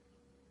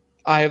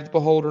 Eye of the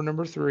Beholder,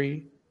 number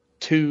 3,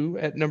 2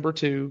 at number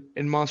 2,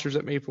 and Monsters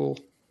at Maple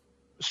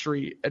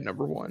Street at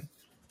number 1.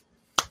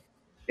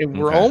 And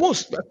we're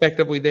almost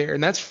effectively there,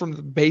 and that's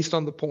based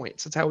on the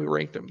points. That's how we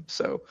ranked them.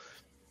 So,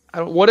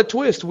 what a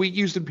twist! We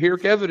used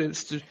empiric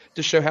evidence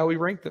to show how we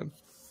ranked them.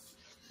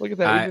 Look at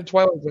that, we did the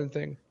Twilight Zone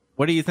thing.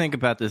 What do you think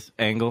about this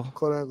angle?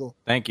 What angle?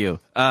 Thank you.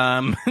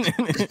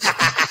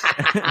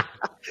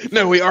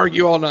 No, we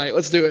argue all night.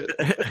 Let's do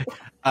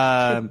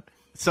it.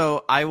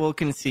 So I will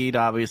concede,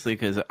 obviously,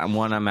 because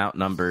I'm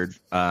outnumbered.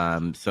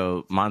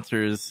 So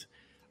Monsters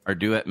Are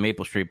Due at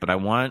Maple Street, but I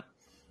want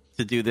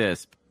to do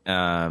this.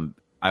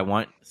 I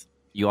want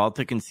you all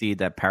to concede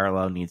that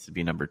Parallel needs to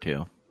be number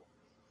 2,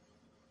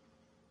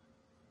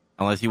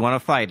 unless you want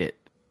to fight it.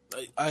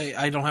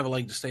 I don't have a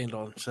leg to stand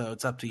on, so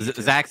it's up to you.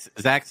 Zach's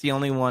the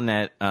only one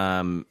that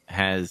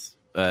has.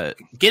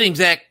 Get him,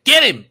 Zach!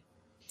 Get him!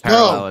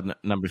 Parallel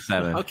at number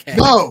 7. Okay.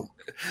 No.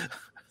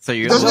 So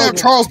it doesn't have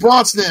Charles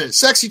Bronson in it.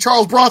 Sexy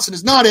Charles Bronson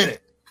is not in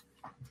it.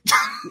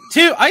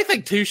 2, I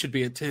think 2 should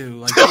be a 2.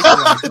 Like,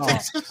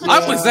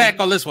 I'm with Zach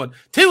on this one.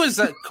 2 is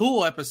a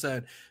cool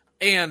episode,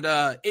 and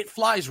it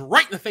flies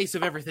right in the face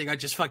of everything I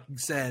just fucking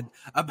said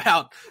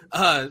about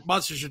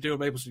Monsters Are Due on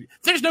Maple Street.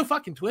 There's no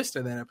fucking twist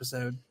in that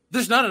episode.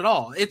 There's none at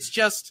all. It's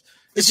just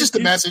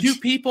the message. 2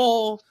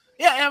 people.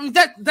 Yeah, I mean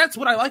that's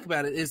what I like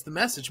about it is the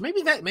message.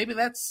 Maybe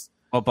that's.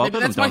 Well, both maybe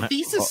of that's them my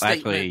thesis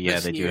actually, statement. yeah,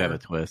 they year. do have a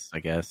twist, I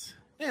guess.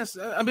 Yes,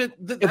 I mean,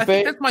 I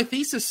think that's my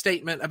thesis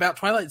statement about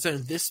Twilight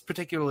Zone this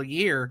particular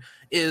year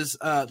is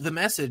the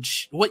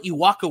message. What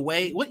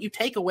you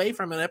take away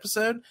from an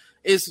episode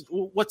is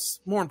what's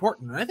more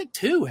important. And I think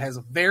 2 has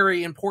a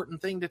very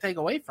important thing to take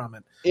away from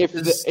it.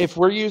 If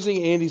we're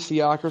using Andy's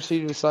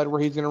theocracy to decide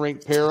where he's going to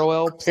rank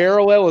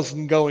Parallel is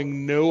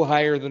going no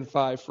higher than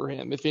 5 for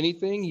him. If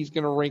anything, he's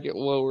going to rank it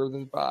lower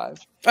than 5.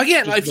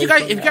 Again, if you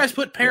guys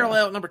put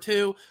Parallel at number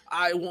 2,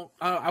 I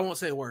won't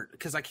say a word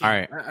because I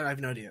can't. Right. I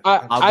have no idea.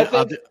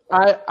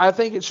 I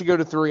think it should go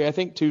to 3. I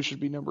think 2 should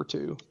be number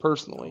 2.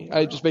 Personally,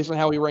 just based on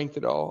how we ranked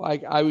it all,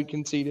 I would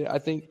concede it. I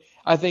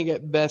think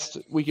at best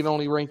we can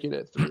only rank it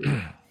at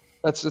 3.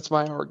 That's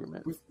my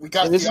argument. We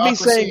got this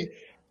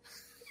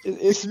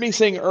is me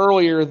saying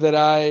earlier that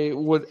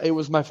it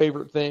was my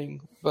favorite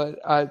thing, but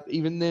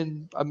even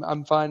then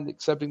I'm fine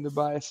accepting the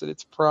bias that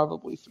it's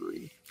probably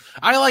 3.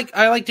 I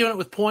like doing it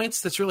with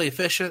points. That's really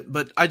efficient,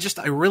 but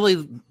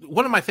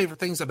one of my favorite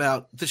things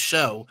about this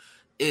show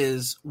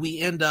is we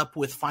end up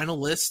with final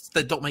lists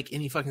that don't make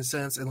any fucking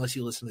sense unless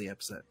you listen to the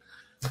episode.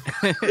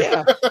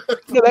 Yeah,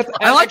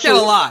 I like that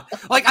a lot.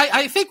 Like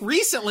I think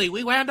recently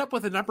we wound up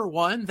with a number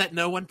 1 that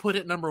no one put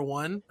at number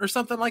 1 or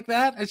something like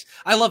that.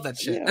 I love that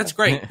shit. Yeah. That's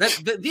great.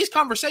 These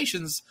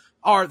conversations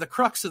are the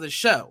crux of the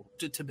show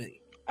to me.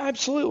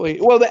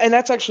 Absolutely. Well, and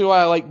that's actually why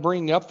I like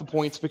bringing up the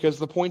points, because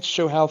the points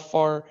show how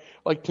far.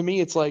 Like, to me,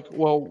 it's like,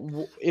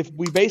 well, if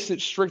we base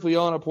it strictly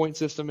on a point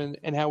system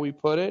and how we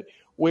put it,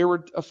 where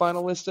would a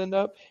finalist end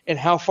up, and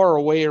how far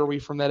away are we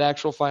from that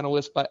actual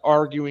finalist by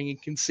arguing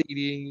and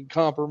conceding and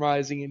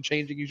compromising and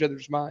changing each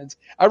other's minds?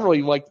 I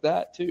really liked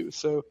that too.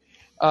 So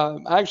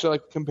I actually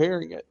like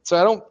comparing it. So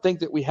I don't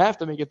think that we have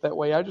to make it that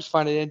way. I just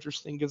find it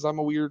interesting because I'm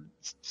a weird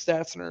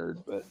stats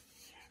nerd. But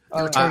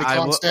you're a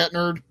Tony stat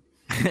nerd.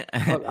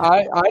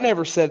 I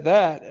never said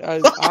that.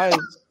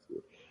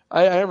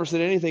 I never said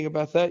anything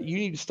about that. You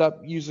need to stop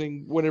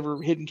using whatever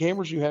hidden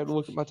cameras you have to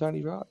look at my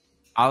tiny VOD.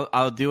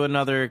 I'll do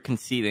another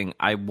conceding.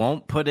 I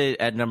won't put it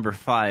at number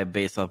 5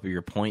 based off of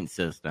your point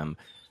system,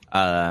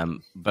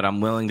 but I'm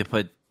willing to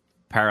put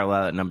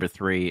Parallel at number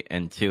 3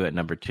 and 2 at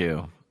number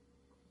 2.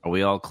 Are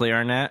we all clear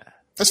on that?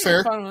 That's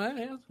fair.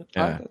 Yeah.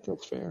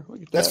 That's fair.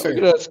 That's fair.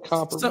 That's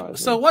compromising.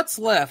 So what's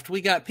left?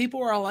 We got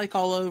People Are Alike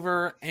All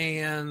Over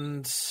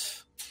and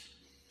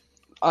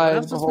Eye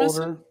of the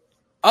Beholder.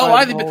 Oh,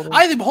 I think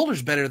the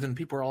Beholder's better than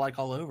People Are Alike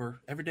All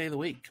Over every day of the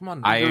week. Come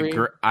on.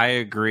 I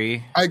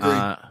agree.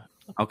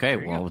 Okay,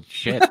 well,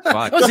 shit.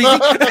 Fuck. I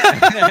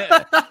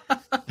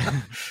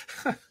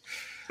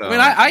mean,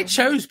 I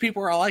chose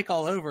People Are Alike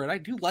All Over, and I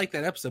do like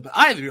that episode, but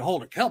Eye of the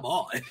Beholder, come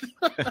on.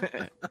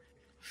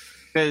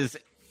 Because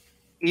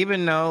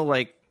even though,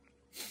 like,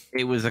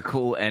 it was a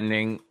cool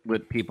ending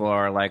with People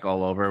Are Alike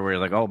All Over, where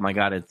you're like, oh my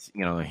god, it's,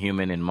 a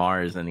human in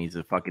Mars, and he's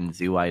a fucking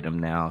zoo item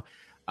now.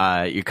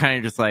 You're kind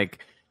of just like,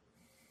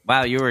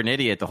 wow, you were an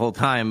idiot the whole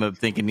time of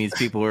thinking these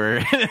people were,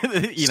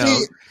 know.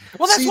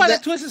 Well, that's why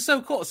that twist is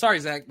so cool. Sorry,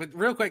 Zach, but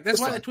real quick, that's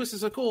why that twist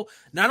is so cool.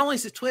 Not only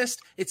is it a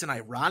twist, it's an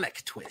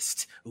ironic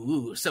twist.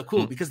 Ooh, so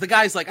cool. Because the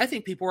guy's like, I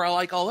think people are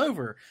alike all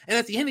over. And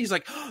at the end, he's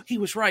like, oh, he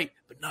was right,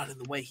 but not in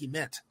the way he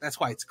meant. That's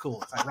why it's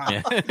cool. It's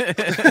ironic.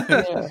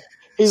 Yeah.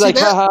 He's like,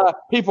 haha,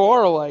 people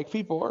are alike.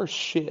 People are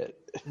shit.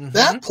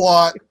 That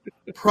plot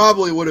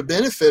probably would have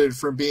benefited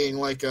from being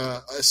like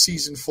a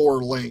season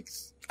 4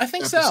 length. I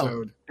think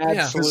episode. So.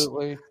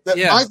 Absolutely.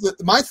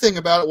 My thing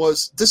about it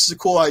was, this is a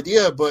cool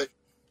idea, but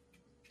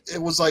it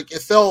was like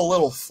it fell a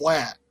little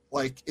flat.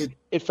 Like it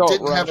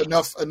didn't have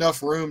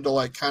enough room to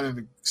like kind of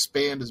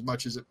expand as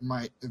much as it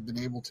might have been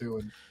able to.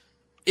 And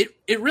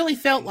it really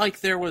felt like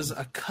there was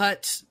a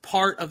cut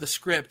part of the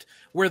script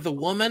where the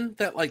woman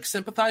that like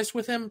sympathized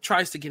with him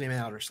tries to get him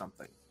out or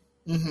something.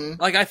 Mm-hmm.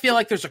 Like I feel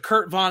like there's a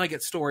Kurt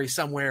Vonnegut story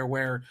somewhere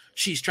where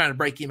she's trying to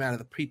break him out of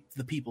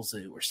the People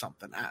Zoo or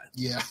something.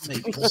 Yeah,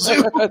 People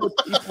Zoo.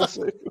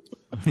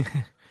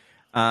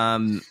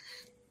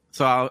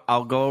 So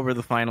I'll go over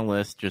the final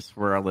list just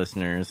for our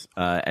listeners.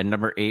 At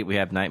number 8 we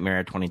have Nightmare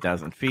at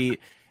 20,000 Feet.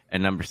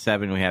 At number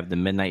 7 we have The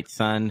Midnight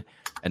Sun.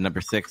 At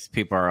number 6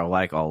 People Are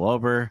Alike All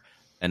Over.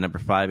 At number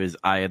 5 is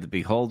Eye of the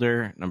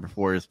Beholder. Number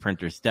 4 is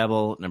Printer's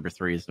Devil. Number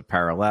 3 is The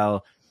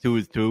Parallel. 2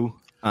 is 2.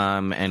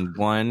 And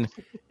 1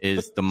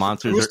 is The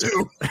Monsters.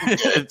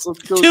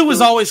 2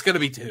 was always going to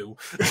be 2.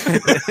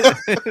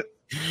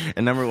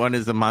 And number 1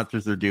 is The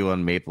Monsters Are Due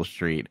on Maple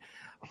Street.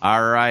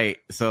 All right.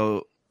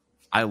 So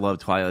I love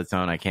Twilight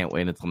Zone. I can't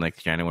wait until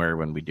next January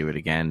when we do it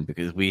again,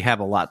 because we have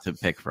a lot to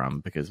pick from,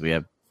 because we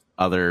have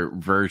other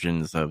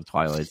versions of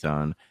Twilight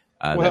Zone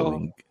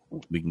that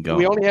we can go.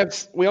 We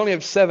only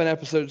have 7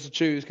 episodes to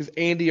choose, because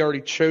Andy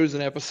already chose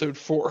an episode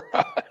for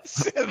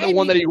us, the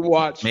one that he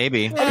watched.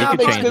 Maybe could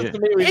change it.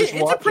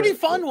 It's a pretty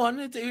fun one.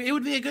 It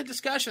would be a good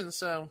discussion.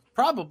 So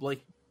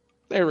probably.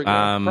 There we go.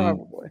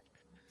 Probably.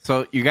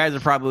 So you guys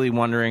are probably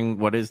wondering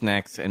what is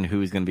next and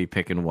who's going to be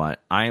picking what.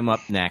 I am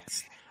up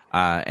next,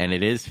 and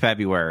it is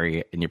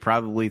February, and you're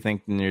probably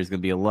thinking there's going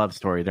to be a love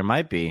story. There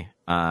might be.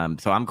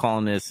 So I'm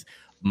calling this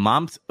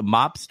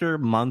Mobster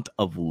Month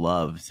of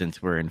Love,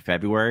 since we're in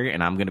February,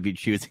 and I'm going to be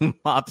choosing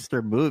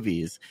mobster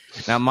movies.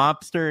 Now,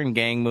 mobster and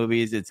gang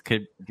movies, it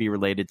could be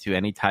related to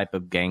any type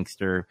of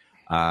gangster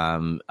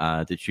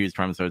to choose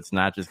from, so it's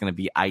not just going to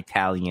be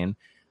Italian.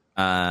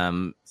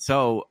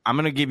 So I'm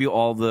going to give you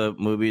all the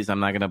movies. I'm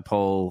not going to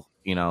pull,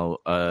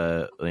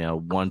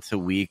 once a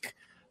week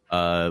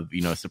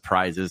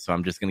surprises. So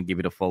I'm just going to give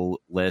you the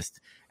full list.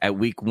 At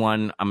week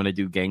 1, I'm going to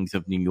do Gangs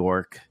of New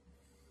York.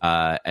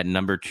 At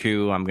number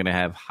 2, I'm going to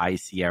have High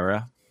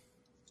Sierra.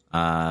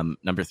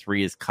 Number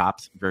 3 is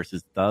Cops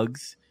versus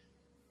Thugs.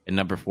 And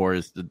number 4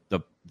 is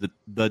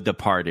the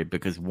Departed,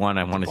 because one,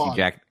 I want to see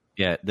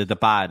The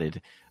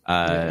Departed.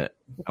 I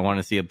want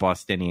to see a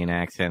Bostonian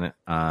accent,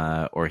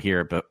 or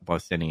hear a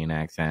Bostonian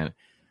accent.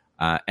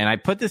 And I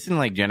put this in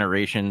like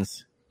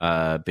generations,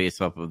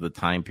 based off of the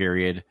time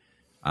period.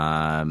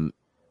 Gangs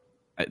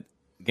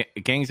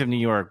of New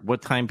York,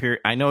 what time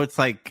period? I know it's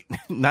like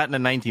not in the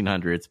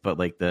 1900s, but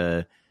like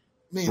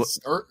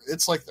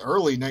it's like the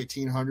early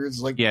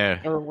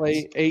 1900s, or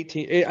late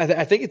 18.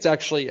 I think it's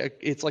actually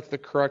it's like the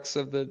crux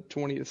of the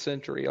 20th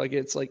century. Like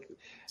it's like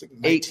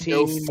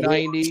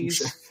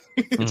 1890s.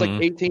 It's like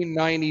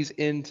 1890s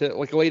into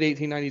like late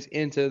 1890s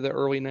into the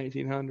early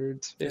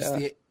 1900s.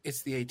 Yeah,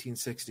 it's the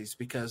 1860s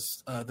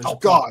because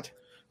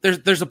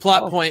there's a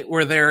plot point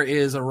where there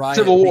is a riot.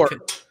 Civil War.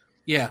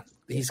 You're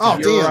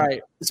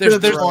right.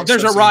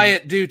 There's a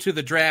riot due to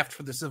the draft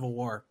for the Civil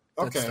War.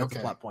 That's the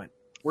plot point.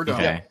 We're done.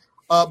 Okay.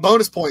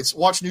 Bonus points.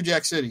 Watch New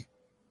Jack City.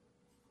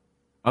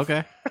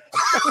 Okay.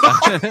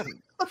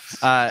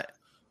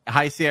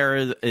 High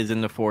Sierra is in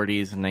the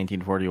 40s in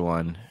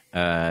 1941.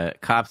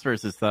 Cops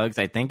versus Thugs,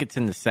 I think it's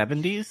in the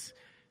 70s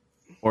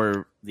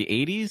or the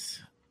 80s.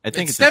 I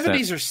think it's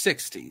 70s or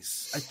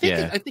 60s. I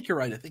think you're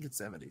right. I think it's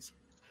 70s.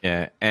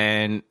 Yeah,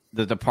 and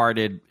The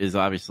Departed is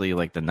obviously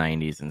like the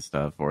 90s and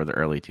stuff, or the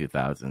early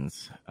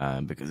 2000s,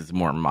 because it's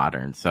more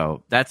modern.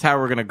 So that's how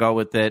we're going to go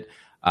with it.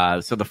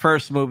 So the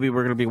first movie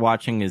we're going to be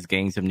watching is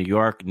Gangs of New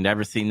York.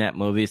 Never seen that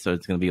movie, so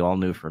it's going to be all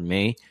new for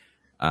me.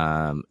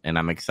 And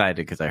I'm excited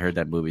because I heard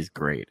that movie's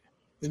great.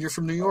 And you're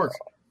from New York.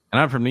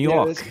 And I'm from New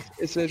York.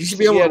 You should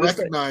be able to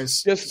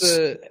recognize just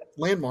the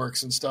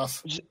landmarks and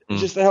stuff.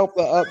 Just to help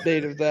the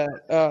update of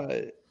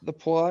that, the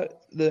plot,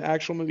 the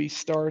actual movie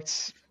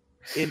starts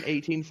in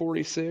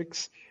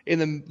 1846,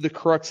 and then the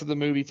crux of the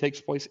movie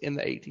takes place in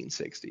the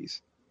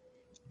 1860s.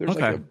 There's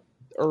like an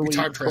early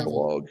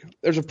prologue.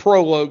 There's a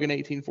prologue in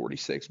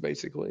 1846,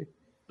 basically.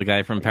 The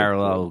guy from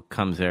Parallel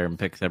comes there and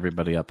picks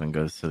everybody up and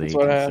goes to the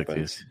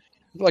 1860s.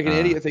 Like an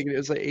idiot thinking it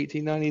was like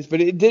 1890s, but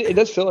it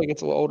does feel like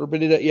it's a little older.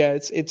 But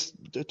it's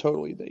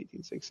totally the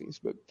 1860s.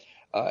 But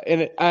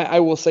I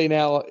will say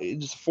now,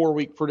 just a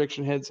 4-week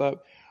prediction heads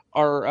up,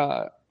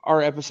 our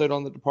episode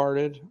on The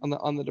Departed,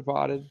 on the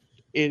Departed,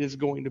 it is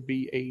going to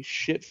be a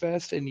shit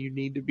fest, and you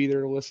need to be there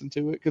to listen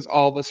to it because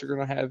all of us are going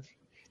to have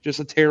just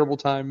a terrible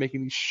time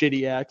making these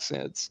shitty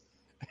accents.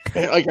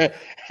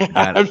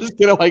 I'm just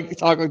gonna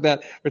talk like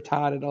that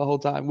retarded the whole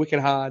time. Wicked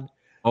hard.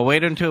 Well,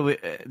 wait until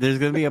there's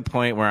going to be a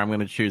point where I'm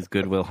going to choose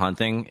Good Will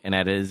Hunting, and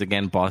that is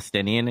again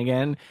Bostonian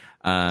again,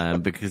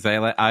 because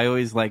I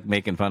always like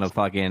making fun of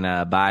fucking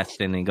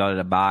Boston and go to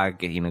the bar,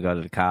 go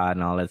to the car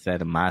and all that stuff,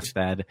 and my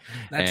dad.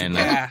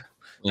 I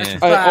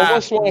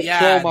almost want to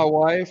tell my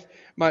wife.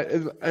 I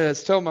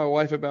was telling my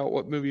wife about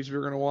what movies we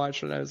were going to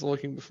watch, and I was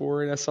looking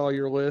before, and I saw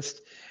your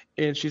list,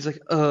 and she's like,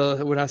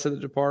 when I said The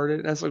Departed,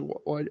 and I was like,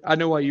 what? I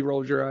know why you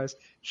rolled your eyes.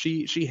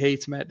 She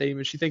hates Matt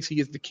Damon. She thinks he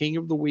is the king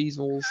of the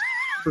weasels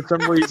for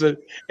some reason.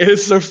 It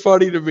is so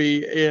funny to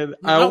me, and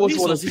I almost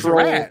want to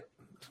troll.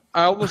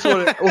 I almost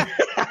want to.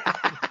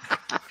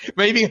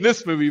 Maybe in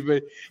this movie,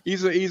 but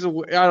he's a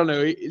I don't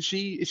know.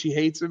 She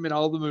hates him in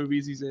all the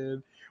movies he's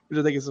in, which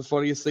I think is the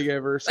funniest thing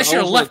ever. So they should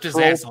have left his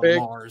ass on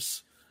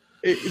Mars.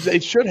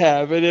 It should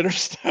have in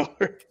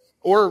Interstellar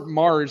or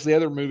Mars, the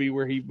other movie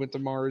where he went to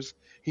Mars.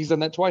 He's done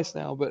that twice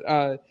now, but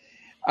I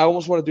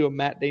almost want to do a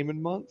Matt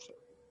Damon month.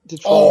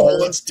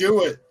 Let's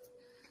do it.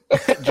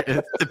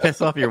 To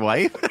piss off your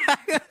wife?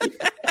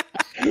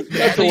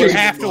 You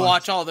have to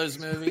watch all those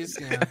movies.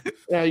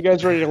 Yeah, you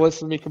guys ready to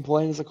listen to me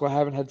complain? It's like, well, I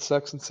haven't had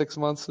sex in 6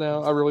 months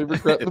now. I really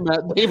regret the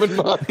Matt Damon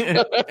month.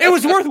 It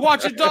was worth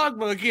watching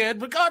Dogma again,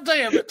 but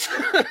goddamn it.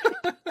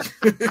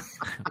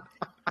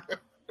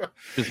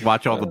 Just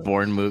watch all the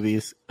Bourne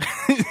movies.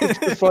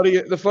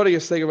 The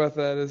funniest thing about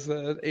that is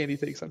that Andy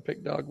thinks I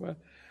picked Dogma.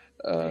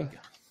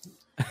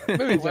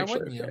 Movies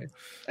actually okay.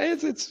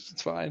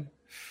 It's fine.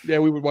 Yeah,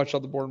 we would watch all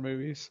the Bourne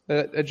movies.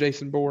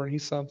 Jason Bourne,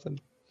 he's something.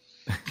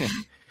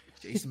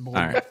 Jason Bourne.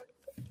 All right.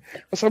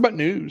 Let's talk about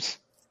news.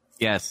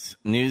 Yes,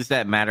 news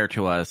that matter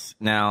to us.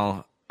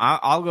 Now,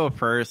 I'll go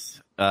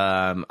first.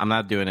 I'm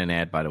not doing an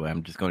ad, by the way.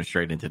 I'm just going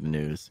straight into the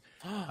news.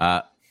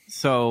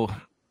 So,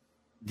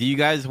 do you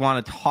guys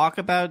want to talk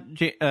about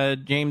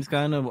James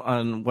Gunn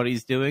on what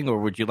he's doing, or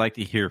would you like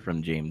to hear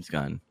from James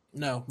Gunn?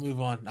 No, move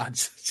on. I'm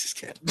just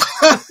kidding.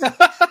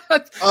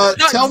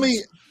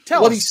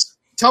 Tell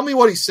tell me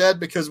what he said,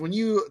 because when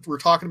you were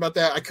talking about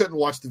that, I couldn't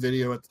watch the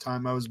video at the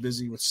time. I was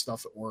busy with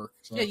stuff at work.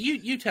 So. Yeah,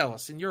 you tell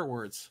us in your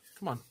words.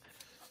 Come on.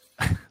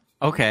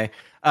 Okay.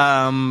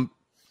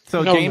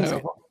 So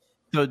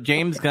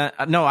James Gunn.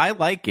 No, I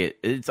like it.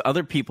 It's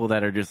other people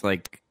that are just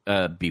like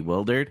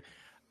bewildered.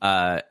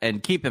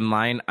 And keep in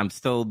mind, I'm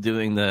still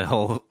doing the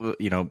whole,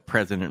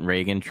 President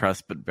Reagan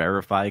trust but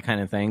verify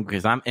kind of thing,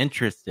 because I'm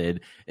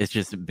interested. It's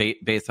just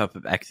based off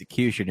of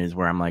execution is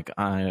where I'm like,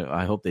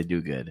 I hope they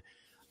do good.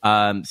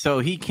 So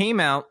he came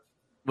out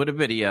with a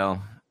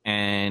video,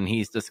 and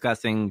he's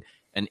discussing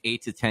an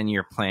 8 to 10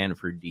 year plan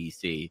for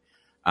DC.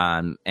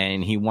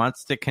 And he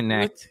wants to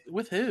connect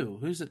with who?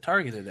 Who's it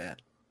targeted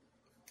at?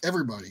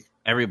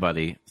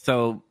 Everybody.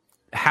 So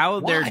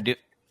how they're doing.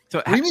 So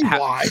what do you mean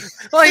why?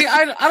 Like,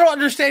 I don't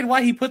understand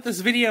why he put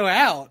this video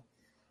out.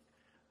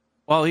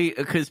 Well,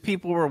 because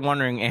people were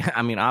wondering.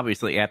 I mean,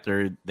 obviously,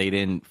 after they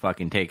didn't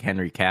fucking take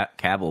Henry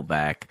Cavill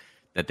back,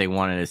 that they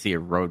wanted to see a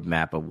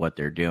roadmap of what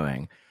they're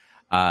doing.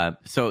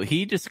 So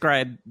he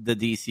described the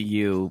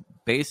DCU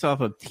based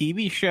off of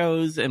TV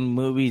shows and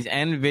movies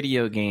and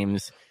video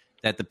games,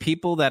 that the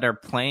people that are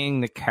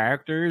playing the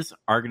characters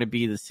are going to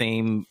be the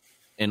same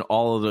in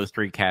all of those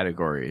 3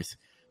 categories.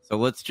 So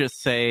let's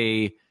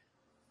say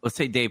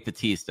Dave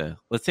Bautista.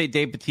 Let's say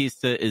Dave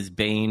Bautista is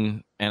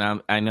Bane,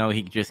 and I know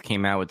he just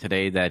came out with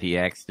today that he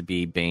asked to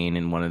be Bane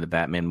in one of the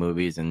Batman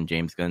movies, and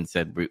James Gunn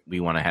said we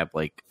want to have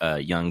like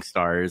young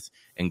stars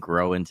and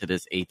grow into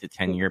this 8 to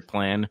 10 year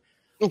plan.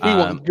 We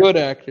want good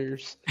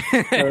actors.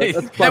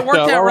 That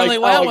worked out really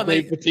well when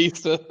Dave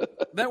Bautista.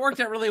 That worked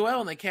out really well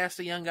when they cast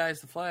a young guy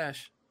as the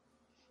Flash.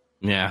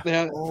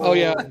 Yeah. Oh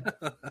yeah.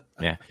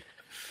 Yeah.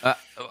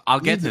 I'll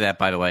get to that,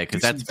 by the way,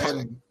 because that's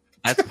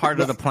part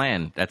of the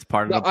plan. That's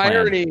part of the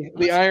plan.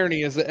 The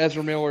irony is that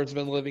Ezra Miller's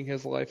been living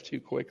his life too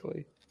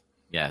quickly.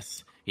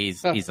 Yes,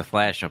 he's a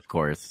Flash, of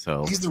course.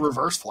 So he's the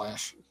reverse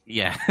Flash.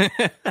 Yeah.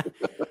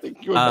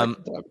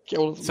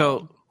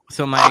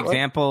 So my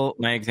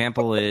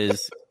example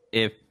is,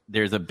 if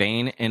there's a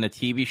Bane in a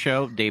TV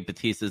show, Dave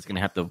Bautista is going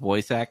to have to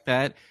voice act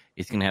that.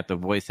 He's going to have to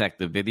voice act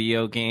the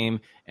video game,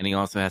 and he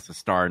also has to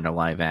star in the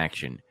live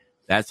action.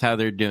 That's how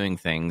they're doing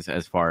things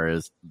as far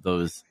as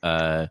those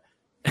as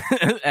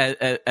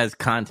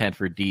content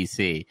for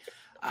DC.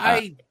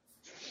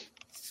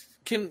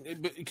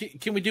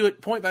 Can we do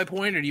it point by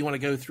point, or do you want to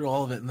go through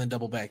all of it and then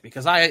double back?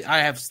 Because I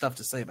have stuff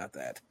to say about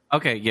that.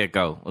 Okay, yeah,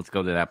 go. Let's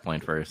go to that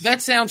point first.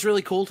 That sounds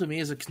really cool to me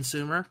as a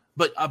consumer,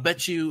 but I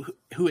bet you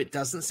who it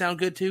doesn't sound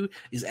good to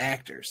is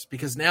actors,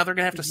 because now they're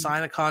going to have to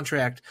sign a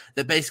contract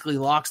that basically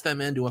locks them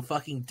into a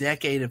fucking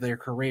decade of their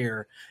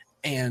career,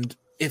 and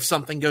if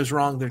something goes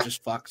wrong, they're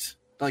just fucked.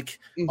 Like,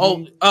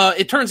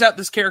 it turns out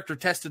this character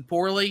tested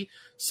poorly,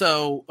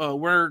 so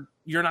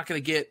you're not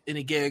going to get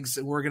any gigs,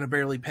 and we're going to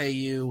barely pay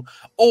you.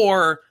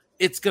 Or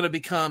it's going to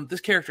become, this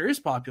character is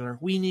popular.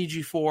 We need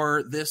you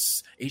for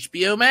this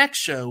HBO Max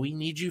show. We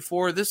need you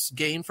for this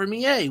game from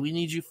EA. We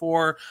need you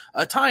for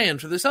a tie-in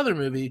for this other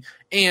movie.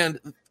 And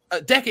a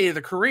decade of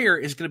the career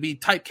is going to be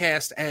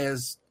typecast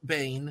as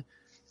Bane.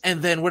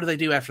 And then what do they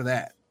do after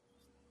that?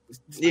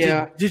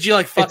 Yeah. Did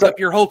you fuck up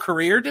your whole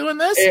career doing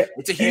this?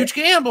 It's a huge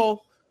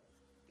gamble.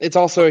 It's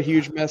also a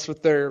huge mess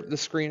with the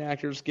Screen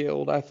Actors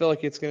Guild. I feel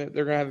like they're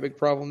gonna have a big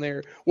problem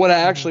there. What I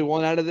actually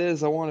want out of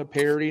this, I want a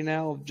parody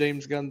now of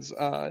James Gunn's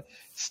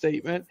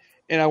statement,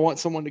 and I want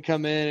someone to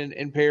come in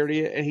and parody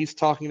it. And he's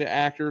talking to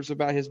actors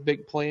about his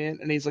big plan,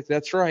 and he's like,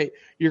 "That's right,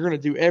 you're gonna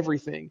do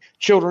everything: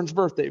 children's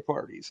birthday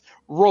parties,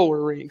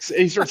 roller rinks." And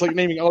he starts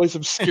naming all these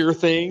obscure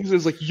things.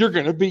 It's like, you're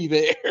gonna be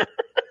there.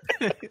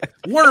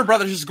 Warner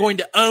Brothers is going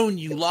to own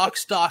you, lock,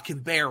 stock,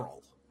 and barrel.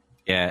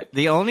 Yeah,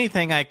 the only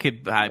thing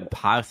I'd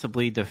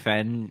possibly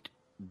defend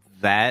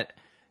that,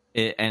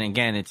 and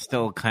again, it's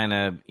still kind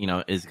of,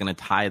 is going to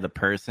tie the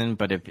person,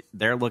 but if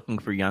they're looking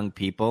for young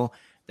people,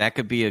 that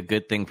could be a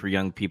good thing for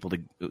young people to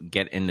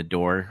get in the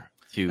door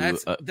to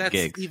that's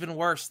gigs. Even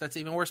worse. That's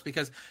even worse,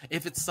 because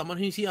if it's someone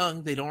who's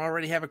young, they don't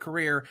already have a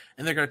career,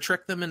 and they're going to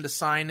trick them into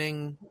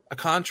signing a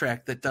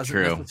contract that doesn't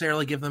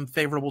necessarily give them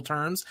favorable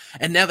terms,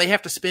 and now they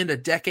have to spend a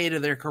decade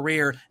of their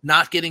career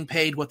not getting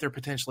paid what they're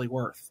potentially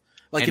worth.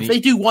 Like, if they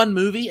do one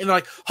movie and they're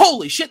like,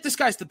 holy shit, this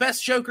guy's the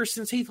best Joker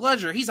since Heath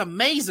Ledger. He's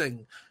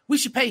amazing. We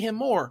should pay him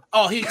more.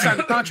 Oh, he signed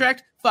a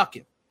contract? Fuck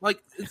him.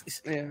 Like,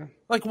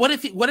 what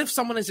if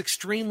someone is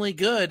extremely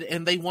good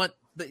and they want,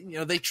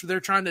 they're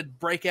trying to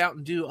break out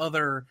and do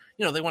other,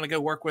 they want to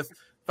go work with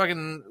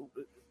fucking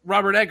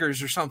Robert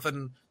Eggers or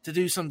something to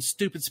do some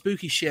stupid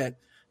spooky shit.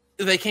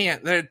 They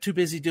can't. They're too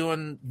busy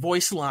doing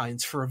voice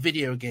lines for a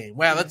video game.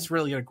 Wow, that's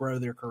really going to grow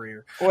their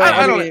career. Well,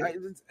 I don't know.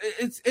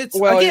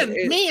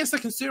 Me as the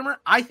consumer,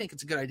 I think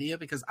it's a good idea,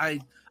 because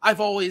I've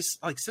always,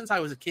 since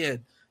I was a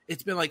kid,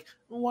 it's been like,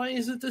 why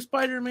isn't the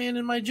Spider-Man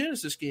in my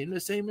Genesis game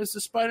the same as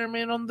the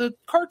Spider-Man on the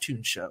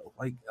cartoon show?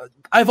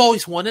 I've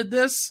always wanted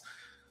this,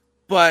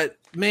 but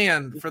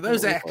man, for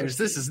those actors,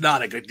 this is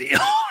not a good deal.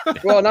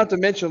 Well, not to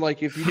mention,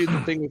 if you do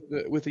the thing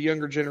with the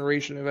younger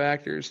generation of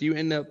actors, you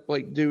end up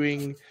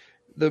doing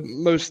the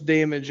most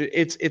damage.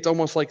 It's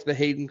almost like the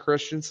Hayden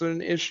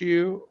Christensen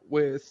issue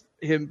with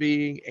him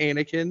being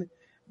Anakin,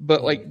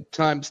 but like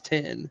times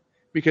 10,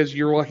 because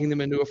you're locking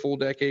them into a full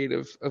decade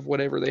of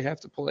whatever they have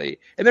to play,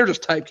 and they're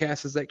just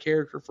typecast as that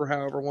character for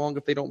however long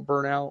if they don't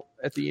burn out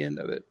at the end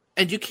of it.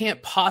 And you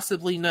can't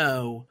possibly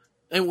know.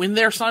 And when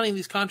they're signing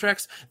these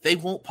contracts, they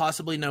won't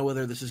possibly know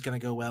whether this is going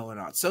to go well or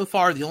not. So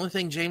far, the only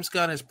thing James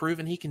Gunn has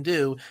proven he can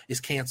do is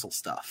cancel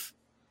stuff.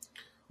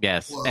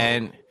 Yes, whoa.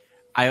 And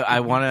I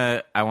want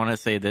to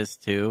say this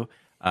too,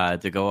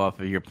 to go off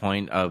of your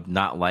point of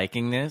not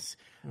liking this.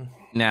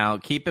 Now,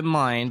 keep in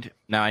mind,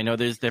 now I know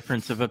there's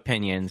difference of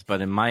opinions,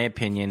 but in my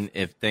opinion,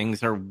 if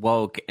things are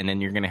woke and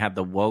then you're going to have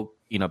the woke,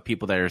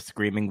 people that are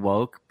screaming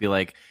woke be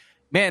like,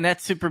 man,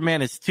 that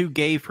Superman is too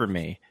gay for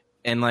me.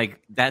 And like,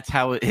 that's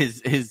how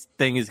his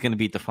thing is going to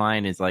be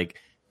defined, is like,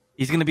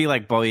 he's going to be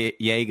like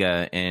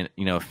Boyega and,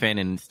 Finn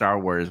in Star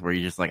Wars, where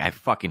you're just like, I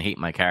fucking hate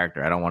my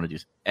character. I don't want to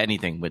do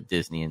anything with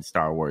Disney and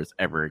Star Wars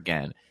ever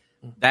again.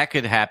 That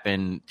could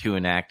happen to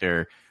an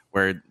actor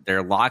where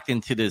they're locked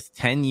into this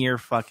 10-year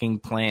fucking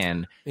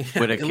plan. Yeah,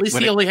 at least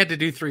he only had to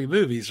do 3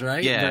 movies,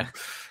 right? Yeah.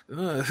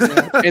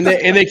 and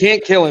they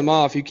can't kill him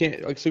off. You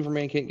can't, like,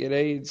 Superman can't get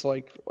AIDS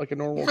like a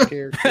normal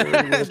character.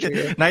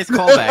 Nice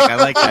callback. I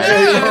like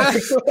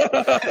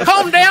that.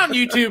 Calm down,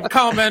 YouTube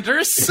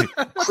commenters.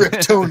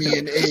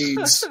 Kryptonian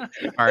AIDS.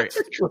 All right.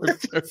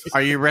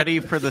 Are you ready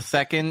for the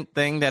second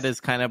thing that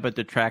is kind of a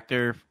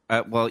detractor?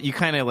 Well, you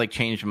kind of like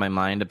changed my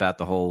mind about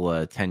the whole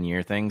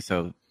 10-year thing,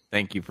 so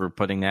thank you for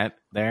putting that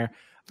there.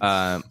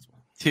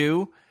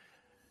 2,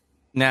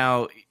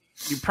 now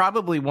you're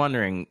probably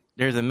wondering,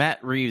 there's a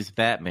Matt Reeves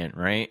Batman,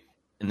 right?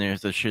 And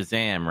there's a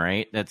Shazam,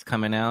 right? That's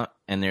coming out.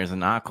 And there's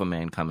an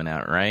Aquaman coming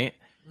out, right?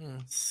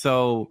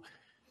 So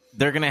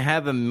they're going to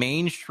have a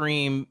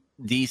mainstream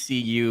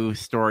DCU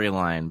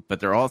storyline, but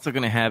they're also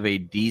going to have a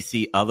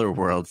DC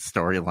Otherworld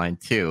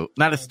storyline too.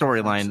 Not a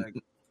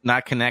storyline,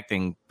 not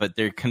connecting, but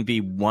there can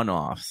be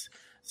one-offs.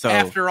 So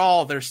after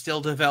all, they're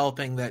still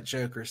developing that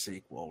Joker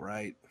sequel,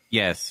 right?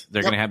 Yes,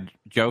 they're going to have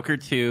Joker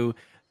 2,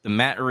 the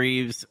Matt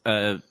Reeves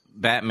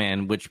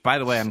Batman, which, by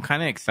the way, I'm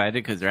kind of excited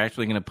because they're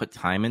actually going to put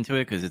time into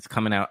it because it's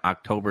coming out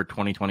October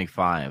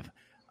 2025.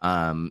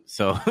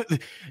 So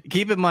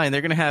keep in mind,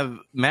 they're going to have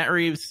Matt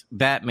Reeves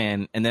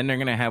Batman, and then they're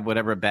going to have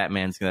whatever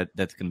Batman's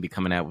that's going to be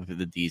coming out with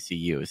the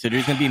DCU. So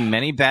there's going to be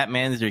many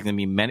Batmans. There's going to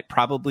be many,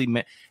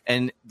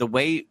 and the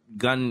way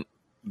Gunn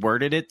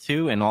worded it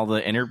too, in all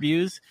the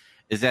interviews,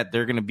 is that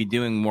they're going to be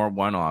doing more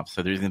one-offs.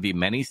 So there's going to be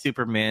many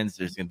Supermans.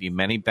 There's going to be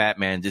many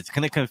Batmans. It's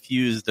going to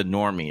confuse the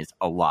normies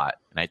a lot.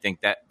 And I think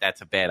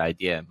that's a bad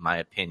idea, in my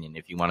opinion,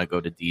 if you want to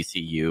go to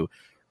DCU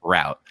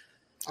route.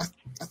 I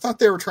thought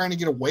they were trying to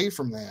get away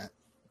from that.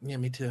 Yeah,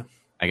 me too.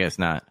 I guess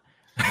not.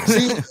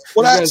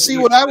 What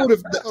I would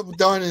have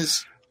done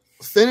is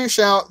finish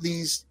out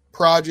these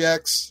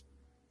projects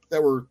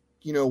that were,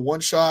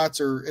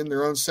 one-shots or in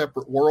their own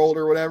separate world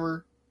or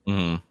whatever.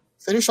 Mm-hmm.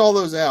 Finish all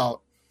those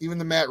out. Even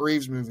the Matt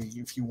Reeves movie,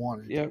 if you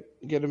wanted. Yep,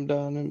 get them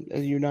done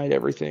and unite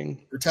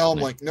everything. Or tell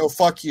them, like, no,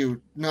 fuck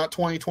you. Not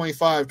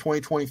 2025,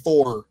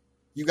 2024.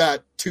 You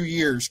got 2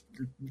 years.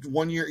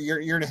 1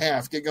 year and a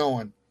half. Get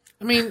going.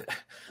 I mean,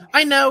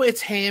 I know it's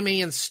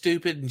hammy and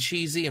stupid and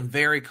cheesy and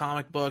very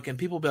comic book, and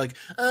people will be like,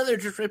 oh, they're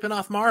just ripping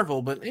off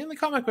Marvel. But in the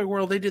comic book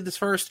world, they did this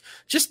first.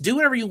 Just do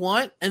whatever you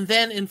want, and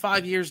then in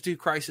 5 years, do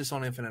Crisis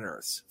on Infinite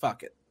Earths.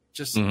 Fuck it.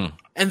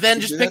 And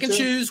then just pick and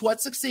choose what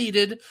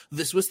succeeded.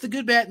 This was the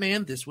good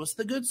Batman. This was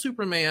the good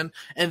Superman.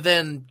 And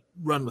then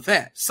run with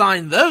that.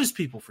 Sign those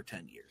people for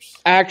 10 years.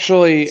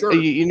 Actually, sure.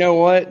 You know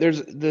what?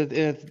 There's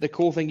the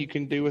cool thing you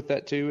can do with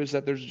that too is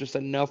that there's just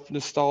enough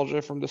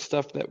nostalgia from the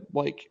stuff that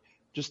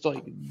just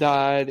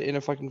died in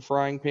a fucking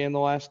frying pan the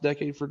last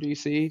decade for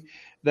DC,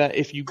 that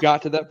if you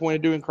got to that point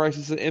of doing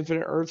Crisis on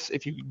Infinite Earths,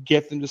 if you could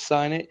get them to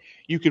sign it,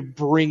 you could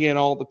bring in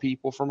all the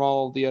people from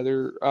all the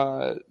other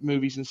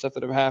movies and stuff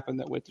that have happened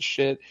that went to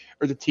shit,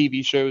 or the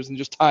TV shows, and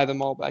just tie them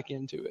all back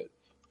into it.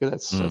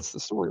 Because that's the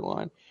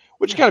storyline,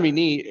 which kind of be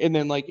neat. And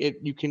then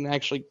you can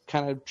actually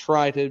kind of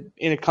try to,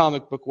 in a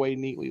comic book way,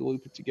 neatly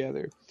loop it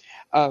together.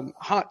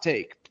 Hot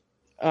take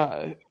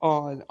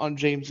on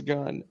James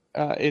Gunn.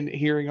 In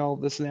hearing all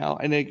of this now,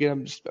 and again,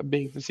 I'm just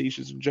being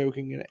facetious and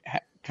joking, and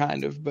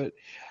kind of, but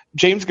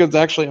James Gunn's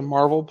actually a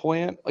Marvel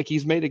plant. Like,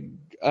 he's made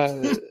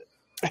a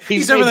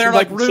he's over there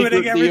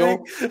ruining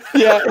everything.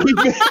 Yeah,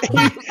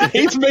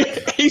 he's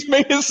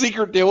made a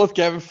secret deal with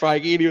Kevin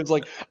Feige, and he was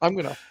like, "I'm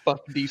gonna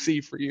fuck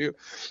DC for you."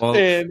 Well,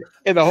 and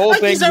the whole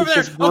thing. He's over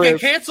there. Okay,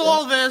 cancel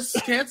all this,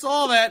 cancel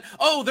all that.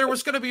 Oh, there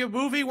was going to be a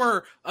movie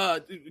where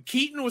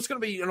Keaton was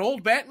going to be an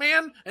old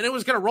Batman, and it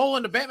was going to roll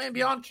into Batman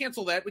Beyond.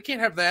 Cancel that. We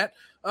can't have that.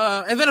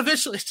 And then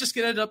eventually it's just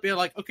going to end up being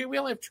like, okay, we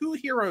only have 2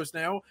 heroes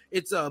now.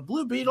 It's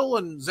Blue Beetle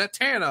and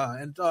Zatanna,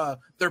 and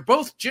they're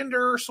both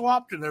gender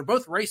swapped and they're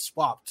both race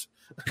swapped.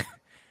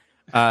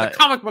 The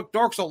comic book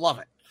dorks will love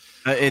it.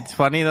 It's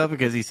funny, though,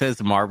 because he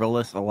says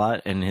marvelous a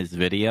lot in his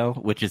video,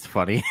 which is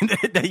funny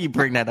that you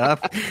bring that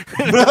up.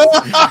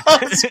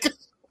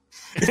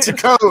 It's a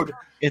code.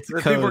 People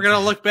are going to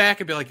look back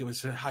and be like, it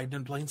was hiding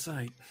in plain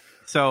sight.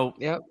 So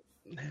yep.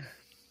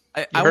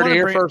 I heard it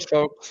here first,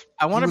 folks.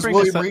 I want to bring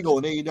William this up. Regal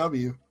in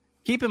AEW.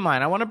 Keep in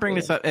mind, I want to bring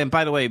this up. And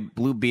by the way,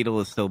 Blue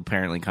Beetle is still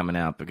apparently coming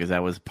out because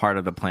that was part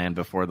of the plan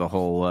before the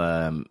whole,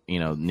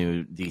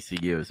 new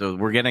DCU. So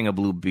we're getting a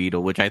Blue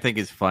Beetle, which I think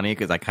is funny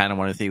because I kind of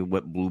want to see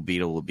what Blue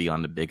Beetle will be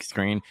on the big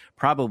screen.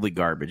 Probably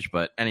garbage,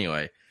 but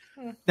anyway.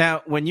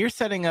 Now, when you're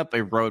setting up a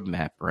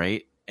roadmap,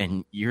 right,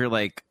 and you're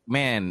like,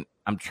 man,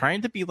 I'm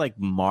trying to be like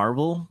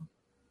Marvel,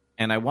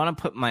 and I want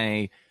to put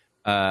my,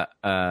 I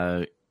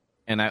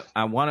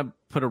want to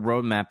put a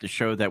roadmap to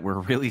show that we're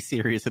really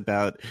serious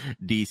about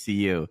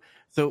DCU.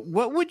 So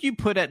what would you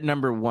put at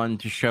number 1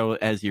 to show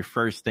as your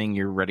first thing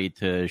you're ready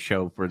to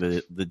show for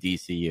the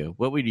DCU?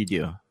 What would you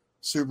do?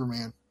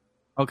 Superman.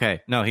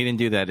 Okay, no, he didn't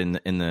do that in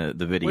the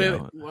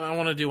video. Wait, I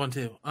want to do one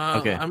too.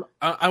 Okay,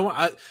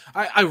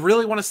 I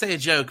really want to say a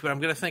joke, but I'm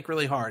going to think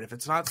really hard. If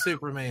it's not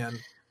Superman,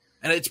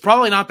 and it's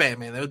probably not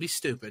Batman, that would be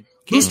stupid.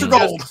 Booster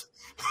Gold.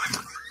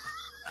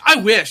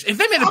 I wish if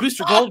they made a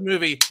Booster Gold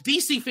movie,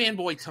 DC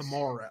fanboy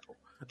tomorrow.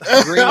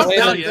 I'll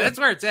tell you, that's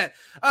where it's at.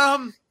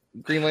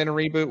 Green Lantern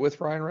reboot with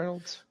Ryan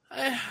Reynolds.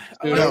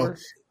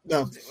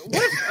 No.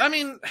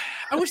 I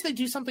wish they'd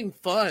do something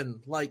fun,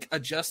 like a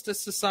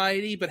Justice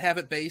Society, but have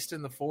it based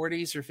in the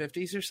 40s or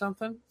 50s or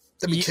something.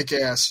 That'd be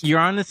kick-ass. You're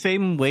on the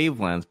same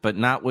wavelength, but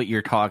not what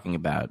you're talking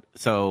about.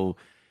 So,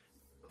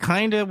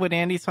 kind of what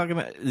Andy's talking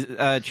about.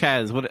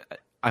 Chaz, what?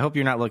 I hope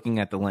you're not looking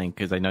at the link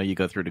because I know you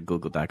go through the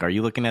Google Doc. Are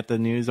you looking at the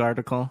news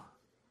article?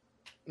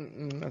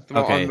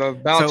 Okay. I'm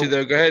about to,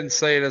 though. Go ahead and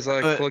say it as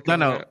I click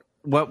on it.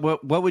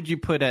 What would you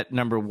put at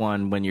number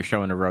 1 when you're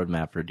showing a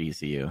roadmap for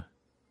DCU?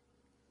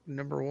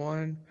 Number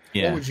 1?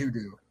 Yeah. What would you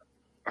do?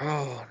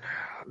 Oh,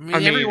 no.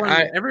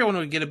 Everyone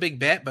would get a big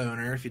bat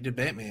boner if you did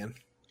Batman.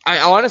 I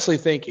honestly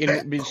think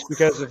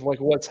because of like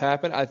what's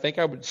happened, I think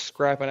I would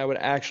scrap and I would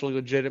actually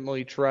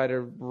legitimately try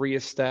to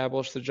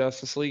reestablish the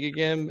Justice League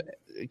again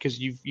because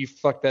you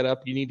fucked that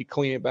up. You need to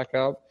clean it back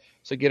up.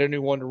 So get a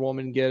new Wonder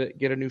Woman,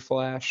 get a new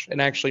Flash,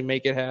 and actually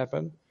make it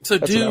happen. So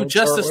do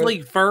Justice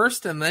League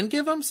first and then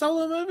give them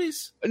solo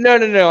movies?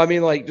 No. I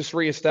mean, like just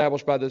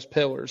reestablished by those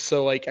pillars.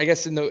 So, like, I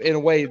guess in a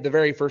way, the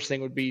very first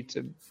thing would be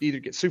to either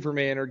get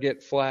Superman or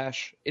get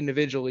Flash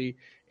individually,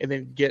 and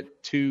then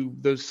get to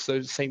those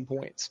same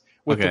points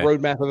with the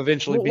roadmap of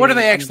eventually. What are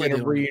they actually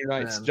doing?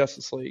 Reunite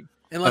Justice League,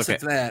 unless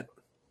it's that.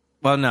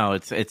 Well, no,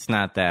 it's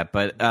not that,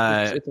 but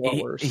it's a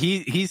lot worse.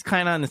 He's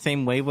kind of on the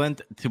same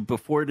wavelength to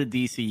before the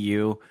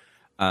DCU.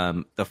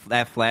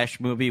 That Flash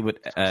movie with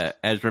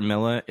Ezra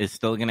Miller is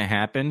still going to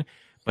happen,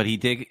 but he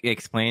did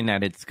explain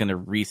that it's going to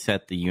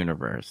reset the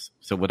universe.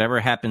 So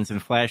whatever happens in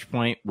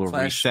Flashpoint will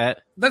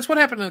reset. That's what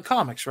happened in the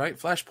comics, right?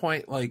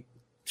 Flashpoint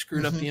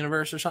screwed up the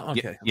universe or something.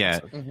 Okay, yeah.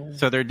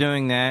 So they're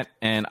doing that,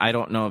 and I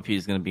don't know if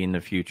he's going to be in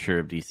the future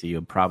of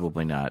DCU.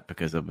 Probably not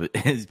because of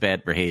his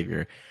bad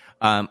behavior.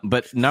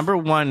 But number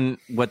 1,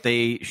 what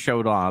they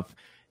showed off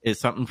is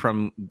something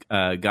from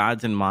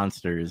Gods and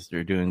Monsters.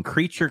 They're doing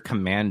Creature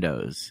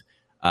Commandos.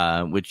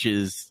 Which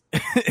is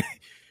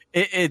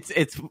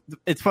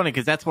it's funny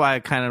because that's why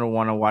I kind of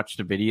want to watch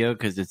the video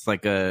because it's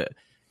like it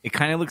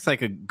kind of looks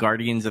like a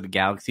Guardians of the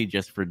Galaxy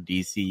just for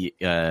DC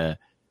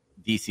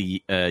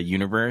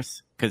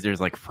universe because there's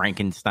like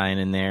Frankenstein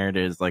in there,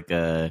 there's like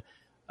an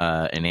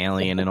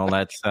alien and all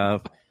that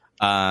stuff.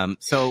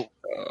 So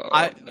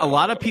a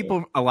lot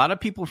of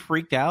people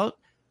freaked out,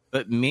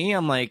 but me,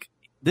 I'm like,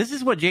 this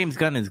is what James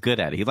Gunn is good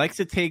at. He likes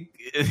to take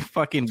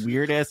fucking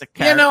weird ass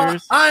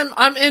characters.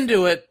 I'm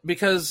into it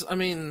because I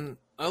mean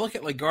I look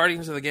at like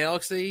Guardians of the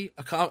Galaxy,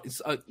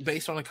 it's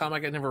based on a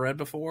comic I never read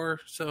before.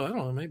 So I don't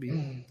know,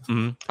 maybe.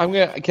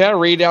 Mm-hmm. Can I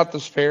read out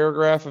this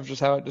paragraph of just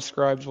how it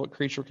describes what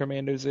Creature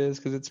Commandos is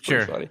because it's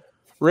pretty funny.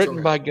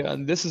 Written by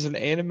Gunn, this is an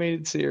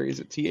animated series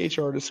that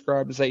THR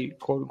described as a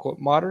quote unquote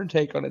modern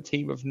take on a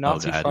team of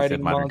Nazi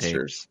fighting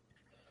monsters.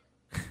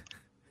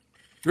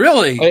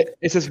 Really?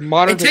 It says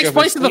modern. It takes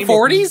place in the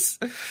 40s?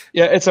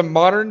 Yeah, it's a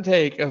modern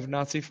take of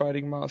Nazi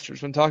fighting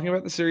monsters. When talking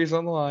about the series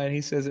online, he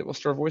says it will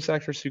star voice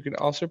actors who can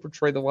also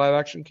portray the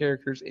live-action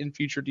characters in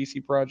future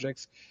DC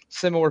projects,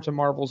 similar to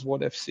Marvel's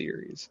What If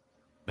series.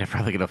 They're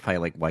probably gonna fight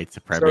like white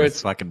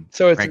supremacists.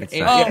 So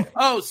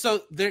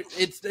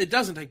it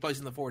doesn't take place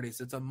in the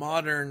 40s. It's a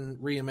modern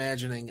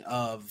reimagining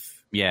of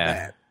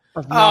that.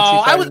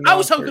 I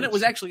was hoping it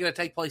was actually going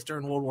to take place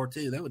during World War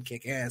II. That would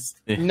kick ass.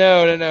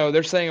 No.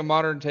 They're saying a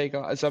modern take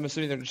on. So I'm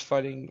assuming they're just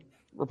fighting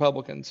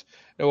Republicans.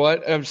 You know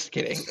what? I'm just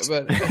kidding.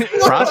 But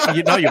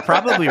you're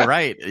probably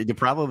right. You're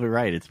probably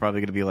right. It's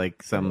probably going to be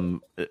like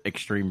some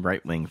extreme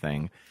right wing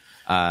thing.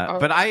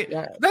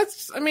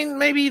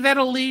 Maybe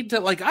that'll lead to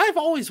like I've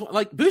always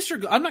like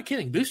Booster. I'm not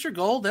kidding. Booster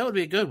Gold. That would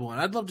be a good one.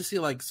 I'd love to see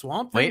like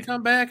Swamp Thing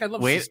come back. I'd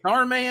love to see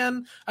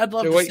Starman. I'd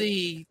love to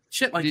see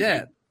shit like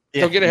that.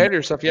 Yeah. Don't get ahead of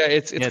yourself. Yeah,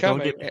 it's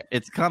coming.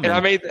 It's coming. And I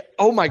made.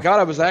 Oh my god!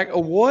 I was like,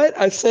 what?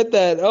 I said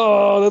that.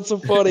 Oh, that's so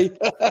funny.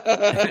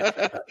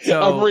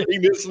 I'm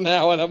reading this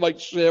now, and I'm like,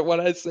 shit. When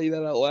I say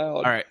that out loud.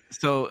 All right.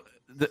 So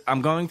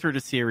I'm going through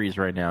the series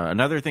right now.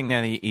 Another thing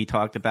that he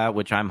talked about,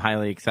 which I'm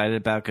highly excited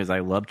about because I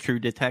love True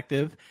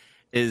Detective,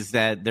 is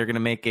that they're going to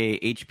make a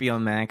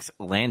HBO Max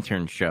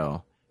Lantern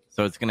show.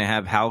 So it's going to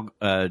have Hal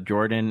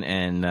Jordan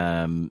and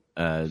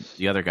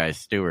the other guy,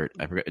 Stewart.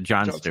 I forgot,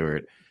 John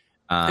Stewart.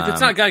 If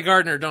it's not Guy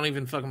Gardner, don't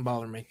even fucking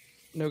bother me.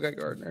 No Guy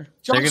Gardner.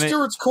 John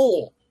Stewart's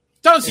cool.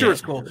 John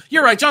Stewart's cool.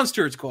 You're right. John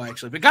Stewart's cool,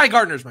 actually. But Guy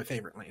Gardner's my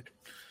favorite Lantern.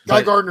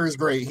 Guy Gardner is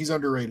great. He's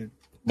underrated.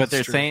 But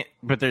they're saying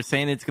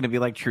it's going to be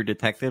like True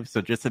Detective.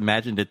 So just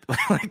imagine it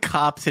like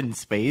cops in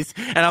space,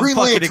 and I'm Green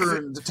fucking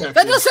Lantern Detective.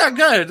 That does sound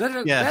good.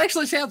 That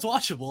actually sounds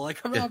watchable. Like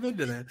I'm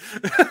into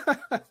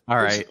that. All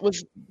right.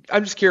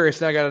 I'm just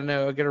curious. Now I got to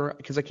know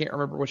because I can't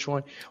remember which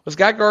one. Was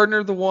Guy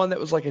Gardner the one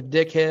that was like a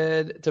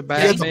dickhead to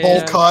Batman? He had the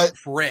bowl cut.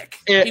 Prick.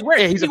 He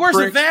wears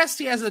a vest.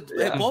 He has a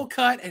bowl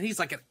cut, and he's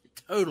like a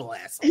total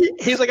asshole.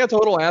 He's like a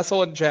total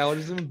asshole and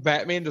challenges him.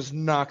 Batman just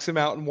knocks him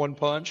out in one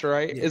punch,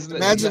 right?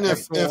 Imagine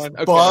if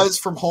Buzz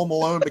from Home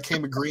Alone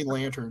became a Green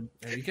Lantern.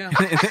 There you go.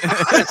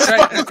 That's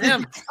right. That's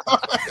him.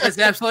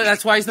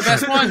 That's why he's the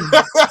best one.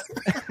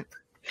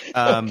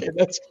 Okay,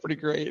 that's pretty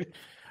great.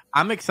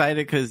 I'm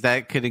excited because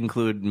that could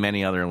include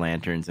many other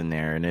lanterns in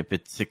there, and if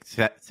it's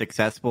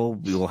successful,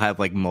 we will have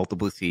like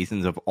multiple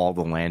seasons of all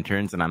the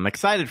lanterns, and I'm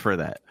excited for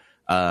that.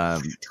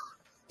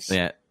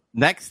 Yeah.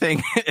 Next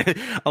thing,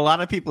 a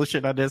lot of people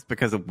shit on this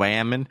because of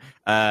Whammon,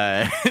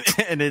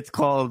 and it's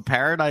called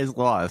Paradise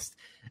Lost,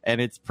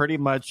 and it's pretty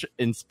much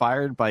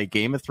inspired by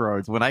Game of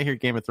Thrones. When I hear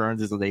Game of Thrones,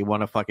 is that they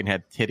want to fucking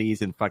have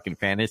titties and fucking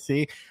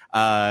fantasy,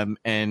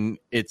 and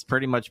it's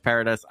pretty much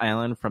Paradise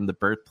Island from the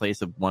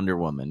birthplace of Wonder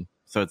Woman.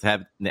 So it's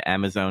have the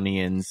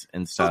Amazonians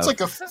and stuff. So it's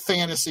like a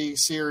fantasy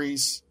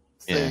series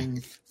thing.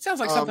 Yeah. Sounds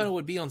like something that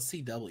would be on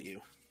CW.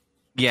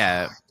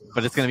 Yeah,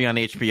 but it's going to be on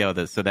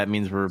HBO, so that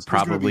means we're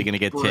probably going to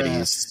get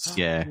titties.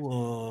 Yeah.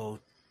 Whoa.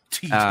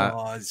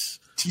 Titas.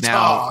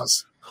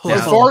 Titas.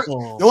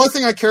 The only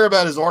thing I care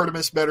about is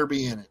Artemis better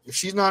be in it. If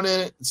she's not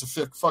in it, it's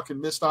a fucking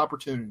missed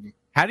opportunity.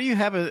 How do you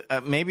have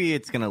maybe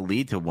it's going to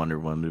lead to Wonder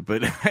Woman,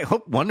 but I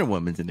hope Wonder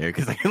Woman's in there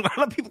because a lot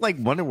of people like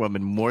Wonder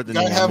Woman more than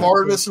you gotta have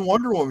Artemis and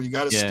Wonder Woman. You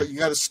got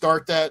to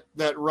start that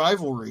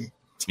rivalry.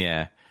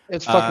 Yeah.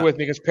 It's fucking with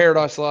me because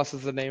Paradise Lost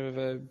is the name of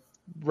a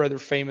rather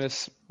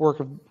famous work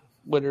of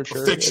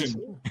literature.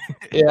 Fiction.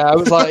 I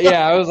was like,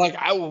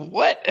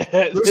 what?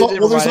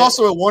 There's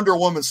also a Wonder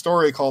Woman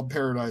story called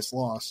Paradise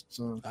Lost.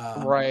 So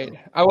right,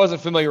 I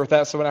wasn't familiar with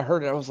that. So when I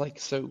heard it, I was like,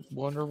 so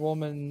Wonder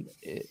Woman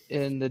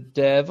and the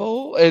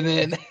devil, and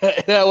then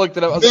I looked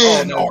it up. I was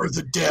are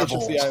the devil?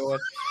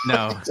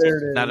 No,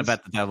 not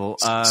about the devil.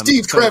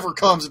 Steve Trevor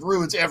comes and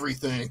ruins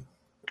everything.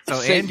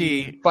 So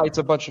Andy fights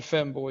a bunch of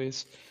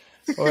femboys.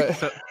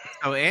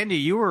 So Andy,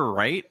 you were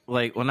right.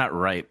 Like, well, not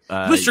right.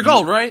 Booster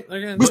Gold, right?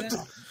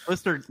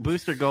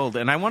 Booster Gold,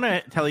 and I want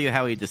to tell you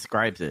how he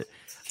describes it.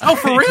 Oh,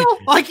 for real?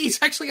 Like he's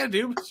actually going to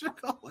do Booster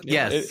Gold?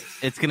 Yes,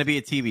 it's going to be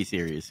a TV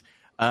series.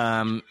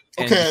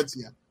 Okay,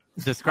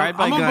 described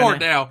by I'm Gunn, on board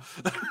now.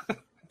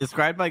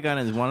 Described by Gunn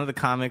as one of the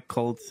comic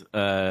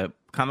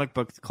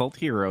books cult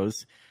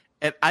heroes.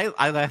 And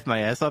I laughed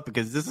my ass off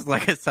because this is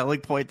like a selling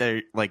point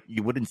that like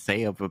you wouldn't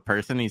say of a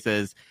person. He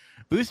says,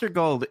 Booster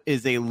Gold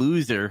is a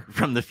loser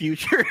from the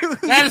future.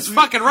 That is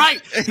fucking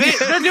right.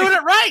 They're doing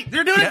it right.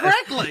 They're doing it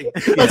correctly.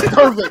 That's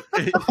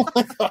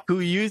perfect. Who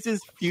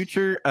uses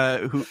future?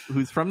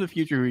 Who's from the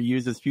future? Who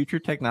uses future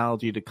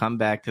technology to come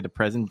back to the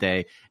present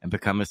day and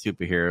become a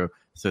superhero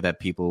so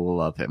that people will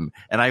love him.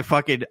 And I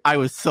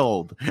was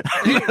sold.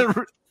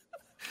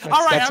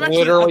 All right, that's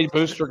literally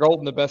Booster Gold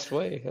in the best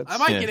way. I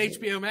might get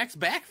HBO Max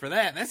back for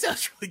that. That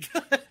sounds really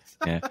good.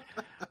 Yeah.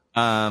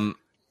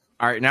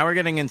 All right, now we're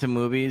getting into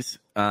movies,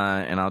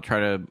 and I'll try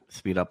to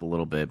speed up a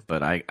little bit.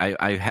 But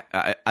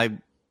I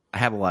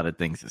have a lot of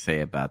things to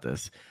say about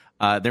this.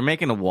 They're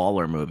making a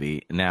Waller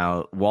movie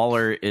now.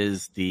 Waller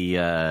is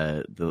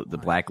the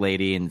black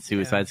lady in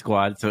Suicide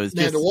Squad. So it's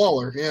Amanda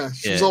Waller. Yeah,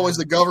 she's always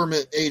the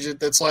government agent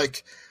that's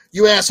like,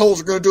 you assholes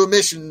are going to do a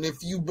mission.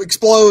 If you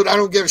explode, I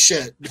don't give a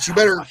shit. But you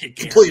better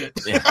complete it.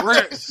 Yeah.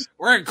 We're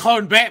going to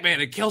clone Batman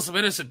and kill some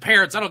innocent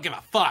parents. I don't give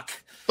a fuck.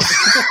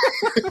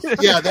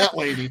 Yeah, that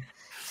lady.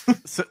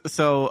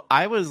 So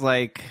I was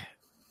like,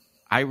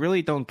 I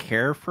really don't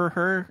care for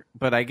her,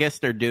 but I guess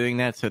they're doing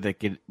that so they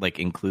could like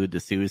include the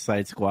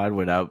Suicide Squad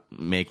without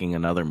making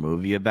another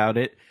movie about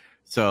it.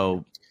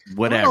 So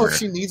whatever. I don't know if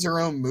she needs her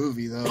own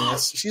movie though.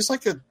 She's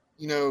like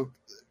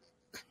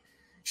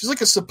she's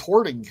like a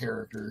supporting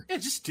character. Yeah,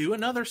 just do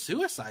another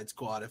Suicide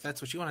Squad if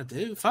that's what you want to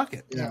do. Fuck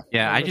it.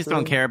 Yeah. I just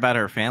don't care about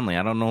her family.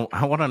 I don't know. I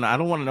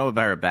don't want to know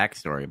about her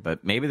backstory,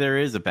 but maybe there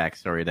is a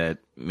backstory that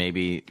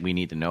maybe we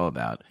need to know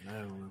about. I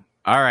don't know.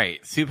 All right,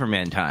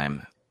 Superman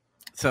time.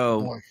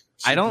 So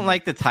I don't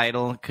like the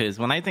title because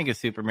when I think of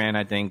Superman,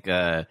 I think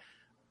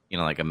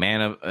like a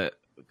man of.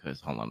 Because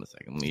hold on a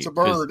second, it's a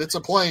bird. It's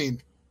a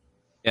plane.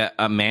 Yeah,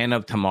 a man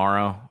of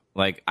tomorrow.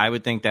 Like I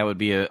would think that would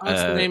be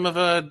that's the name of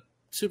a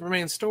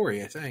Superman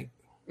story, I think.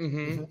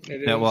 Mm-hmm.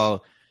 Yeah,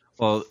 well,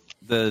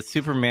 the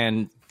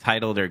Superman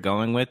title they're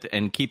going with,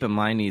 and keep in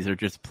mind these are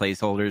just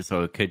placeholders,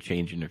 so it could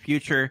change in the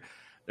future.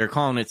 They're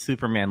calling it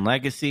Superman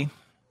Legacy.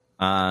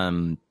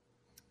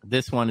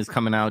 This one is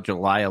coming out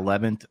July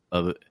 11th.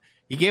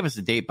 He gave us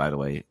a date, by the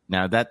way.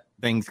 Now that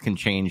things can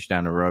change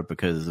down the road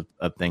because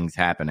of things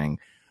happening.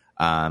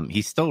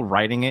 He's still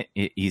writing it.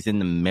 He's in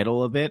the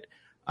middle of it.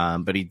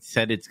 But he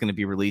said it's going to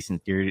be released in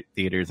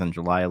theaters on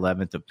July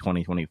 11th of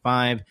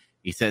 2025.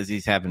 He says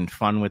he's having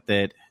fun with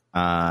it.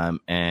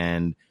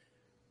 And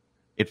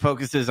it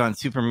focuses on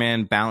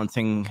Superman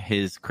balancing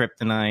his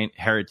kryptonite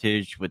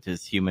heritage with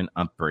his human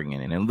upbringing.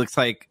 And it looks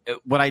like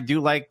what I do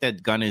like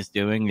that Gunn is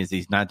doing is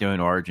he's not doing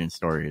origin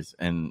stories.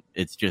 And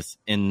it's just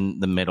in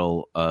the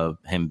middle of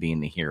him being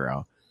the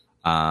hero.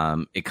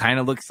 It kind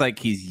of looks like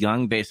he's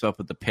young based off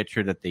of the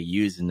picture that they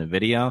use in the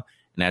video.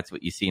 And that's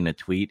what you see in the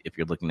tweet if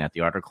you're looking at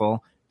the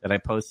article that I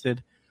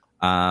posted.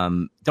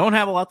 Don't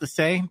have a lot to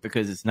say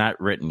because it's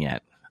not written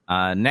yet.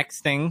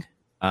 Next thing,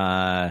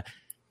 The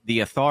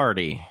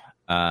Authority.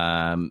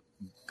 Gunn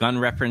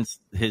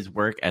referenced his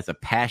work as a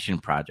passion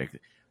project.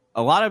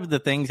 A lot of the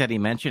things that he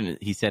mentioned,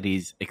 he said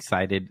he's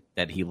excited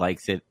that he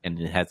likes it and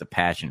it has a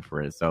passion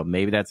for it. So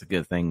maybe that's a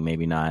good thing,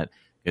 maybe not,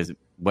 because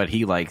what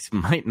he likes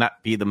might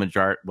not be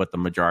what the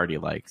majority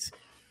likes.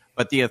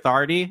 But The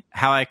Authority,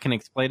 how I can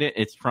explain it,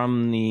 it's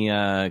from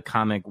the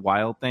comic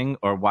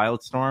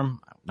Wildstorm.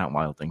 Not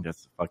Wild Thing,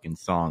 that's a fucking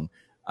song.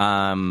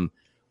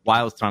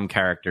 Wildstorm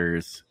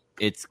characters.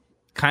 It's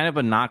kind of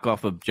a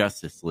knockoff of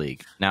Justice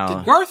League. Now,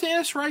 did Garth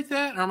Ennis write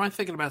that, or am I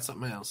thinking about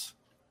something else?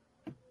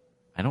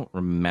 I don't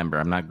remember.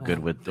 I'm not good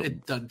with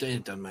it.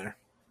 Doesn't matter.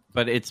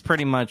 But it's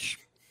pretty much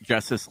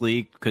Justice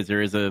League because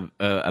there is a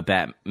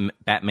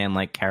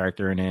Batman-like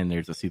character in it, and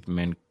there's a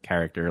Superman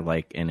character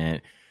like in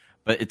it.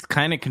 But it's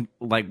kind of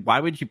like, why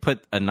would you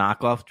put a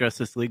knockoff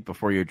Justice League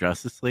before your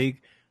Justice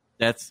League?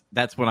 That's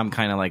what I'm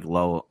kind of like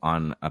low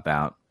on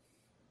about.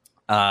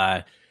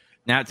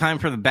 Now, time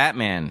for the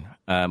Batman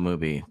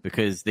movie,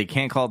 because they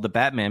can't call it the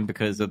Batman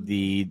because of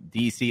the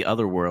DC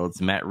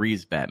Otherworld's Matt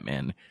Reeves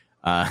Batman.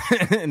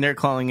 And they're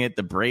calling it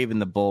The Brave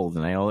and the Bold.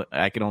 And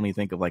I can only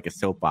think of like a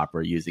soap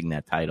opera using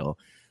that title.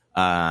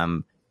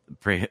 The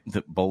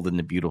Bold and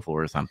the Beautiful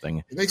or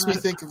something. It makes me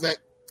think of that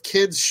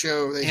kids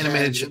show they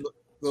animated had in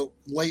the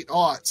late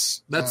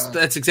aughts.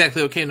 That's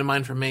exactly what came to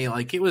mind for me.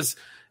 Like, it was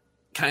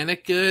kind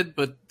of good,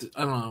 but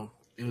I don't know.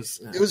 It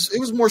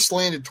was more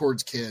slanted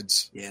towards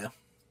kids. Yeah.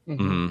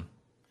 Mm-hmm.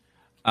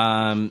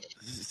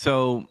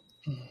 So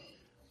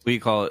what do you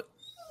call it?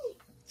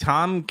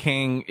 Tom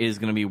King is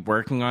going to be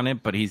working on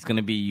it, but he's going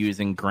to be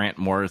using Grant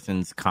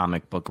Morrison's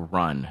comic book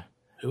run.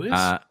 Who is?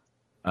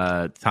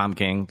 Tom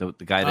King, the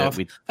guy that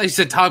we. I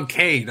said Tom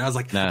Kane. I was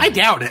like, no. I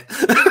doubt it.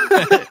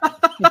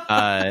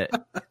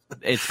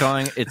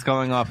 It's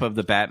going off of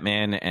the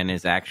Batman and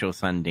his actual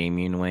son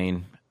Damian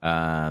Wayne,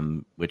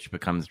 which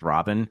becomes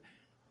Robin.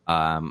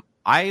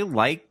 I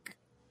like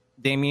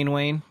Damian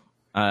Wayne.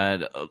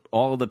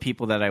 All of the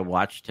people that I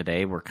watched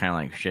today were kind of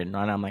like shitting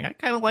on it. I'm like, I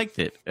kind of liked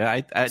it.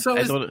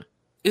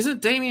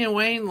 Isn't Damian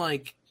Wayne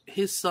like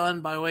his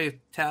son by way of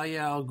Talia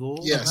al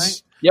Ghul? Yes.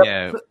 Right? Yep.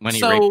 Yeah, when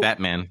he raped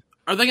Batman.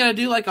 Are they going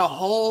to do like a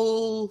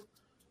whole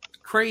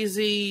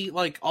crazy,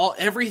 like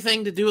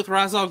everything to do with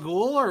Ra's al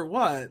Ghul or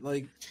what?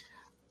 Like,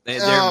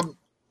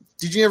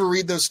 did you ever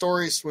read those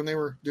stories when they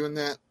were doing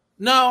that?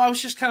 No, I was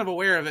just kind of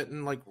aware of it,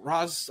 and like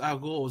Ra's al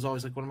Ghul was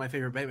always like one of my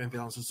favorite Batman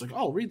villains. It's like, oh,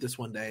 I'll read this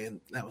one day,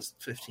 and that was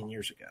 15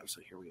 years ago.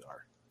 So here we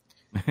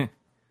are.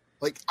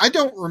 Like, I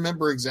don't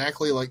remember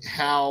exactly like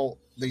how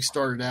they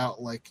started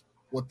out, like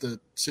what the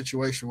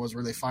situation was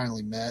where they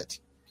finally met.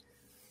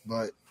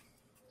 But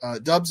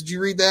Dubs, did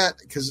you read that?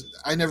 Because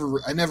I never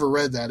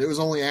read that. It was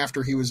only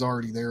after he was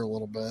already there a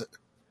little bit.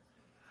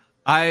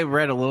 I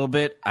read a little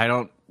bit. I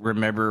don't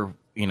remember,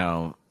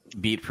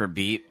 beat for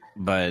beat,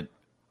 but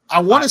I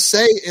want to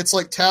say it's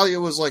like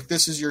Talia was like,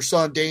 "This is your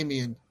son,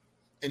 Damian,"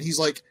 and he's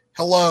like,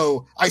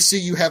 "Hello, I see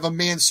you have a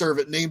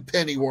manservant named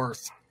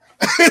Pennyworth."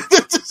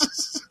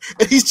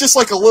 And he's just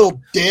like a little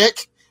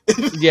dick.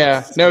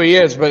 Yeah, no, he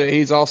is, but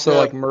he's also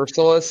like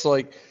merciless.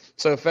 Like,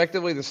 so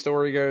effectively, the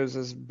story goes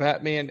is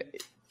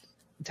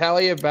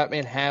Talia and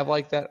Batman have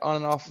like that on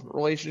and off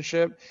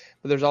relationship,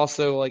 but there's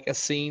also like a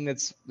scene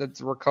that's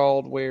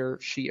recalled where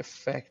she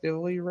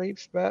effectively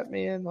rapes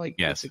Batman. Like,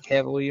 yes, it's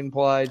heavily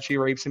implied she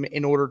rapes him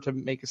in order to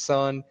make a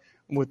son,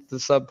 with the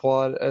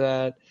subplot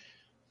that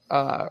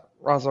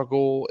Ra's al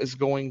Ghul is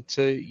going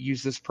to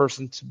use this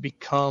person to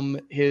become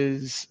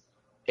his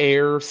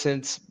heir,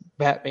 since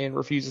Batman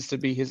refuses to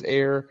be his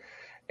heir,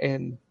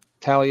 and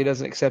Talia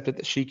doesn't accept it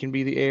that she can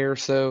be the heir.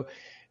 So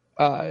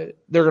they're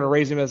going to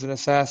raise him as an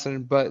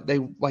assassin, but they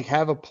like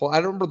have a plot. I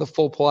don't remember the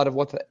full plot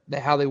of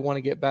how they want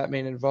to get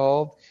Batman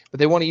involved, but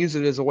they want to use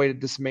it as a way to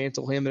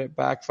dismantle him, and it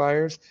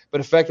backfires.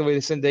 But effectively, they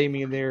send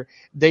Damian there.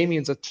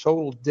 Damian's a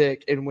total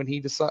dick, and when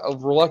he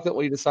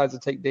reluctantly decides to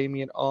take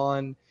Damian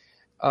on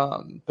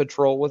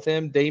patrol with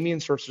him, Damian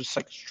starts just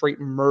like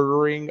straight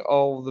murdering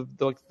all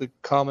the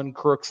common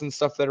crooks and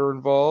stuff that are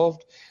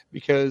involved,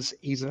 because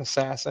he's an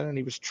assassin and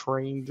he was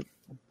trained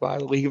by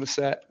the League of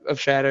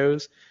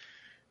Shadows.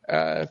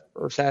 Or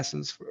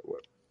assassins,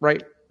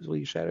 right?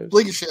 League of Shadows.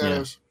 League of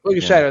Shadows. Yeah. League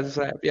of Shadows.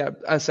 Yeah,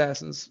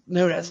 assassins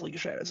known as League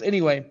of Shadows.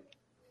 Anyway,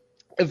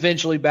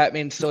 eventually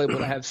Batman's still able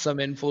to have some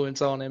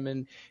influence on him,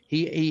 and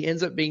he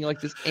ends up being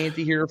like this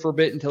anti-hero for a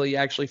bit until he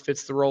actually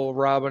fits the role of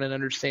Robin and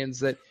understands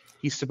that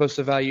he's supposed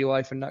to value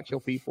life and not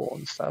kill people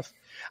and stuff.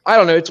 I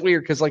don't know. It's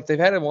weird because like they've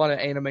had a lot of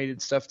animated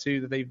stuff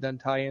too that they've done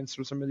tie-ins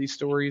for some of these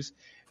stories,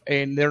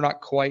 and they're not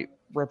quite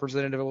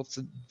representative of what's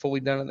fully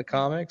done in the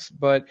comics.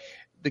 But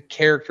the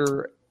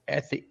character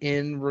at the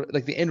end,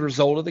 like the end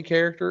result of the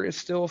character, is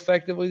still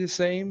effectively the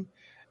same,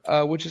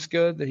 which is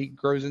good. That he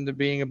grows into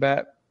being a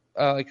bat,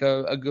 like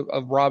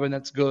a Robin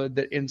that's good.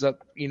 That ends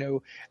up,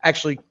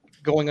 actually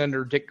going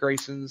under Dick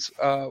Grayson's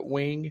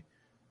wing,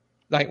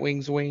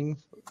 Nightwing's wing.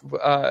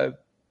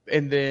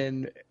 And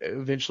then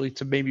eventually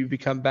to maybe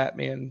become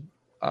Batman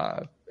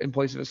in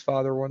place of his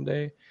father one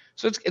day.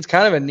 So it's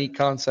kind of a neat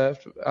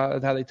concept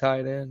of how they tie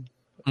it in.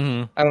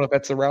 Mm-hmm. I don't know if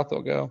that's the route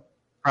they'll go.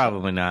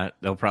 Probably not.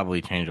 They'll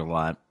probably change a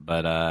lot.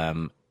 But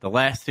the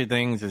last two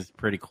things is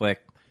pretty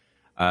quick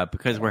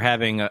because we're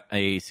having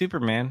a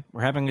Superman.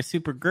 We're having a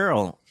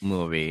Supergirl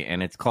movie,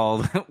 and it's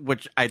called,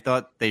 which I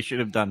thought they should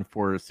have done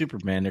for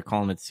Superman. They're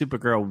calling it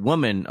Supergirl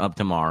Woman of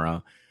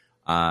Tomorrow.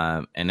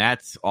 And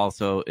that's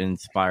also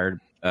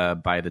inspired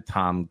by the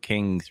Tom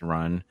King's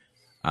run,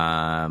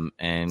 and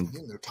I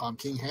think Tom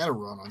King had a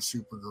run on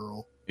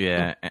Supergirl.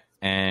 Yeah,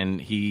 and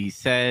he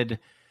said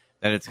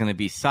that it's going to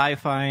be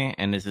sci-fi,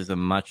 and this is a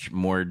much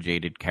more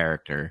jaded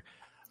character.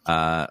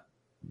 So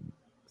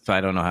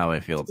I don't know how I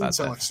feel about that.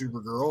 Sound like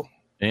Supergirl.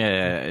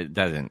 Yeah, it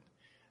doesn't.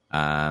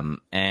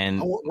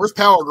 And where's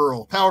Power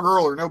Girl? Power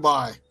Girl or no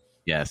buy?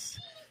 Yes.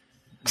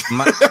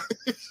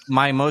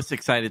 My most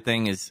excited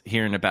thing is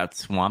hearing about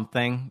Swamp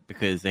Thing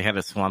because they had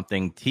a Swamp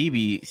Thing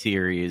TV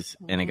series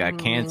and it got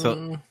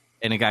canceled.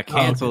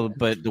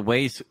 But the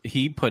way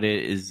he put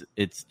it is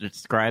it's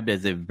described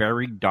as a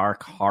very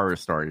dark horror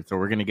story. So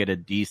we're going to get a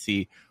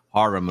DC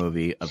horror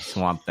movie of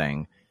Swamp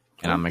Thing,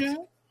 and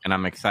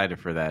I'm excited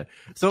for that.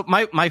 So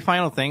my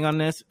final thing on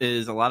this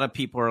is a lot of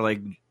people are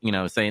like,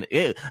 saying,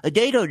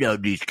 they don't know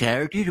these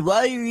characters.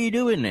 Why are you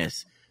doing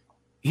this?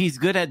 He's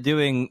good at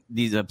doing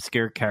these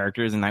obscure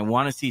characters, and I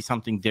want to see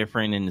something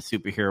different in the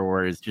superhero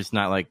where it's just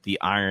not like the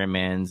Iron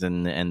Mans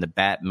and the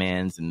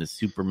Batmans and the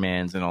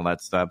Supermans and all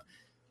that stuff.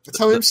 That's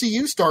how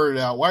MCU started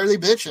out. Why are they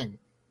bitching?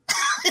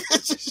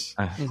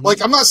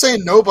 Like, I'm not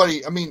saying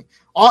nobody. I mean,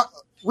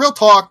 real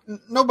talk,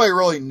 nobody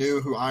really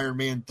knew who Iron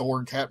Man, Thor,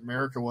 and Captain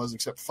America was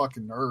except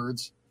fucking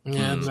nerds.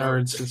 Yeah,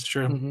 nerds. It's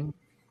true. Mm-hmm.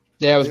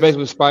 Yeah, it was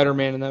basically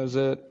Spider-Man, and that was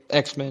it.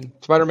 X-Men.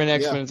 Spider-Man,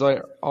 X-Men is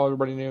like all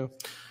everybody knew.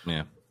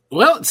 Yeah.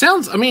 Well, it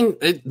sounds,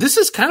 this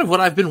is kind of what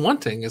I've been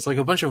wanting. It's like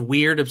a bunch of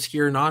weird,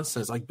 obscure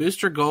nonsense, like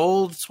Booster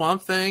Gold,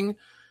 Swamp Thing.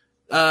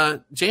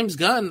 James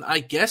Gunn,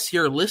 I guess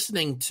you're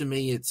listening to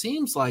me, it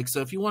seems like.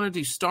 So if you want to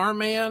do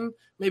Starman,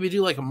 maybe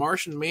do like a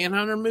Martian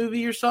Manhunter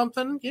movie or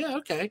something. Yeah,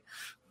 okay.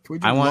 Can we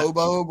do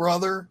Lobo,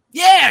 brother?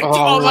 Yeah!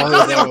 Oh my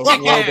God, that would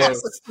kick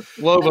ass!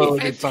 Lobo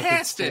would be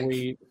fantastic.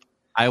 Sweet.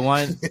 I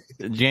want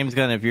James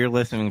Gunn, if you're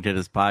listening to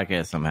this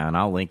podcast somehow, and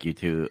I'll link you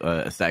to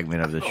a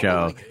segment of the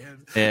show.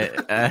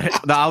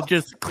 I'll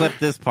just clip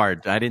this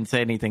part. I didn't say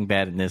anything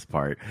bad in this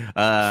part.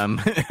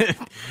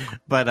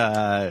 But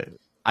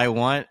I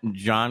want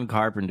John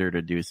Carpenter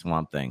to do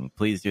Swamp Thing.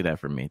 Please do that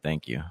for me.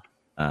 Thank you.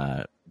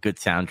 Good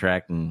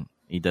soundtrack, and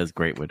he does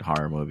great with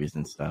horror movies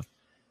and stuff.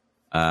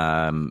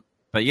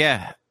 But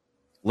yeah,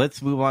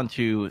 let's move on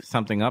to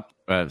something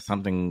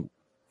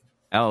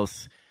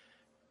else.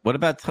 What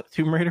about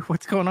Tomb Raider?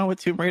 What's going on with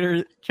Tomb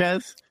Raider,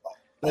 Chaz?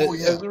 Oh,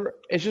 yeah.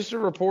 It's just a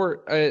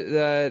report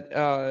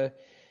that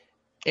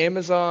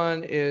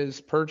Amazon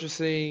is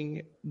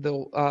purchasing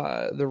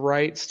the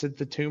rights to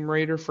the Tomb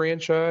Raider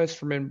franchise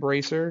from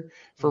Embracer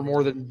for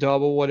more than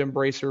double what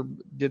Embracer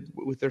did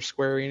with their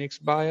Square Enix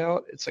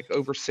buyout. It's like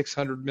over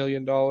 $600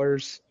 million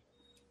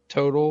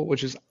total,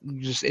 which is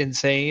just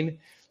insane.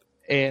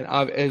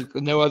 And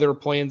no other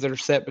plans that are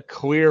set, but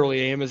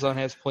clearly Amazon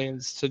has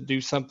plans to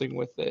do something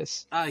with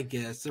this. I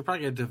guess they're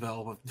probably gonna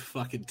develop a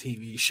fucking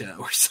TV show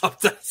or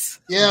something.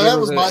 Yeah, that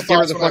was my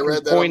thoughts when I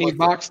read that. Pointy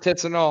box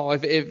tits and all. I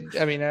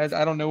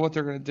don't know what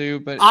they're gonna do,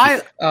 but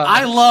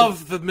I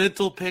love the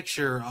mental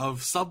picture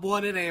of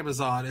someone at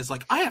Amazon is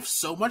like, I have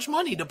so much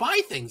money to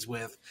buy things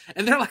with,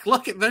 and they're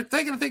like, they're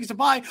thinking of things to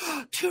buy.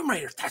 Tomb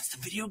Raider, that's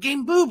the video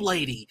game boob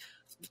lady.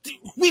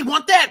 We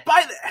want that.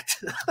 Buy that.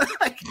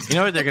 You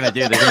know what they're gonna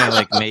do?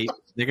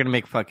 They're gonna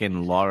make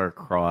fucking Lara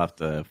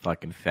Croft a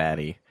fucking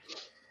fatty.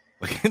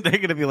 They're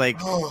gonna be like,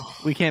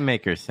 we can't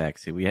make her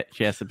sexy.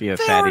 She has to be a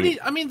fatty.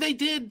 They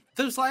did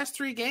those last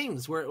 3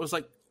 games where it was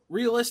like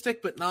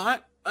realistic but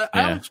not.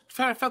 I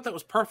felt that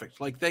was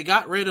perfect. Like they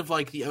got rid of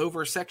like the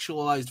over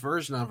sexualized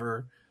version of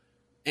her.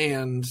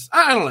 And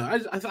I don't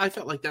know. I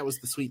felt like that was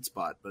the sweet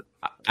spot, but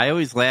I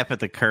always laugh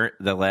at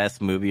the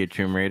last movie of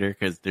Tomb Raider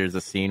because there's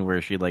a scene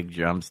where she like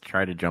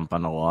try to jump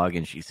on a log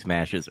and she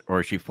smashes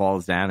or she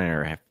falls down and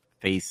her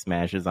face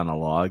smashes on a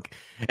log,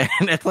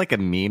 and that's like a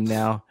meme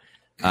now.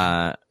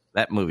 That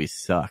movie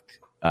sucked.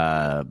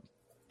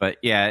 But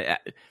yeah,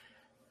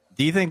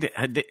 do you think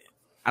that?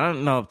 I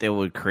don't know if they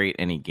would create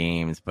any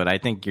games, but I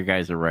think you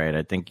guys are right.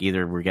 I think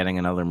either we're getting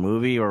another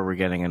movie or we're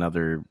getting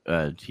another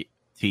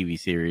TV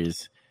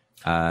series.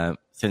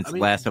 Since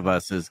Last of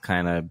Us is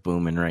kind of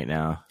booming right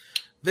now.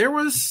 There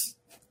was,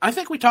 I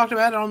think we talked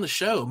about it on the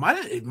show.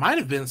 It might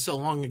have been so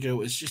long ago. It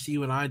was just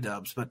you and I,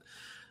 Dubs, but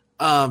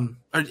or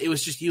it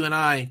was just you and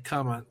I,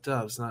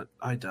 Dubs, not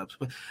I, Dubs.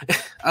 But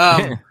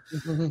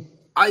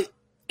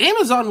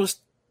Amazon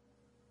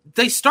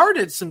they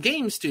started some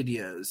game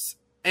studios,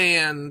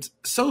 and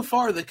so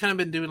far they've kind of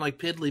been doing like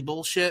piddly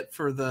bullshit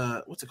for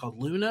the what's it called,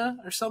 Luna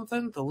or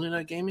something, the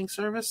Luna gaming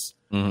service.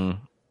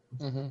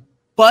 Mm-hmm. Mm-hmm.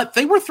 But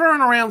they were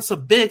throwing around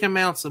some big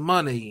amounts of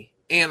money,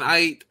 and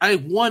I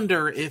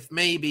wonder if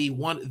maybe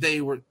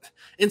they were,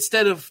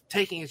 instead of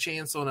taking a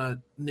chance on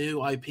a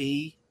new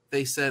IP,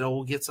 they said, "Oh,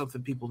 we'll get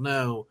something people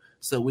know,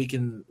 so we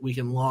can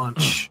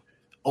launch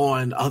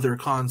on other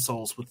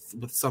consoles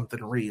with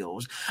something real."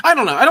 I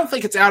don't know. I don't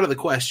think it's out of the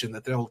question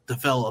that they'll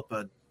develop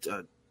a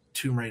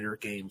Tomb Raider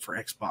game for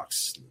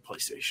Xbox and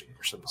PlayStation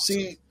or something.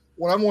 See,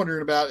 what I'm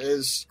wondering about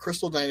is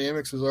Crystal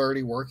Dynamics was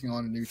already working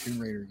on a new Tomb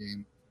Raider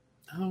game.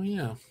 Oh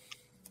yeah.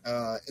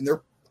 And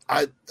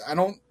I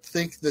don't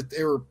think that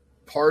they were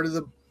part of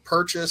the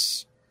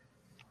purchase.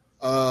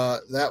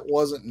 That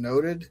wasn't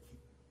noted.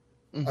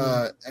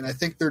 Mm-hmm. And I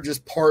think they're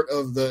just part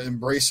of the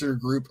Embracer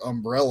Group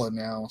umbrella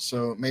now.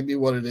 So maybe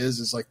what it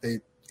is like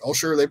they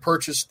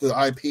purchased the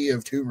IP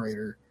of Tomb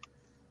Raider,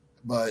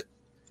 but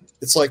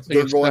it's like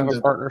they're going to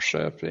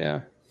partnership,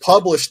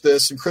 publish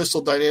this, and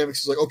Crystal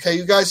Dynamics is like, okay,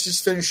 you guys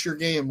just finish your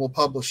game, we'll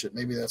publish it.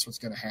 Maybe that's what's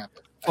going to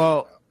happen.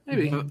 Well,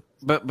 maybe.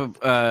 But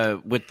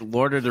with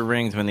Lord of the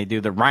Rings, when they do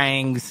the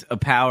Rings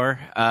of Power,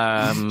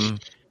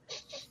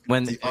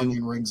 when the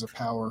onion rings of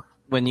power,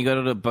 when you go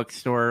to the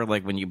bookstore,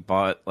 like when you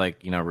bought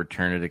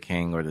Return of the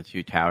King or the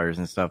Two Towers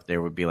and stuff,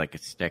 there would be like a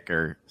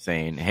sticker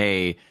saying,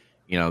 "Hey,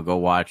 go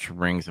watch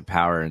Rings of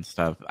Power" and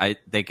stuff.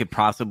 They could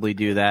possibly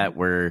do that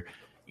where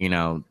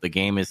the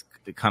game is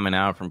coming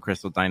out from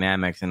Crystal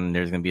Dynamics and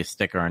there's going to be a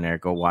sticker on there.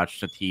 Go watch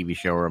the TV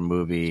show or a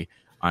movie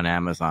on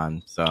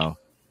Amazon. So.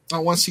 I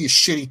don't want to see a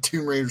shitty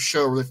Tomb Raider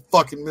show where they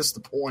fucking miss the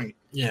point.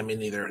 Yeah, me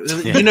neither.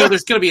 Yeah.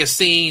 There's going to be a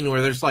scene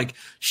where there's like,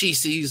 she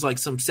sees like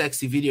some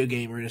sexy video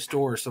gamer in a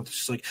store or something.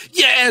 She's like,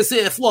 yes,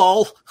 if,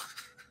 lol.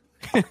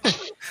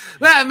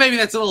 Well, maybe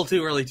that's a little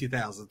too early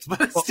 2000s,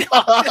 but still,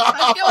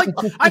 I feel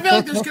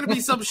like there's going to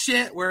be some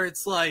shit where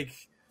it's like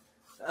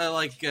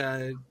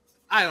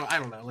I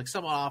don't know, like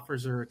someone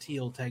offers her a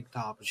teal tank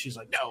top and she's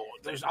like, no,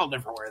 I'll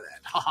never wear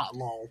that. Haha,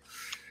 lol.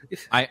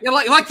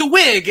 Like the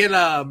wig and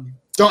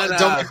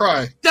Devil May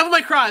Cry. Devil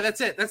May Cry. That's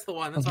it. That's the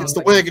one. It's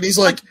the wig, and he's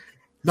like,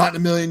 "Not in a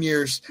million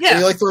years." Yeah, and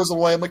he like throws it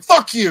away. I'm like,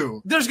 "Fuck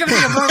you." There's gonna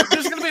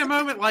be a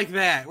moment like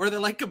that where they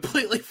like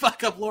completely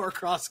fuck up Lara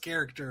Croft's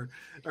character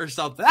or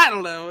something. I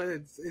don't know.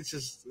 It's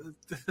just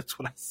that's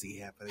what I see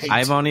happening.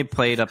 I've only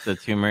played up to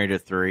Tomb Raider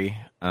 3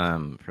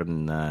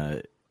 from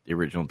the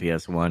original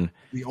PS1.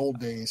 The old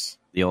days.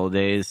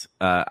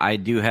 I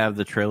do have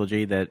the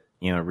trilogy that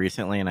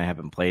recently, and I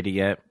haven't played it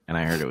yet, and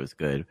I heard it was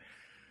good.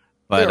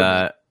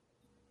 But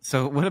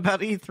so what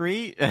about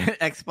E3?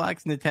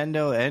 Xbox,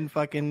 Nintendo, and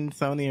fucking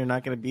Sony are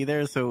not going to be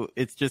there, so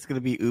it's just going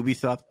to be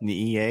Ubisoft and the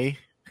EA.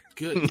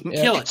 Good,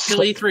 kill it, kill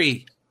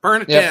E3,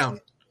 burn it down.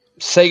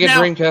 Sega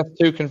Dreamcast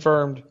 2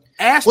 confirmed.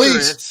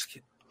 Asterisk.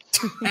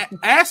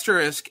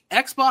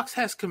 Xbox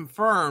has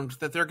confirmed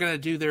that they're going to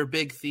do their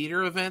big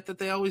theater event that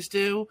they always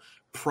do.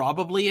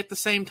 Probably at the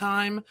same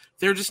time.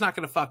 They're just not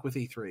going to fuck with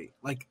E3.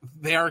 Like,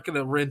 they aren't going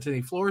to rent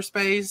any floor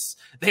space.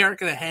 They aren't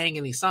going to hang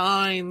any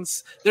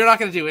signs. They're not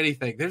going to do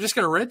anything. They're just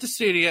going to rent a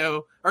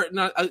studio, or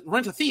not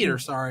rent a theater,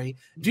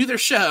 do their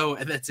show,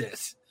 and that's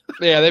it.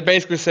 Yeah, they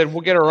basically said,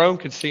 we'll get our own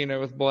casino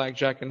with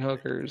blackjack and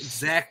hookers.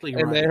 Exactly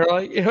right. And they're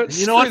like,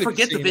 you know what?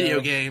 Forget the video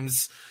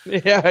games.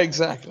 Yeah,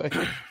 exactly.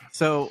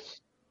 So,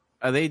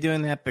 are they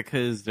doing that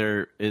because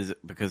of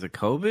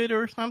COVID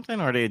or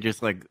something? Or are they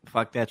just like,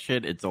 fuck that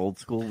shit, it's old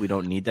school, we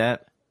don't need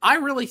that? I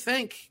really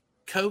think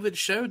COVID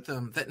showed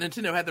them that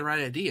Nintendo had the right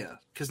idea.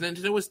 Because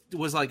Nintendo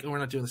was like, we're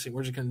not doing this thing,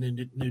 we're just going to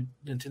do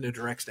Nintendo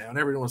Directs now. And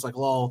everyone was like,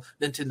 lol,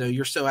 Nintendo,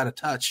 you're so out of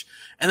touch.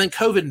 And then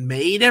COVID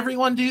made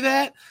everyone do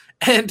that.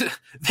 And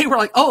they were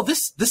like, oh,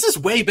 this is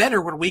way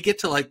better when we get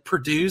to like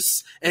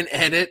produce and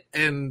edit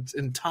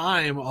and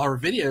time our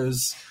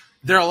videos.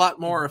 They're a lot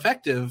more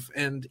effective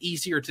and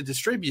easier to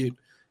distribute.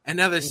 And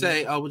now they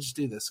say, oh, we'll just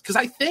do this. Because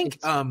I think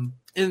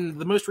in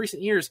the most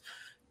recent years,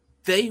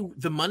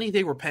 the money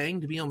they were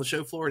paying to be on the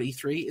show floor at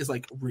E3 is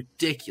like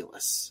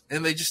ridiculous.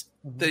 And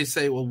they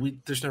say, well,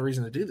 there's no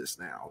reason to do this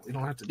now. We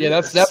don't have to do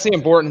this. That's the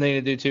important thing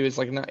to do too. It's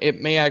like,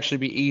 it may actually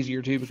be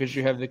easier too because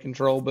you have the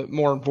control, but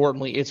more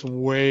importantly, it's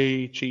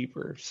way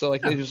cheaper. So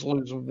like they just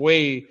lose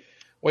way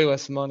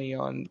less money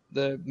on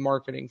the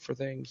marketing for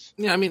things.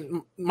 Yeah, I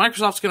mean,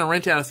 Microsoft's going to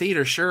rent out a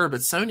theater, sure, but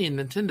Sony and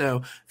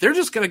Nintendo, they're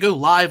just going to go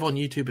live on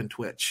YouTube and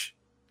Twitch.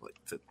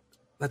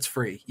 That's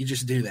free. You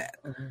just do that.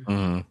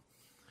 Mm-hmm.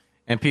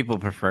 And people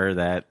prefer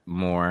that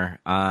more.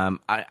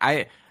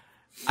 I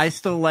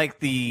still like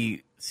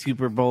the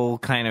Super Bowl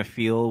kind of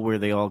feel where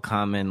they all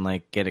come and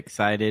like get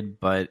excited,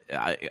 but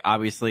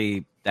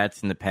obviously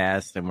that's in the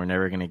past, and we're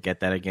never going to get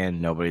that again.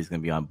 Nobody's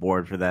going to be on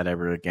board for that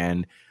ever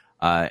again.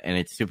 and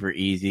it's super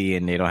easy,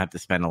 and they don't have to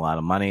spend a lot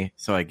of money.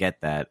 So I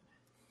get that.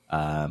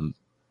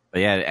 But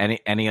yeah,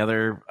 any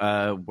other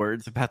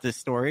words about this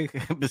story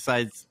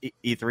besides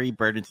E3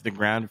 burned into the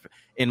ground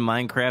in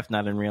Minecraft,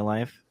 not in real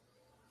life?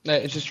 No,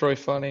 it's just really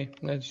funny.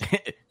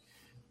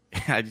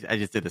 I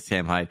just did a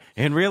Sam Hyde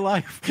in real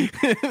life. This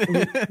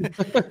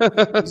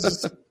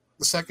is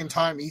the second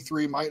time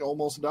E3 might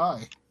almost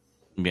die.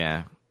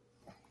 Yeah,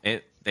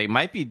 they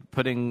might be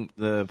putting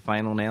the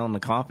final nail in the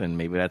coffin.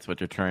 Maybe that's what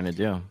they're trying to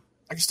do.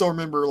 I can still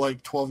remember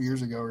like 12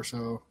 years ago or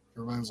so.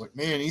 Everybody was like,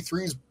 "Man,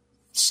 E3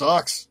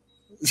 sucks."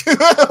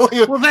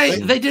 Well,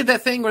 they did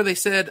that thing where they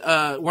said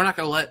we're not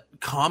going to let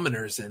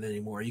commoners in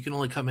anymore. You can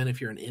only come in if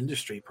you're an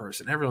industry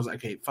person. Everyone's like,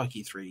 "Okay, fuck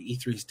E3.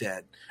 E3's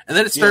dead." And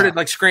then it started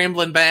like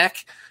scrambling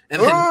back,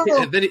 and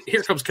then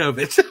here comes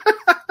COVID.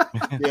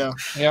 Yeah.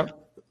 Yep.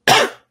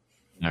 All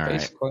right.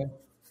 Basically.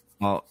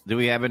 Well, do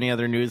we have any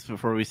other news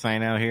before we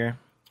sign out here?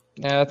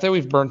 Yeah, I think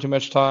we've burned too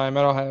much time.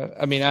 I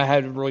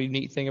had a really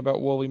neat thing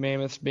about woolly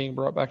mammoths being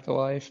brought back to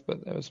life,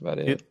 but that was about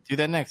it. Do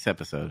that next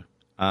episode.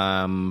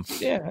 Yeah,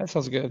 that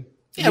sounds good.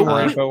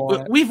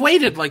 Yeah, we've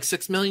waited like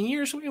 6 million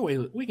years. We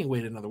can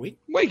wait another week.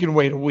 We can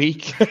wait a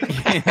week.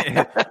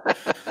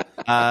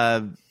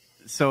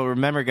 So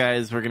remember,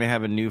 guys, we're gonna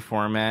have a new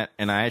format,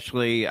 and I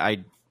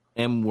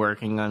am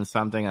working on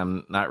something.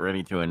 I'm not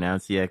ready to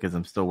announce yet because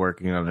I'm still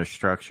working on the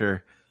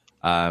structure.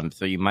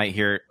 So you might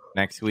hear it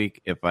next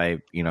week if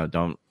I,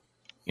 don't,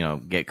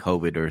 get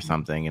COVID or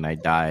something and I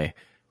die.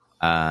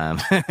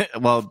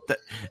 Well,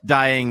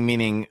 dying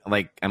meaning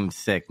like I'm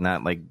sick,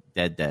 not like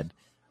dead.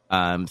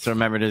 So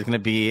remember, there's going to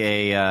be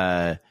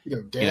a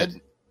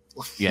dead.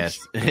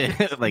 Yes,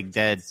 like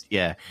dead.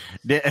 Yeah,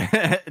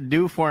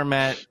 new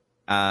format.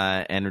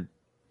 And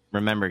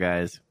remember,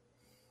 guys,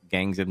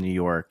 Gangs of New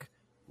York.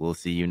 We'll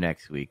see you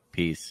next week.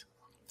 Peace.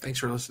 Thanks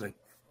for listening.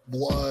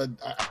 Blood.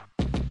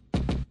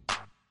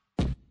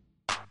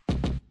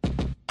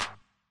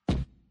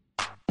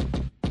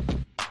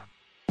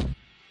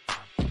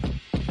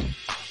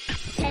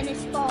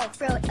 Tennis ball,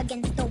 throw it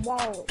against the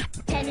wall.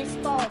 Tennis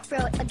ball,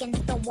 throw it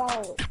against the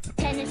wall.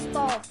 Tennis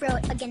ball, throw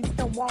it against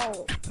the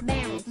wall.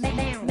 Bounce,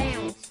 bounce,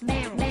 bounce,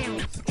 bounce,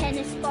 bounce.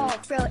 Tennis ball,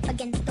 throw it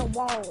against the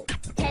wall.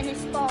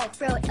 Tennis ball,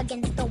 throw it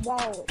against the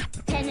wall.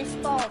 Tennis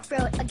ball,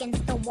 throw it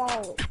against the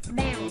wall.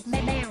 Bounce,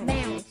 bounce,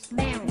 bounce, bounce,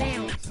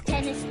 bounce.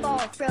 Tennis ball,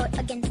 throw it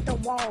against the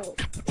wall.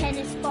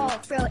 Tennis ball,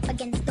 throw it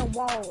against the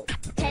wall.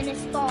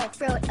 Tennis ball,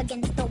 throw it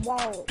against the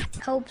wall.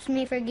 Helps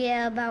me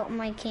forget about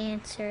my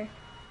cancer.